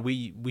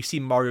 We see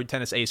Mario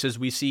Tennis Aces,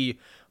 we see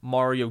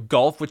Mario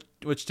Golf,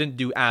 which didn't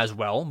do as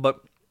well,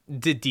 but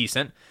did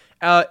decent.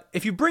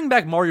 If you bring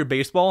back Mario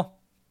Baseball,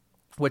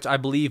 which I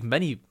believe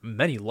many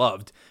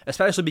loved,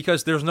 especially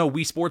because there's no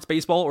Wii Sports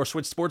Baseball or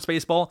Switch Sports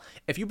Baseball.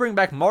 If you bring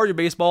back Mario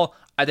Baseball,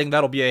 I think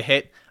that'll be a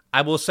hit.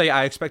 I will say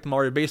I expect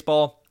Mario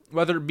Baseball,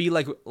 whether it be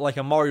like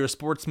a Mario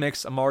Sports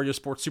Mix, a Mario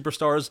Sports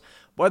Superstars,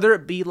 whether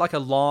it be like a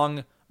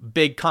long,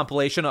 big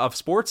compilation of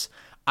sports,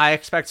 I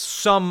expect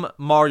some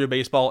Mario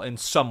Baseball in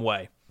some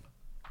way.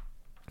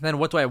 Then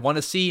what do I want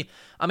to see?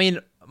 I mean,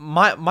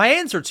 my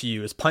answer to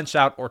you is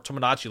Punch-Out or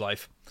Tomodachi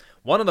Life.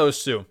 One of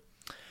those two.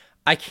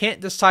 I can't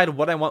decide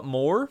what I want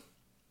more.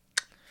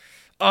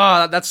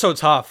 That's so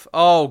tough.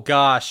 Oh,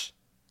 gosh.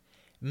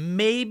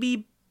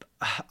 Maybe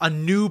a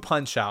new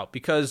Punch-Out,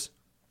 because...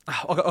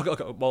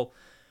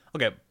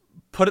 Okay,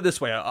 put it this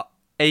way.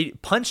 A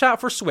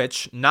Punch-Out for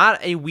Switch, not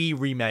a Wii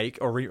remake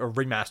or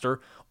remaster,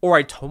 or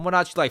a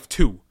Tomodachi Life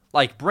 2.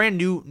 Like, brand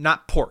new,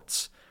 not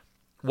ports.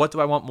 What do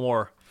I want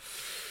more?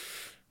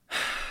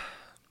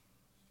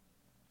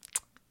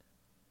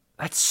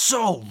 That's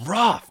so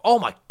rough. Oh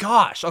my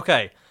gosh.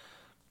 Okay.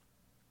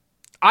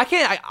 I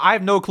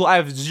have no clue. I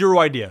have zero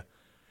idea.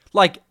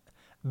 Like,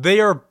 they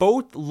are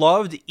both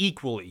loved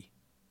equally.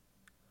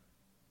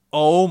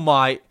 Oh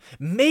my.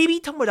 Maybe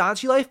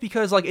Tomodachi Life,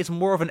 because it's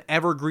more of an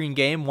evergreen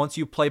game. Once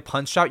you play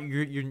Punch-Out,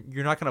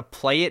 you're not going to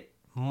play it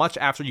much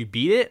after you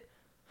beat it.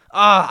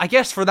 I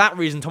guess for that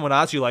reason,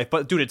 Tomodachi Life.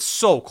 But dude, it's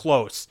so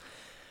close.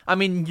 I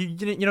mean, you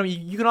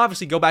can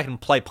obviously go back and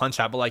play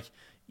Punch-Out, but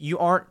you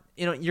aren't,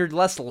 you're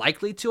less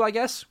likely to, I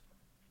guess.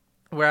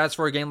 Whereas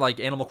for a game like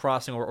Animal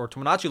Crossing or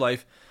Tomodachi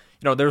Life,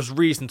 there's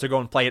reason to go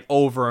and play it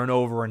over and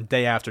over and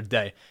day after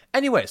day.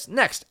 Anyways,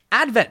 next,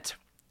 Advent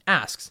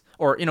asks,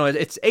 or,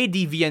 it's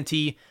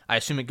ADVNT. I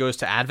assume it goes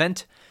to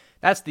Advent.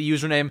 That's the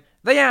username.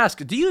 They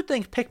ask, do you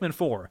think Pikmin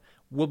 4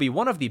 will be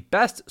one of the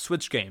best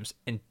Switch games,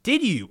 and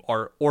did you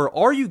or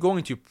are you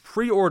going to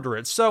pre-order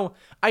it? So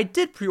I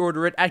did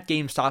pre-order it at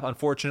GameStop,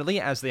 unfortunately,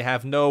 as they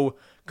have no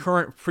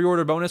current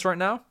pre-order bonus right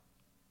now.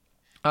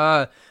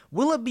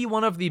 Will it be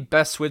one of the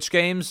best Switch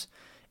games?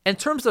 In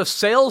terms of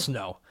sales,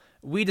 no.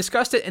 We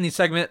discussed it in the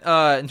segment.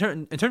 In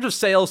terms of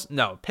sales,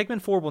 no.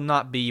 Pikmin 4 will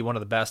not be one of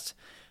the best.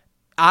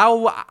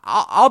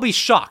 I'll be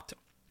shocked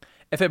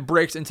if it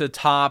breaks into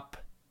top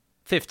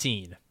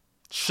 15.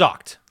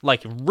 Shocked.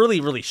 Like,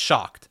 really, really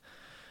shocked.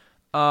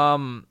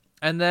 And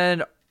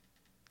then,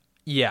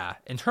 yeah,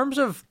 in terms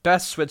of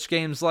best Switch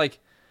games, like,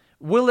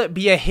 will it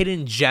be a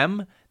hidden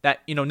gem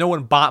that, no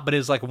one bought but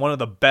is, like, one of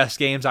the best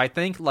games, I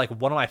think? Like,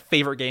 one of my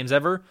favorite games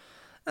ever?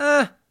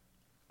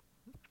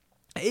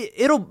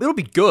 It'll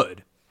be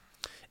good.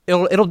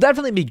 It'll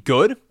definitely be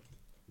good,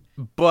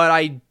 but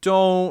I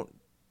don't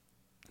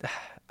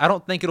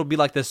think it'll be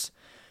like this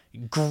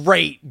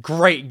great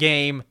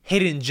game,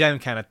 hidden gem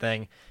kind of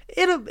thing.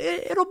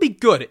 It'll be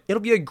good.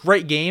 It'll be a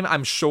great game,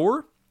 I'm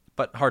sure,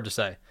 but hard to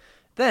say.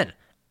 Then,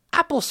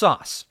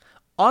 applesauce.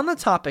 On the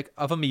topic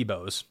of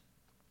amiibos,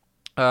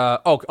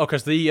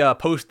 because the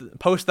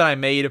post that I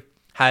made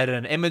had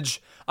an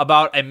image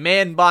about a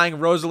man buying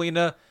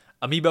Rosalina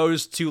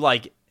amiibos to,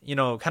 like,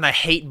 kind of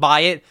hate buy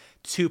it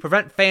to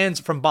prevent fans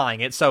from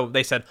buying it. So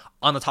they said,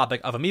 on the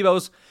topic of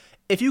amiibos,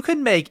 if you could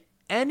make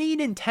any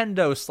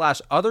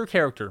Nintendo/other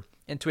character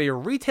into a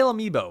retail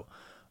amiibo,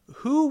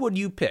 who would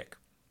you pick?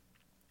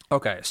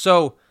 Okay,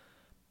 so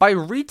by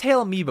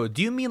retail amiibo,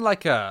 do you mean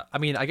like I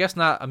guess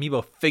not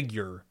amiibo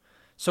figure.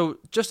 So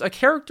just a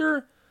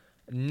character,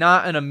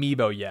 not an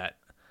amiibo yet.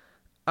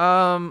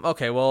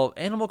 Okay, well,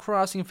 Animal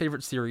Crossing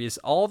favorite series,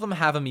 all of them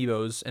have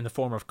amiibos in the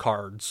form of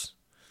cards.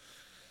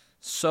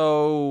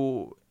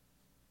 So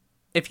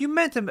if you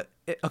meant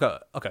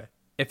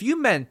if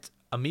you meant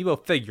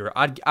amiibo figure,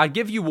 I'd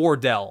give you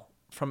Wardell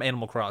from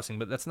Animal Crossing,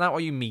 but that's not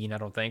what you mean, I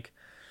don't think.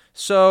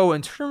 So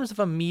in terms of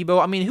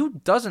amiibo, I mean, who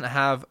doesn't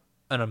have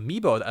an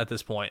amiibo at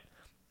this point?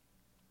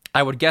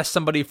 I would guess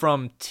somebody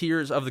from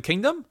Tears of the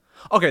Kingdom.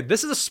 Okay,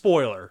 this is a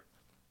spoiler.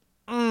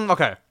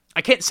 Okay,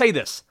 I can't say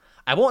this.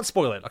 I won't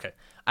spoil it. Okay,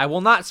 I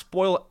will not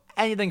spoil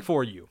anything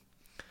for you.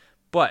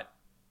 But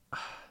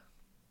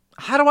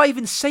how do I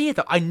even say it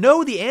though? I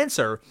know the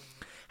answer.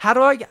 How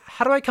do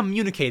I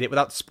communicate it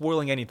without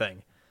spoiling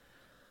anything?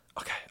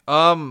 Okay.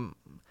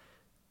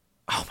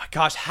 Oh my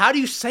gosh, how do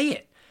you say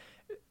it?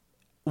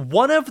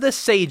 One of the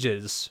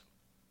sages.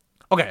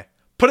 Okay,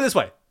 put it this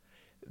way.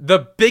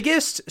 The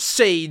biggest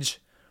sage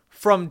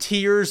from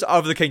Tears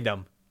of the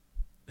Kingdom.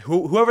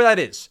 Whoever that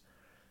is.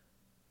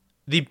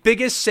 The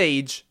biggest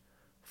sage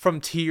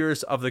from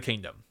Tears of the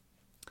Kingdom.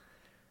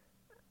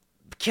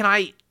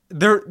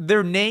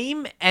 Their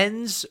name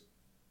ends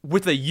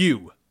with a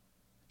U.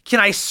 Can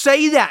I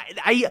say that?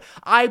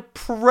 I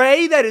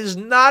pray that is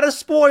not a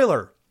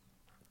spoiler.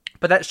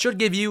 But that should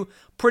give you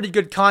pretty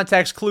good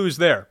context clues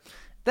there.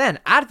 Then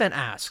Advent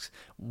asks,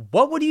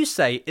 what would you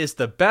say is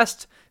the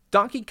best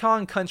Donkey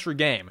Kong Country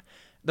game?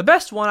 The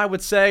best one, I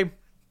would say,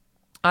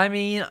 I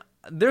mean,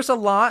 there's a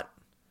lot.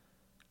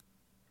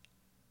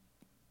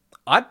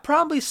 I'd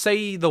probably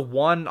say the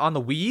one on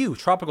the Wii U,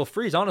 Tropical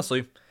Freeze,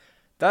 honestly.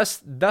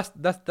 That's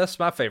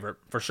my favorite,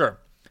 for sure.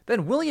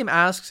 Then William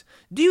asks,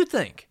 do you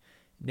think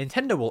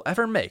Nintendo will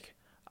ever make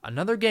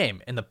another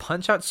game in the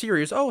Punch-Out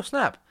series? Oh,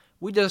 snap.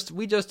 We just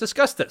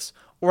discussed this.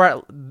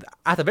 Or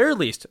at the very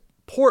least,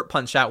 port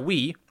Punch-Out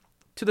Wii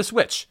to the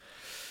Switch.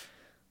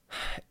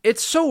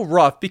 It's so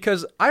rough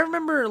because I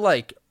remember,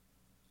 like,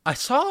 I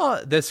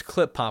saw this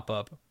clip pop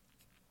up,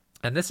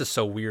 and this is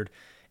so weird.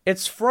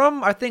 It's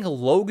from, I think,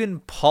 Logan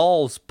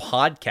Paul's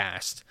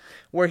podcast,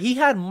 where he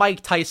had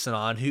Mike Tyson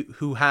on,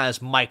 who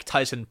has Mike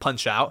Tyson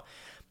Punch-Out,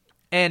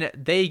 and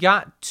they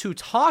got to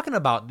talking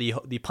about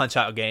the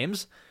Punch-Out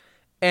games,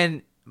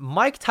 and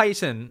Mike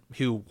Tyson,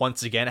 who,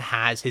 once again,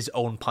 has his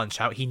own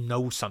Punch-Out, he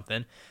knows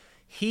something,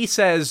 he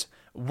says,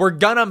 we're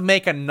gonna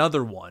make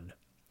another one.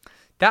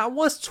 That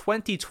was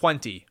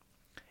 2020.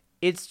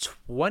 It's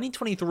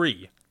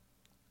 2023.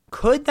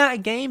 Could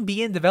that game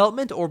be in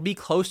development or be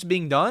close to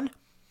being done?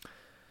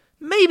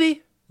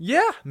 Maybe.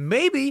 Yeah,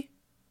 maybe.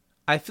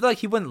 I feel like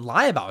he wouldn't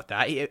lie about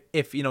that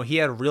if he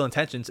had real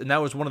intentions, and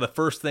that was one of the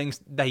first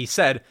things that he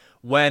said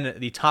when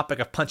the topic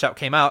of Punch-Out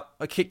came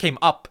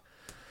up.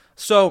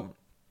 So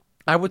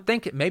I would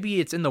think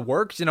maybe it's in the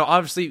works.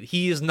 Obviously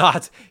he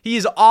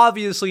is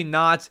obviously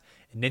not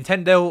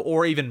Nintendo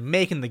or even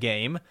making the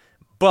game,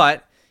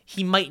 but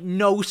he might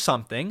know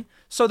something.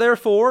 So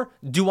therefore,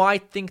 do I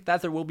think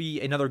that there will be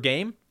another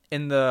game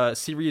in the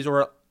series,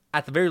 or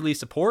at the very least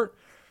support?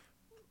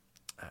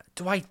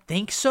 Do I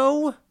think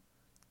so?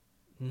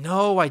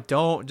 No, I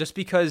don't. Just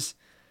because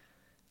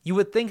you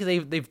would think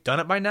they've done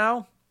it by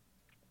now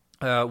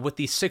with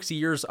the 6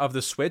 years of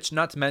the Switch.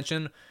 Not to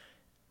mention,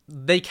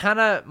 they kind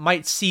of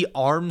might see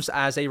ARMS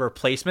as a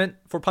replacement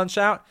for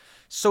Punch-Out.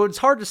 So it's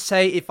hard to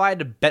say. If I had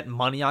to bet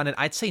money on it,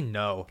 I'd say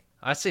no.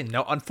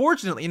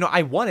 Unfortunately,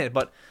 I won it,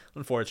 but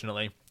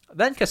unfortunately.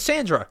 Then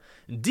Cassandra,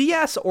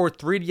 DS or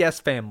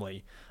 3DS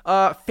family?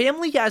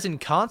 Family as in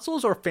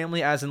consoles, or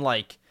family as in,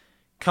 like,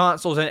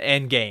 consoles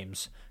and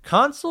games?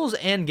 Consoles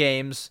and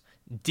games,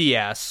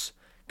 DS.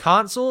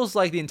 Consoles,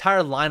 like the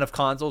entire line of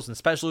consoles and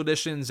special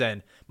editions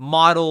and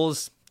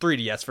models,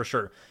 3DS for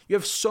sure. You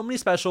have so many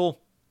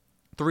special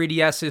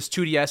 3DSs,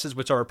 2DSs,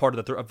 which are a part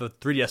of the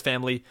 3DS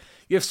family.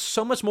 You have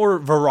so much more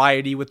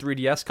variety with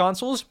 3DS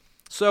consoles.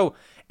 So,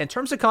 in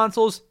terms of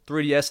consoles,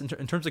 3DS.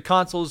 In terms of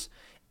consoles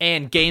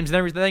and games and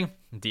everything,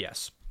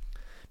 DS.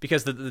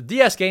 Because the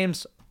DS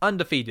games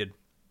undefeated.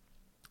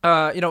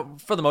 For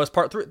the most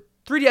part,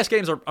 3DS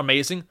games are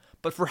amazing,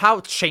 but for how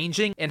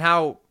changing and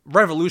how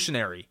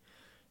revolutionary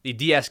the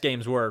DS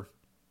games were,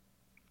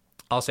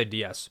 I'll say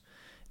DS.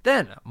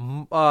 Then,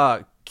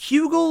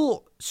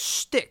 Kugel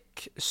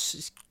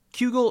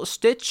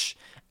Stitch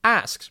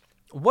asks,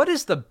 what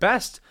is the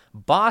best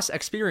boss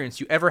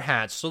experience you ever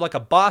had? So like a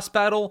boss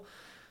battle.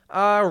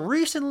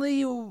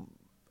 Recently,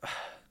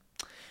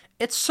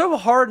 it's so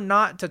hard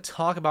not to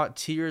talk about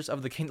Tears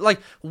of the Kingdom.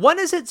 Like, when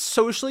is it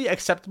socially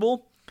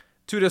acceptable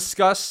to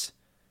discuss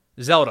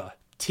Zelda,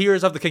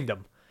 Tears of the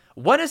Kingdom?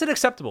 When is it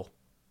acceptable?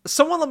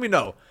 Someone let me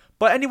know.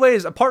 But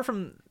anyways, apart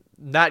from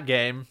that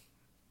game,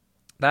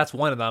 that's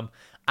one of them.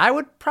 I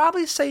would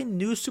probably say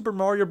New Super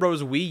Mario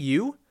Bros. Wii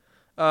U.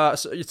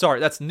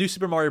 That's New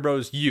Super Mario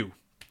Bros. U.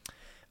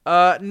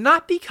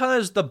 Not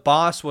because the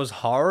boss was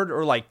hard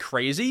or like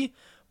crazy,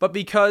 but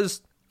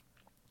because,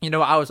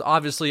 I was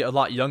obviously a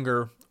lot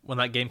younger when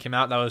that game came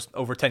out. That was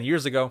over 10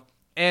 years ago.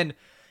 And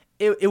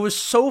it was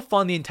so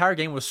fun. The entire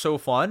game was so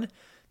fun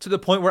to the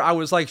point where I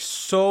was like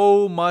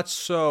so much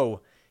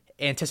so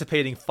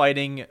anticipating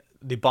fighting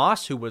the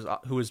boss who was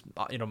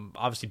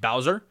obviously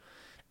Bowser.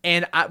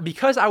 And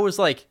because I was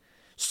like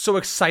so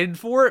excited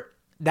for it,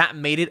 that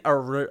made it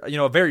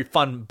a very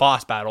fun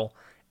boss battle.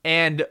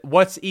 And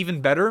what's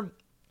even better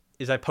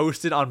is I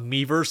posted on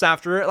Miiverse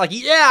after it, like,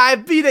 yeah, I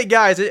beat it,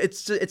 guys.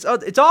 It's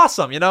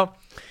awesome,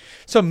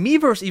 So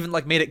Miiverse even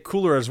like made it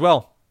cooler as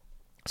well.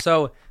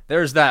 So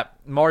there's that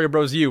Mario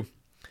Bros. U.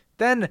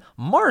 Then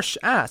Marsh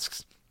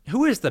asks,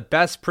 who is the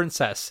best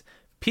princess?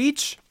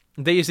 Peach,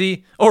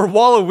 Daisy, or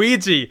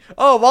Waluigi?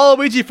 Oh,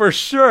 Waluigi for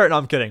sure. No,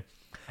 I'm kidding.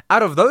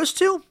 Out of those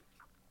two,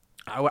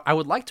 I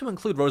would like to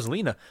include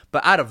Rosalina,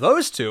 but out of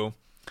those two,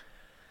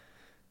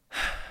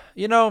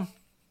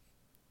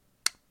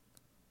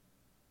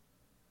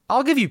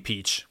 I'll give you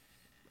Peach.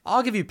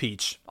 I'll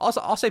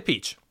say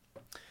Peach.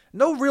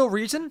 No real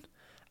reason.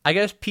 I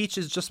guess Peach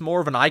is just more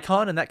of an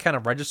icon, and that kind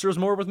of registers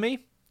more with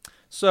me.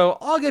 So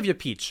I'll give you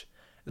Peach.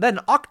 Then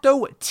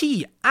Octo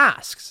T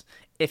asks,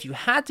 if you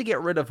had to get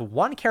rid of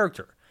one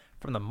character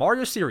from the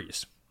Mario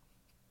series,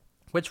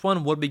 which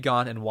one would be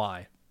gone and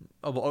why?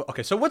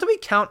 Okay, so what do we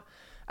count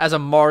as a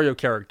Mario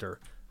character?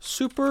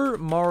 Super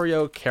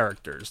Mario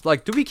characters.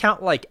 Like, do we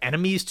count like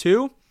enemies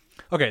too?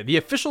 Okay, the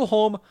official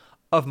home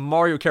of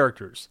Mario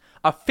characters.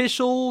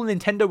 Official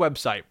Nintendo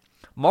website.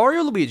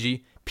 Mario,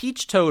 Luigi,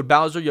 Peach, Toad,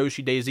 Bowser,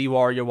 Yoshi, Daisy,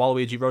 Wario,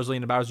 Waluigi,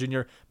 Rosalina, Bowser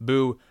Jr.,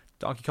 Boo,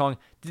 Donkey Kong,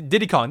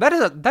 Diddy Kong.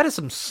 That is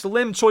some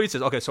slim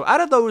choices. Okay, so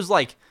out of those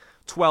like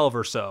 12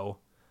 or so,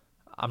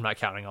 I'm not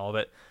counting all of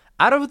it.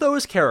 Out of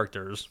those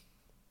characters,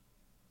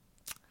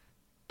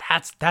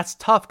 that's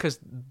tough because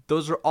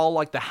those are all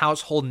like the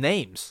household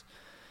names.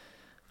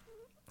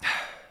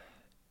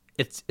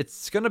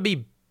 It's gonna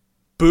be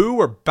Boo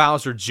or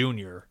Bowser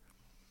Jr.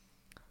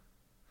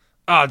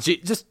 Oh, gee,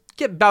 just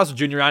get Bowser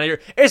Jr. out of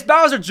here. It's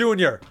Bowser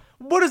Jr.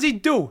 What does he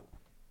do?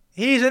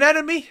 He's an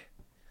enemy?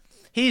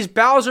 He's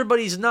Bowser, but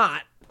he's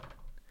not.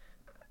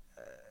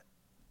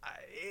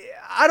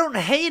 I don't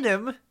hate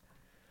him,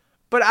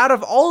 but out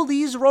of all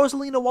these,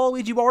 Rosalina,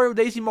 Waluigi, Wario,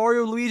 Daisy,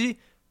 Mario, Luigi,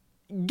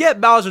 get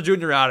Bowser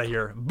Jr. out of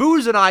here.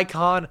 Boo's an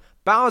icon.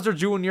 Bowser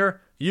Jr.,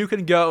 you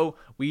can go.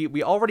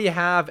 We already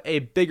have a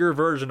bigger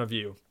version of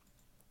you.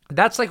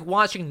 That's like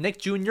watching Nick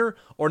Jr.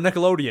 or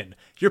Nickelodeon.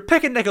 You're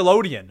picking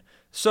Nickelodeon.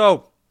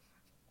 So,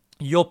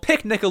 you'll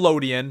pick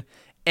Nickelodeon,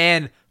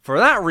 and for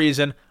that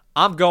reason,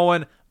 I'm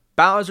going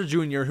Bowser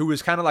Jr., who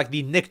is kind of like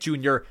the Nick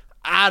Jr.,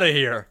 out of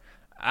here.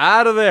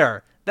 Out of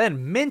there.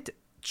 Then Mint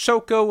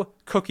Choco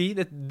Cookie,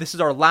 this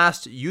is our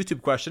last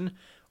YouTube question.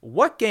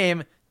 What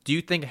game do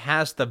you think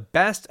has the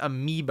best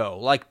amiibo?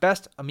 Like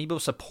best amiibo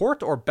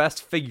support or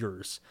best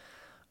figures?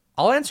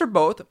 I'll answer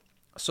both,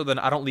 so then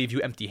I don't leave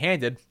you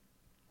empty-handed.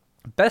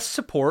 Best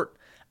support,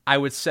 I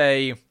would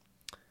say,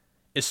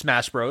 is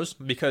Smash Bros.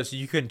 Because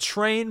you can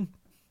train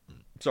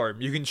your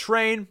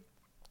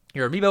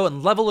amiibo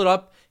and level it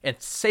up and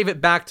save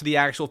it back to the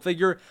actual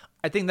figure.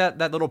 I think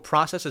that little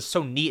process is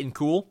so neat and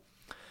cool.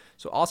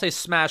 So I'll say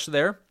Smash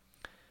there.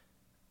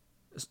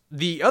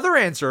 The other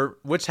answer,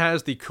 which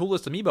has the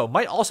coolest amiibo,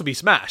 might also be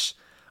Smash.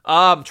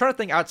 I'm trying to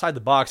think outside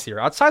the box here.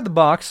 Outside the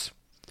box,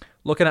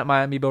 looking at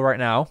my amiibo right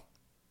now.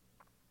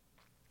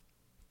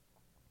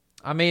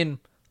 I mean,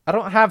 I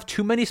don't have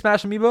too many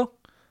Smash amiibo.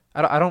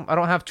 I don't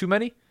have too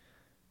many.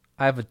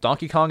 I have a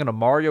Donkey Kong and a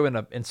Mario and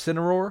an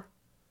Incineroar.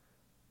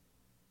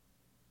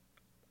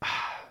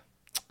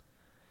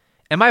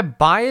 Am I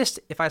biased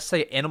if I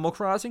say Animal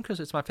Crossing because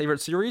it's my favorite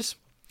series?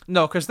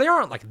 No, because they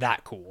aren't like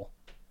that cool.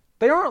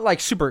 They aren't like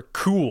super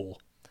cool.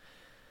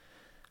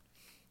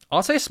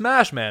 I'll say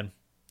Smash, man.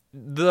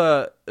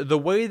 The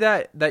way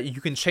that you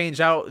can change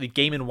out the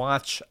Game &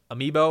 Watch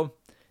amiibo,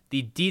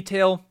 the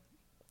detail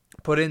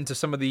put into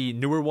some of the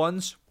newer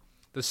ones,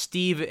 the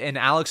Steve and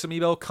Alex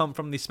amiibo come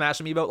from the Smash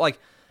amiibo. Like,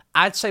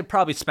 I'd say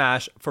probably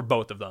Smash for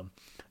both of them.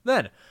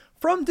 Then,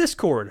 from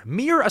Discord,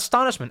 Mere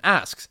Astonishment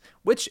asks,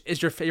 which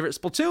is your favorite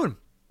Splatoon?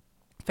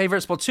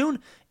 Favorite Splatoon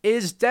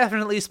is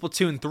definitely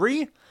Splatoon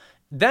 3.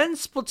 Then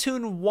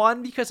Splatoon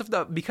 1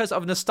 because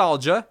of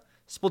nostalgia.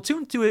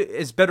 Splatoon 2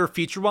 is better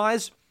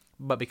feature-wise,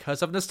 but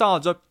because of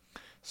nostalgia,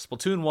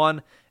 Splatoon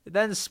 1,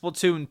 then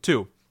Splatoon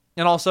 2.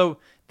 And also,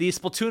 the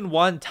Splatoon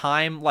 1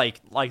 time,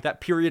 like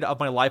that period of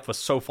my life was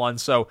so fun,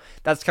 so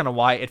that's kind of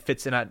why it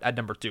fits in at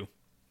number 2.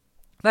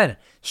 Then,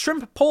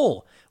 Shrimp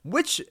Poll.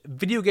 Which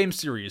video game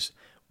series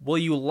will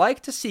you like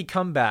to see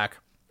come back,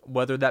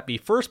 whether that be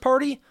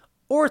first-party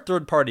or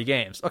third-party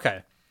games?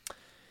 Okay.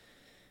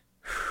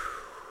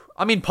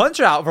 I mean,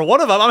 Punch-Out! For one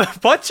of them,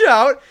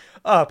 Punch-Out!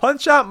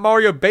 Punch-Out,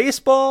 Mario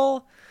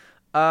Baseball,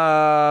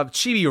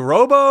 Chibi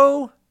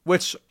Robo,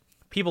 which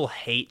people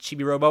hate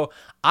Chibi Robo.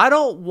 I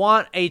don't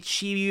want a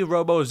Chibi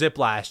Robo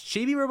Ziplash.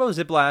 Chibi Robo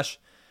Ziplash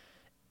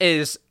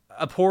is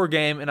a poor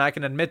game, and I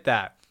can admit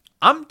that.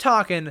 I'm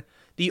talking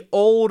the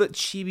old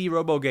Chibi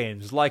Robo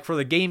games, like for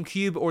the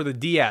GameCube or the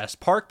DS,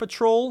 Park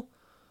Patrol,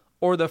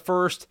 or the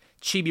first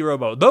Chibi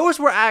Robo. Those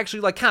were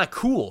actually like kind of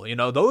cool, you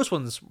know. Those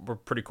ones were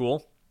pretty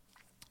cool.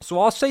 So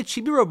I'll say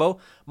Chibi Robo,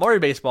 Mario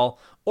Baseball,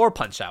 or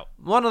Punch-Out.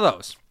 One of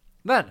those.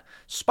 Then,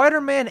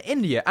 Spider-Man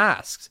India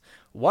asks,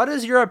 what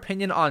is your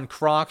opinion on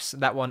Crocs?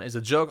 That one is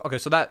a joke. Okay,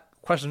 so that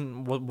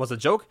question was a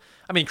joke.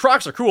 I mean,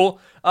 Crocs are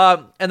cool.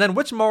 And then,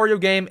 which Mario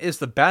game is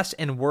the best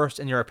and worst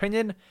in your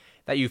opinion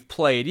that you've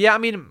played? Yeah, I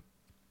mean,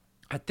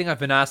 I think I've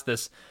been asked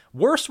this.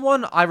 Worst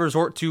one, I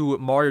resort to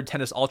Mario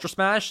Tennis Ultra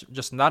Smash.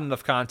 Just not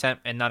enough content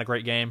and not a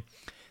great game.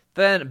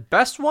 Then,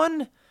 best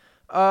one,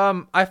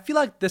 I feel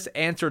like this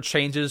answer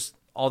changes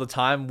all the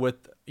time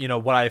with, you know,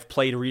 what I've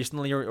played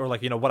recently or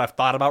like, you know, what I've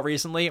thought about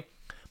recently.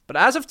 But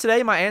as of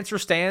today, my answer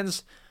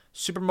stands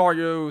Super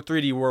Mario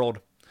 3D World.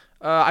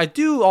 I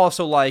do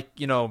also like,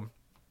 you know,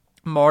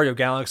 Mario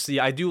Galaxy.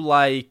 I do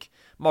like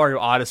Mario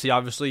Odyssey,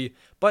 obviously.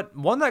 But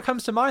one that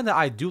comes to mind that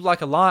I do like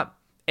a lot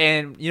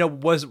and, you know,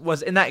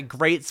 was in that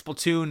great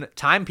Splatoon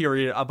time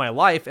period of my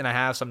life and I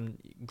have some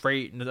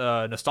great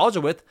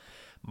nostalgia with,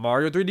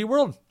 Mario 3D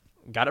World.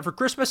 Got it for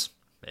Christmas.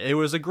 It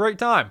was a great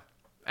time.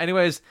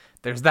 Anyways,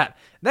 there's that.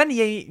 Then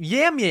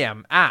Yam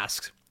Yam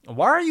asks,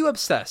 why are you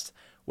obsessed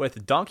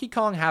with Donkey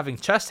Kong having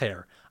chest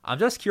hair? I'm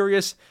just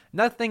curious,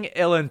 nothing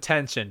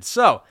ill-intentioned.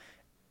 So,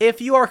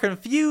 if you are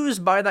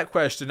confused by that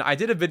question, I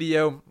did a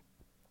video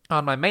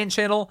on my main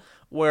channel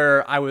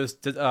where I was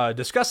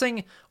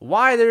discussing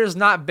why there's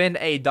not been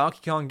a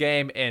Donkey Kong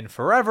game in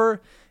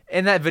forever.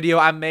 In that video,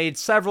 I made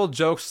several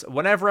jokes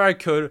whenever I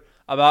could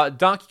about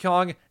Donkey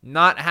Kong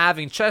not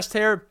having chest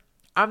hair.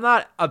 I'm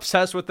not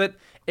obsessed with it.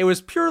 It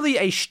was purely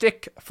a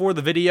shtick for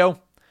the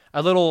video,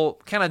 a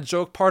little kind of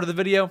joke part of the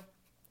video,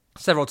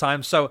 several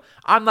times, so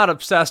I'm not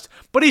obsessed,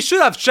 but he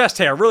should have chest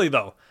hair, really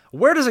though.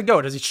 Where does it go?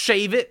 Does he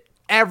shave it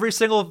every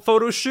single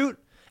photo shoot?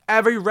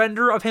 Every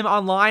render of him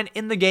online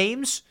in the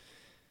games?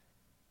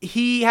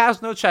 He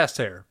has no chest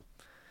hair.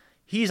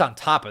 He's on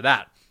top of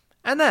that.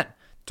 And then,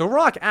 The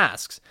Rock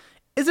asks,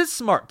 is it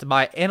smart to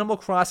buy Animal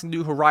Crossing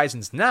New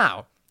Horizons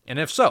now? And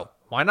if so,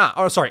 why not?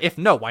 Or sorry, if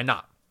no, why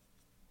not?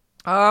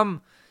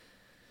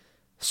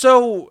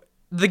 So,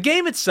 the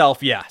game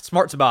itself, yeah,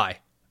 smart to buy.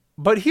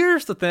 But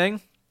here's the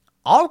thing.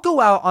 I'll go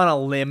out on a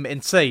limb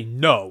and say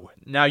no.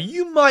 Now,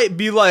 you might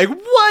be like,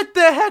 what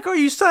the heck are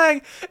you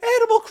saying?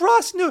 Animal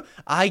Crossing New...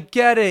 I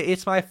get it.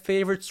 It's my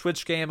favorite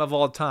Switch game of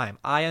all time.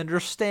 I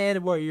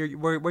understand where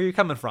you're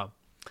coming from.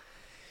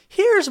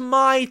 Here's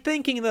my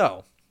thinking,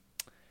 though.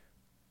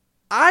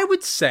 I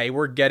would say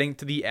we're getting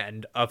to the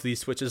end of the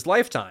Switch's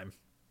lifetime.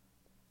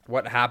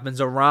 What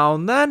happens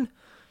around then?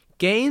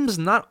 Games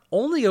not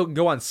only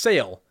go on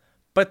sale,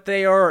 but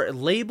they are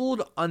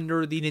labeled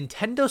under the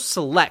Nintendo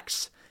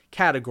Selects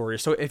category.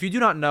 So if you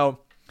do not know,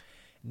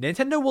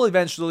 Nintendo will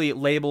eventually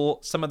label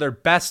some of their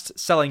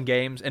best-selling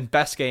games and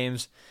best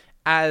games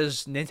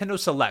as Nintendo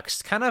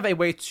Selects, kind of a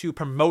way to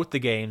promote the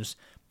games,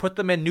 put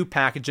them in new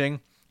packaging,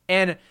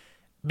 and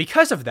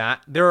because of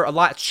that, they're a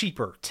lot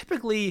cheaper,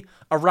 typically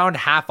around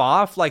half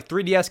off. Like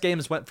 3DS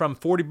games went from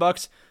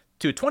 $40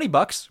 to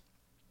 $20.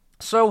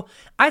 So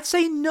I'd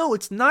say no,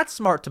 it's not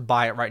smart to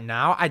buy it right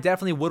now. I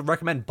definitely would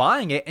recommend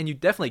buying it, and you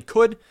definitely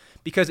could,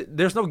 because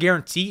there's no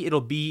guarantee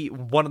it'll be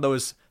one of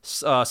those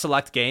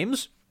select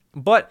games.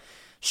 But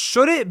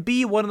should it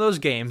be one of those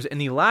games, in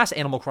the last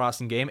Animal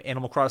Crossing game,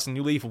 Animal Crossing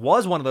New Leaf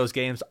was one of those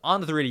games on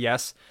the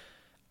 3DS,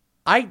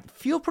 I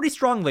feel pretty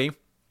strongly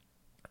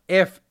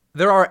if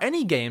there are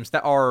any games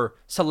that are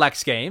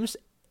selects games,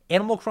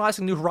 Animal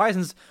Crossing New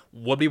Horizons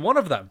would be one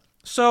of them.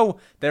 So,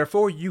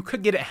 therefore, you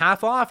could get it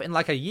half off in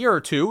like a year or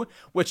two,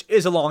 which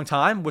is a long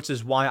time, which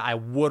is why I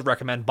would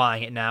recommend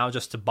buying it now,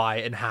 just to buy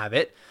it and have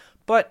it.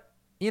 But,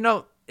 you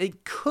know,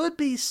 it could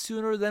be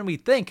sooner than we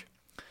think.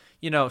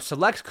 You know,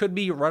 Selects could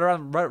be right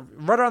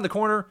around the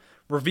corner,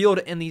 revealed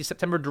in the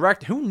September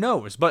Direct. Who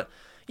knows? But,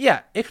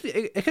 yeah,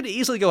 it could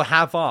easily go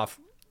half off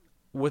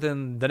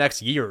within the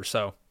next year or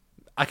so.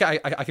 I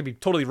could be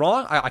totally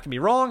wrong. I can be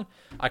wrong.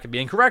 I could be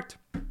incorrect.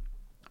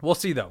 We'll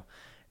see, though.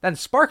 Then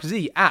Spark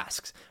Z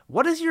asks,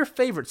 what is your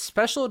favorite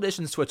Special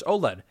Edition Switch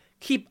OLED?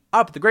 Keep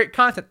up the great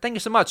content. Thank you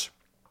so much.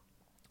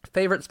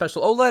 Favorite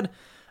Special OLED?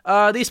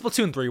 The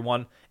Splatoon 3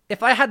 one.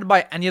 If I had to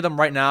buy any of them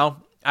right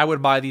now, I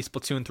would buy the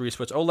Splatoon 3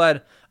 Switch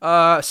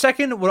OLED.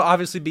 Second would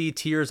obviously be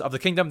Tears of the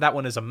Kingdom. That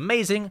one is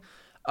amazing.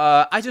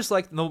 I just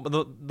like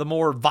the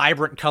more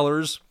vibrant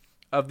colors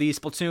of the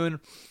Splatoon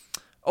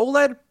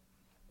OLED,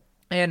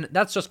 and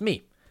that's just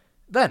me.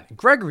 Then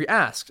Gregory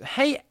asks,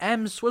 "Hey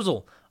M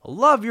Swizzle,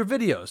 love your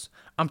videos.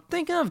 I'm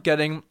thinking of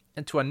getting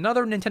into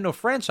another Nintendo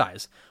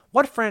franchise.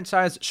 What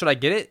franchise should I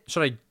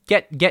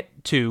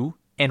get to,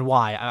 and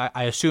why?"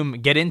 I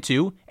assume get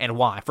into and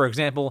why. For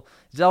example,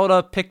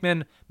 Zelda,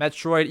 Pikmin,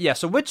 Metroid. Yeah,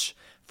 so which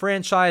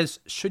franchise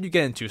should you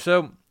get into?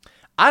 So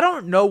I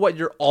don't know what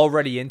you're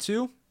already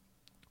into,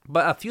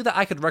 but a few that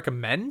I could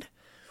recommend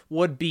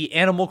would be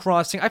Animal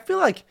Crossing. I feel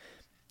like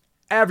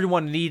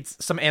everyone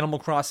needs some Animal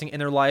Crossing in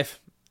their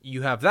life.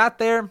 You have that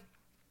there.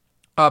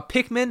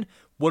 Pikmin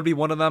would be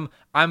one of them.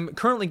 I'm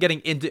currently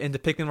getting into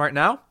Pikmin right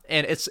now,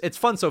 and it's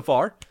fun so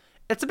far.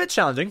 It's a bit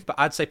challenging, but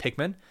I'd say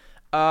Pikmin.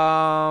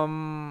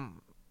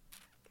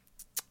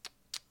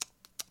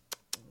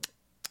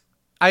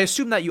 I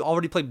assume that you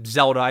already played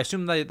Zelda. I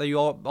assume that you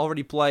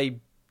already play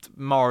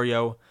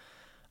Mario.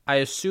 I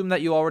assume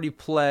that you already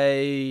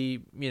play,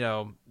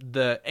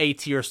 the A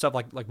tier stuff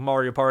like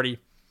Mario Party.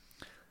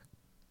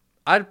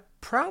 I'd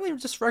probably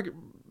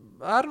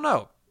I don't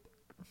know.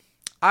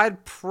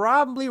 I'd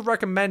probably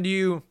recommend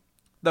you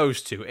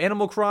those two.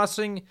 Animal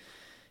Crossing,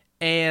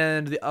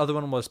 and the other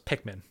one was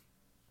Pikmin.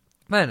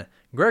 Then,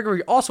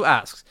 Gregory also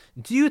asks,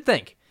 "Do you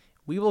think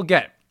we will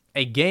get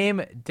a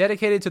game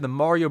dedicated to the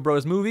Mario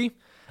Bros. Movie?"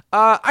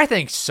 I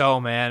think so,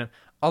 man.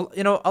 A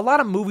lot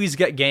of movies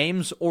get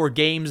games, or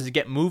games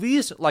get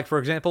movies. Like, for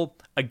example,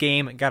 a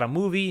game got a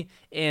movie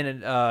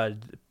in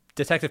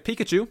Detective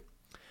Pikachu.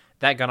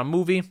 That got a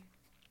movie.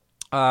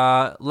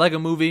 Lego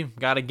Movie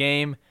got a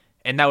game,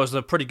 and that was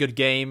a pretty good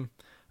game.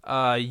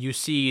 You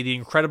see The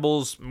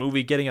Incredibles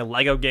movie getting a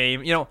Lego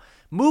game.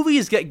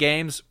 Movies get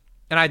games,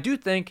 and I do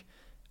think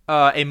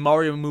a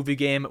Mario movie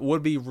game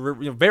would be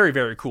very,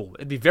 very cool.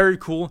 It'd be very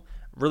cool,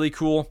 really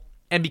cool.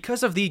 And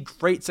because of the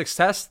great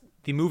success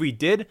the movie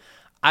did,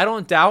 I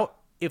don't doubt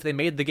if they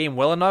made the game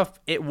well enough,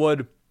 it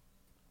would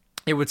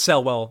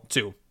sell well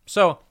too.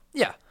 So,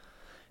 yeah.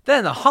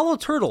 Then the Hollow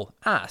Turtle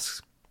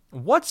asks,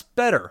 "What's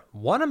better,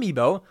 one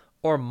amiibo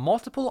or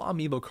multiple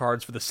amiibo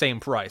cards for the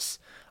same price?"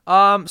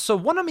 So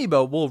one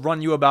amiibo will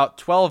run you about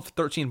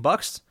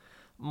 $12-13.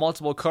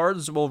 Multiple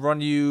cards will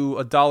run you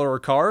 $1 a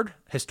card,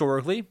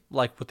 historically,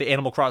 like with the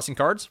Animal Crossing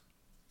cards.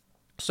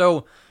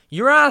 So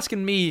you're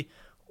asking me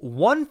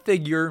one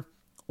figure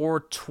or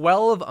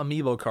 12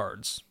 amiibo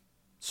cards.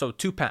 So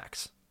 2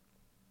 packs.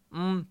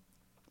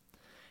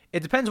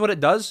 It depends what it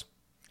does.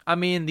 I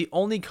mean, the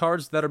only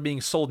cards that are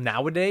being sold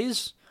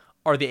nowadays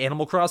are the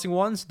Animal Crossing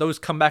ones. Those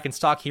come back in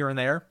stock here and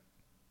there.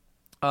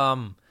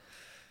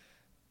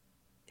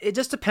 It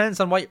just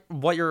depends on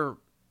what you're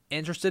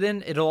interested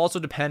in. It'll also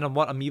depend on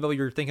what amiibo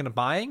you're thinking of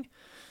buying.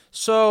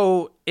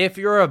 So if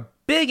you're a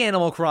big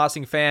Animal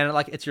Crossing fan,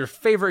 like it's your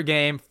favorite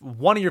game,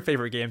 one of your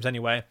favorite games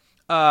anyway,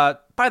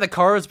 buy the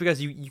cards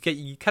because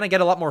you kind of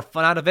get a lot more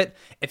fun out of it.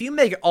 If you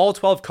make all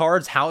 12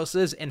 cards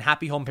houses in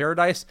Happy Home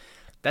Paradise,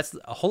 that's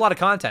a whole lot of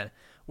content.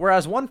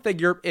 Whereas one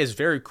figure is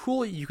very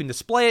cool, you can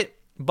display it,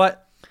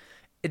 but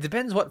it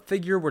depends what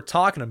figure we're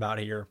talking about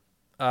here.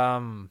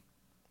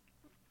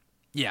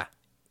 Yeah,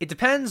 it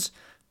depends,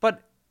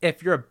 but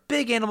if you're a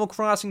big Animal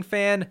Crossing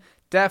fan,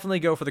 definitely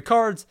go for the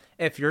cards.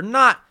 If you're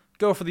not,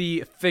 go for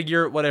the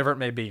figure, whatever it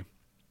may be.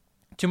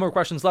 2 more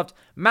questions left.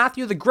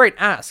 Matthew the Great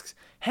asks,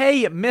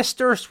 "Hey,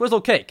 Mr.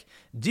 Swizzlecake,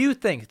 do you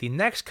think the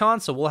next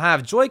console will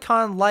have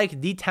Joy-Con-like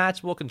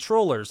detachable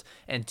controllers?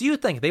 And do you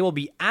think they will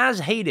be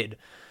as hated?"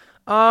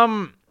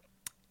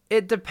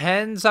 It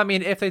depends. I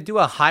mean, if they do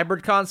a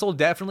hybrid console,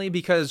 definitely,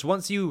 because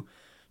once you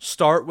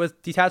start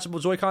with detachable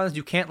Joy-Cons,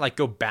 you can't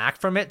go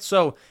back from it.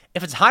 So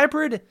if it's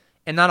hybrid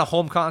and not a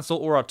home console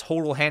or a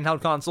total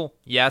handheld console,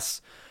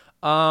 yes.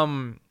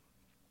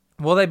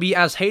 Will they be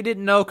as hated?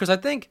 No, because I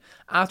think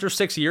after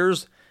 6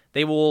 years,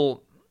 they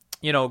will,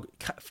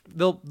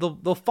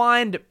 they'll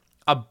find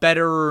a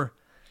better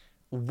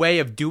way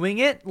of doing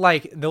it.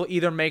 Like, they'll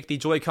either make the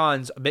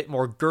Joy-Cons a bit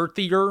more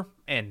girthier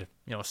and,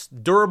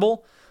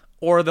 durable,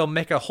 or they'll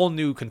make a whole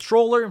new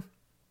controller.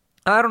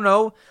 I don't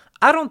know.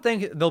 I don't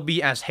think they'll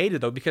be as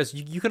hated, though, because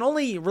you can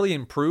only really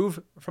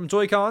improve from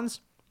Joy-Cons.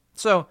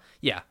 So,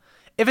 yeah.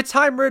 If it's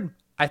hybrid,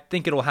 I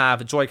think it'll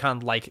have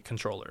Joy-Con-like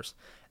controllers.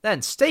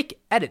 Then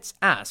Steak Edits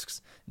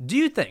asks, "Do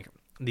you think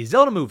the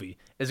Zelda movie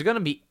is going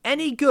to be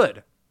any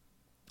good?"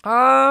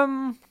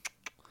 I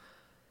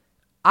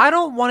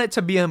don't want it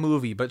to be a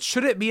movie, but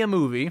should it be a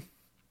movie,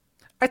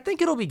 I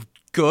think it'll be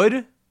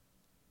good.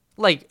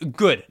 Like,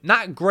 good.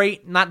 Not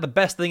great, not the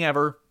best thing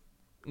ever.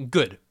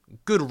 Good.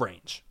 Good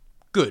range.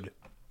 Good.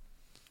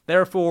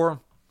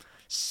 Therefore,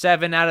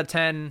 7 out of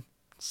 10,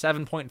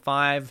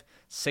 7.5,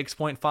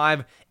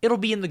 6.5. It'll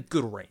be in the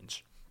good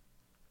range.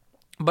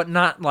 But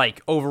not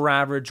over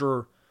average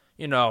or,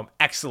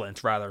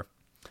 excellent rather.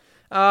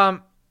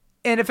 And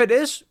if it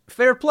is,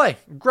 fair play.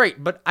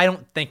 Great, but I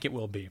don't think it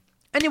will be.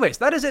 Anyways,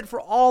 that is it for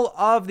all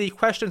of the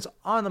questions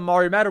on the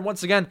Mario Matter.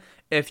 Once again,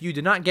 if you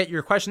did not get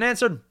your question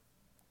answered,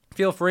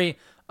 feel free.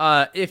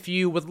 If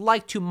you would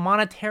like to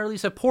monetarily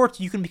support,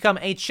 you can become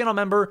a channel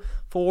member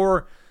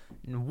for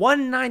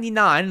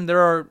 $1.99. There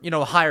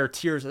are, higher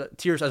tiers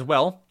as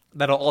well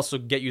that'll also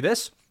get you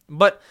this.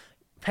 But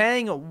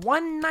paying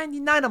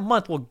 $1.99 a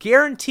month will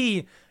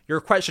guarantee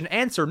your question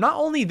answered. Not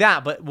only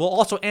that, but we'll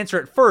also answer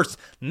it first.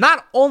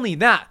 Not only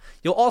that,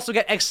 you'll also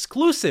get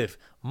exclusive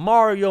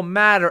Mario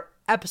Matter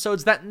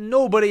episodes that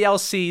nobody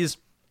else sees.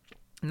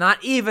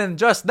 Not even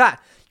just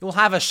that. You'll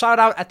have a shout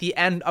out at the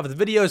end of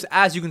the videos.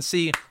 As you can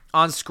see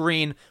on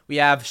screen, we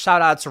have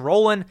shout outs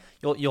rolling.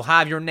 You'll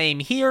have your name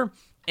here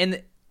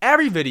in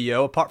every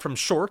video apart from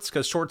shorts,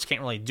 because shorts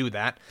can't really do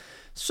that.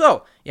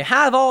 So you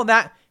have all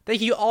that.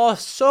 Thank you all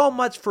so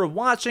much for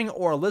watching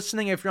or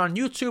listening. If you're on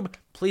YouTube,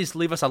 please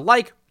leave us a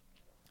like.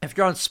 If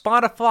you're on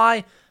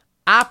Spotify,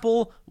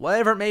 Apple,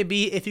 whatever it may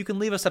be, if you can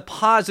leave us a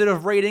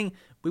positive rating,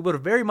 we would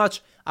very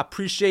much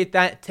appreciate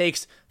that. It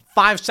takes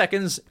 5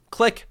 seconds.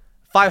 Click,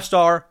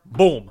 5-star,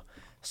 boom.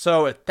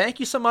 So thank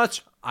you so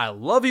much. I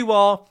love you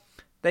all.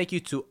 Thank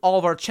you to all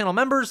of our channel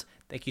members.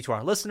 Thank you to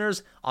our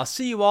listeners. I'll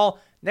see you all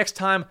next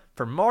time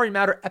for Mario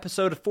Matter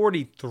episode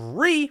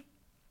 43.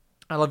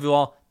 I love you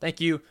all.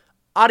 Thank you.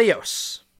 Adios.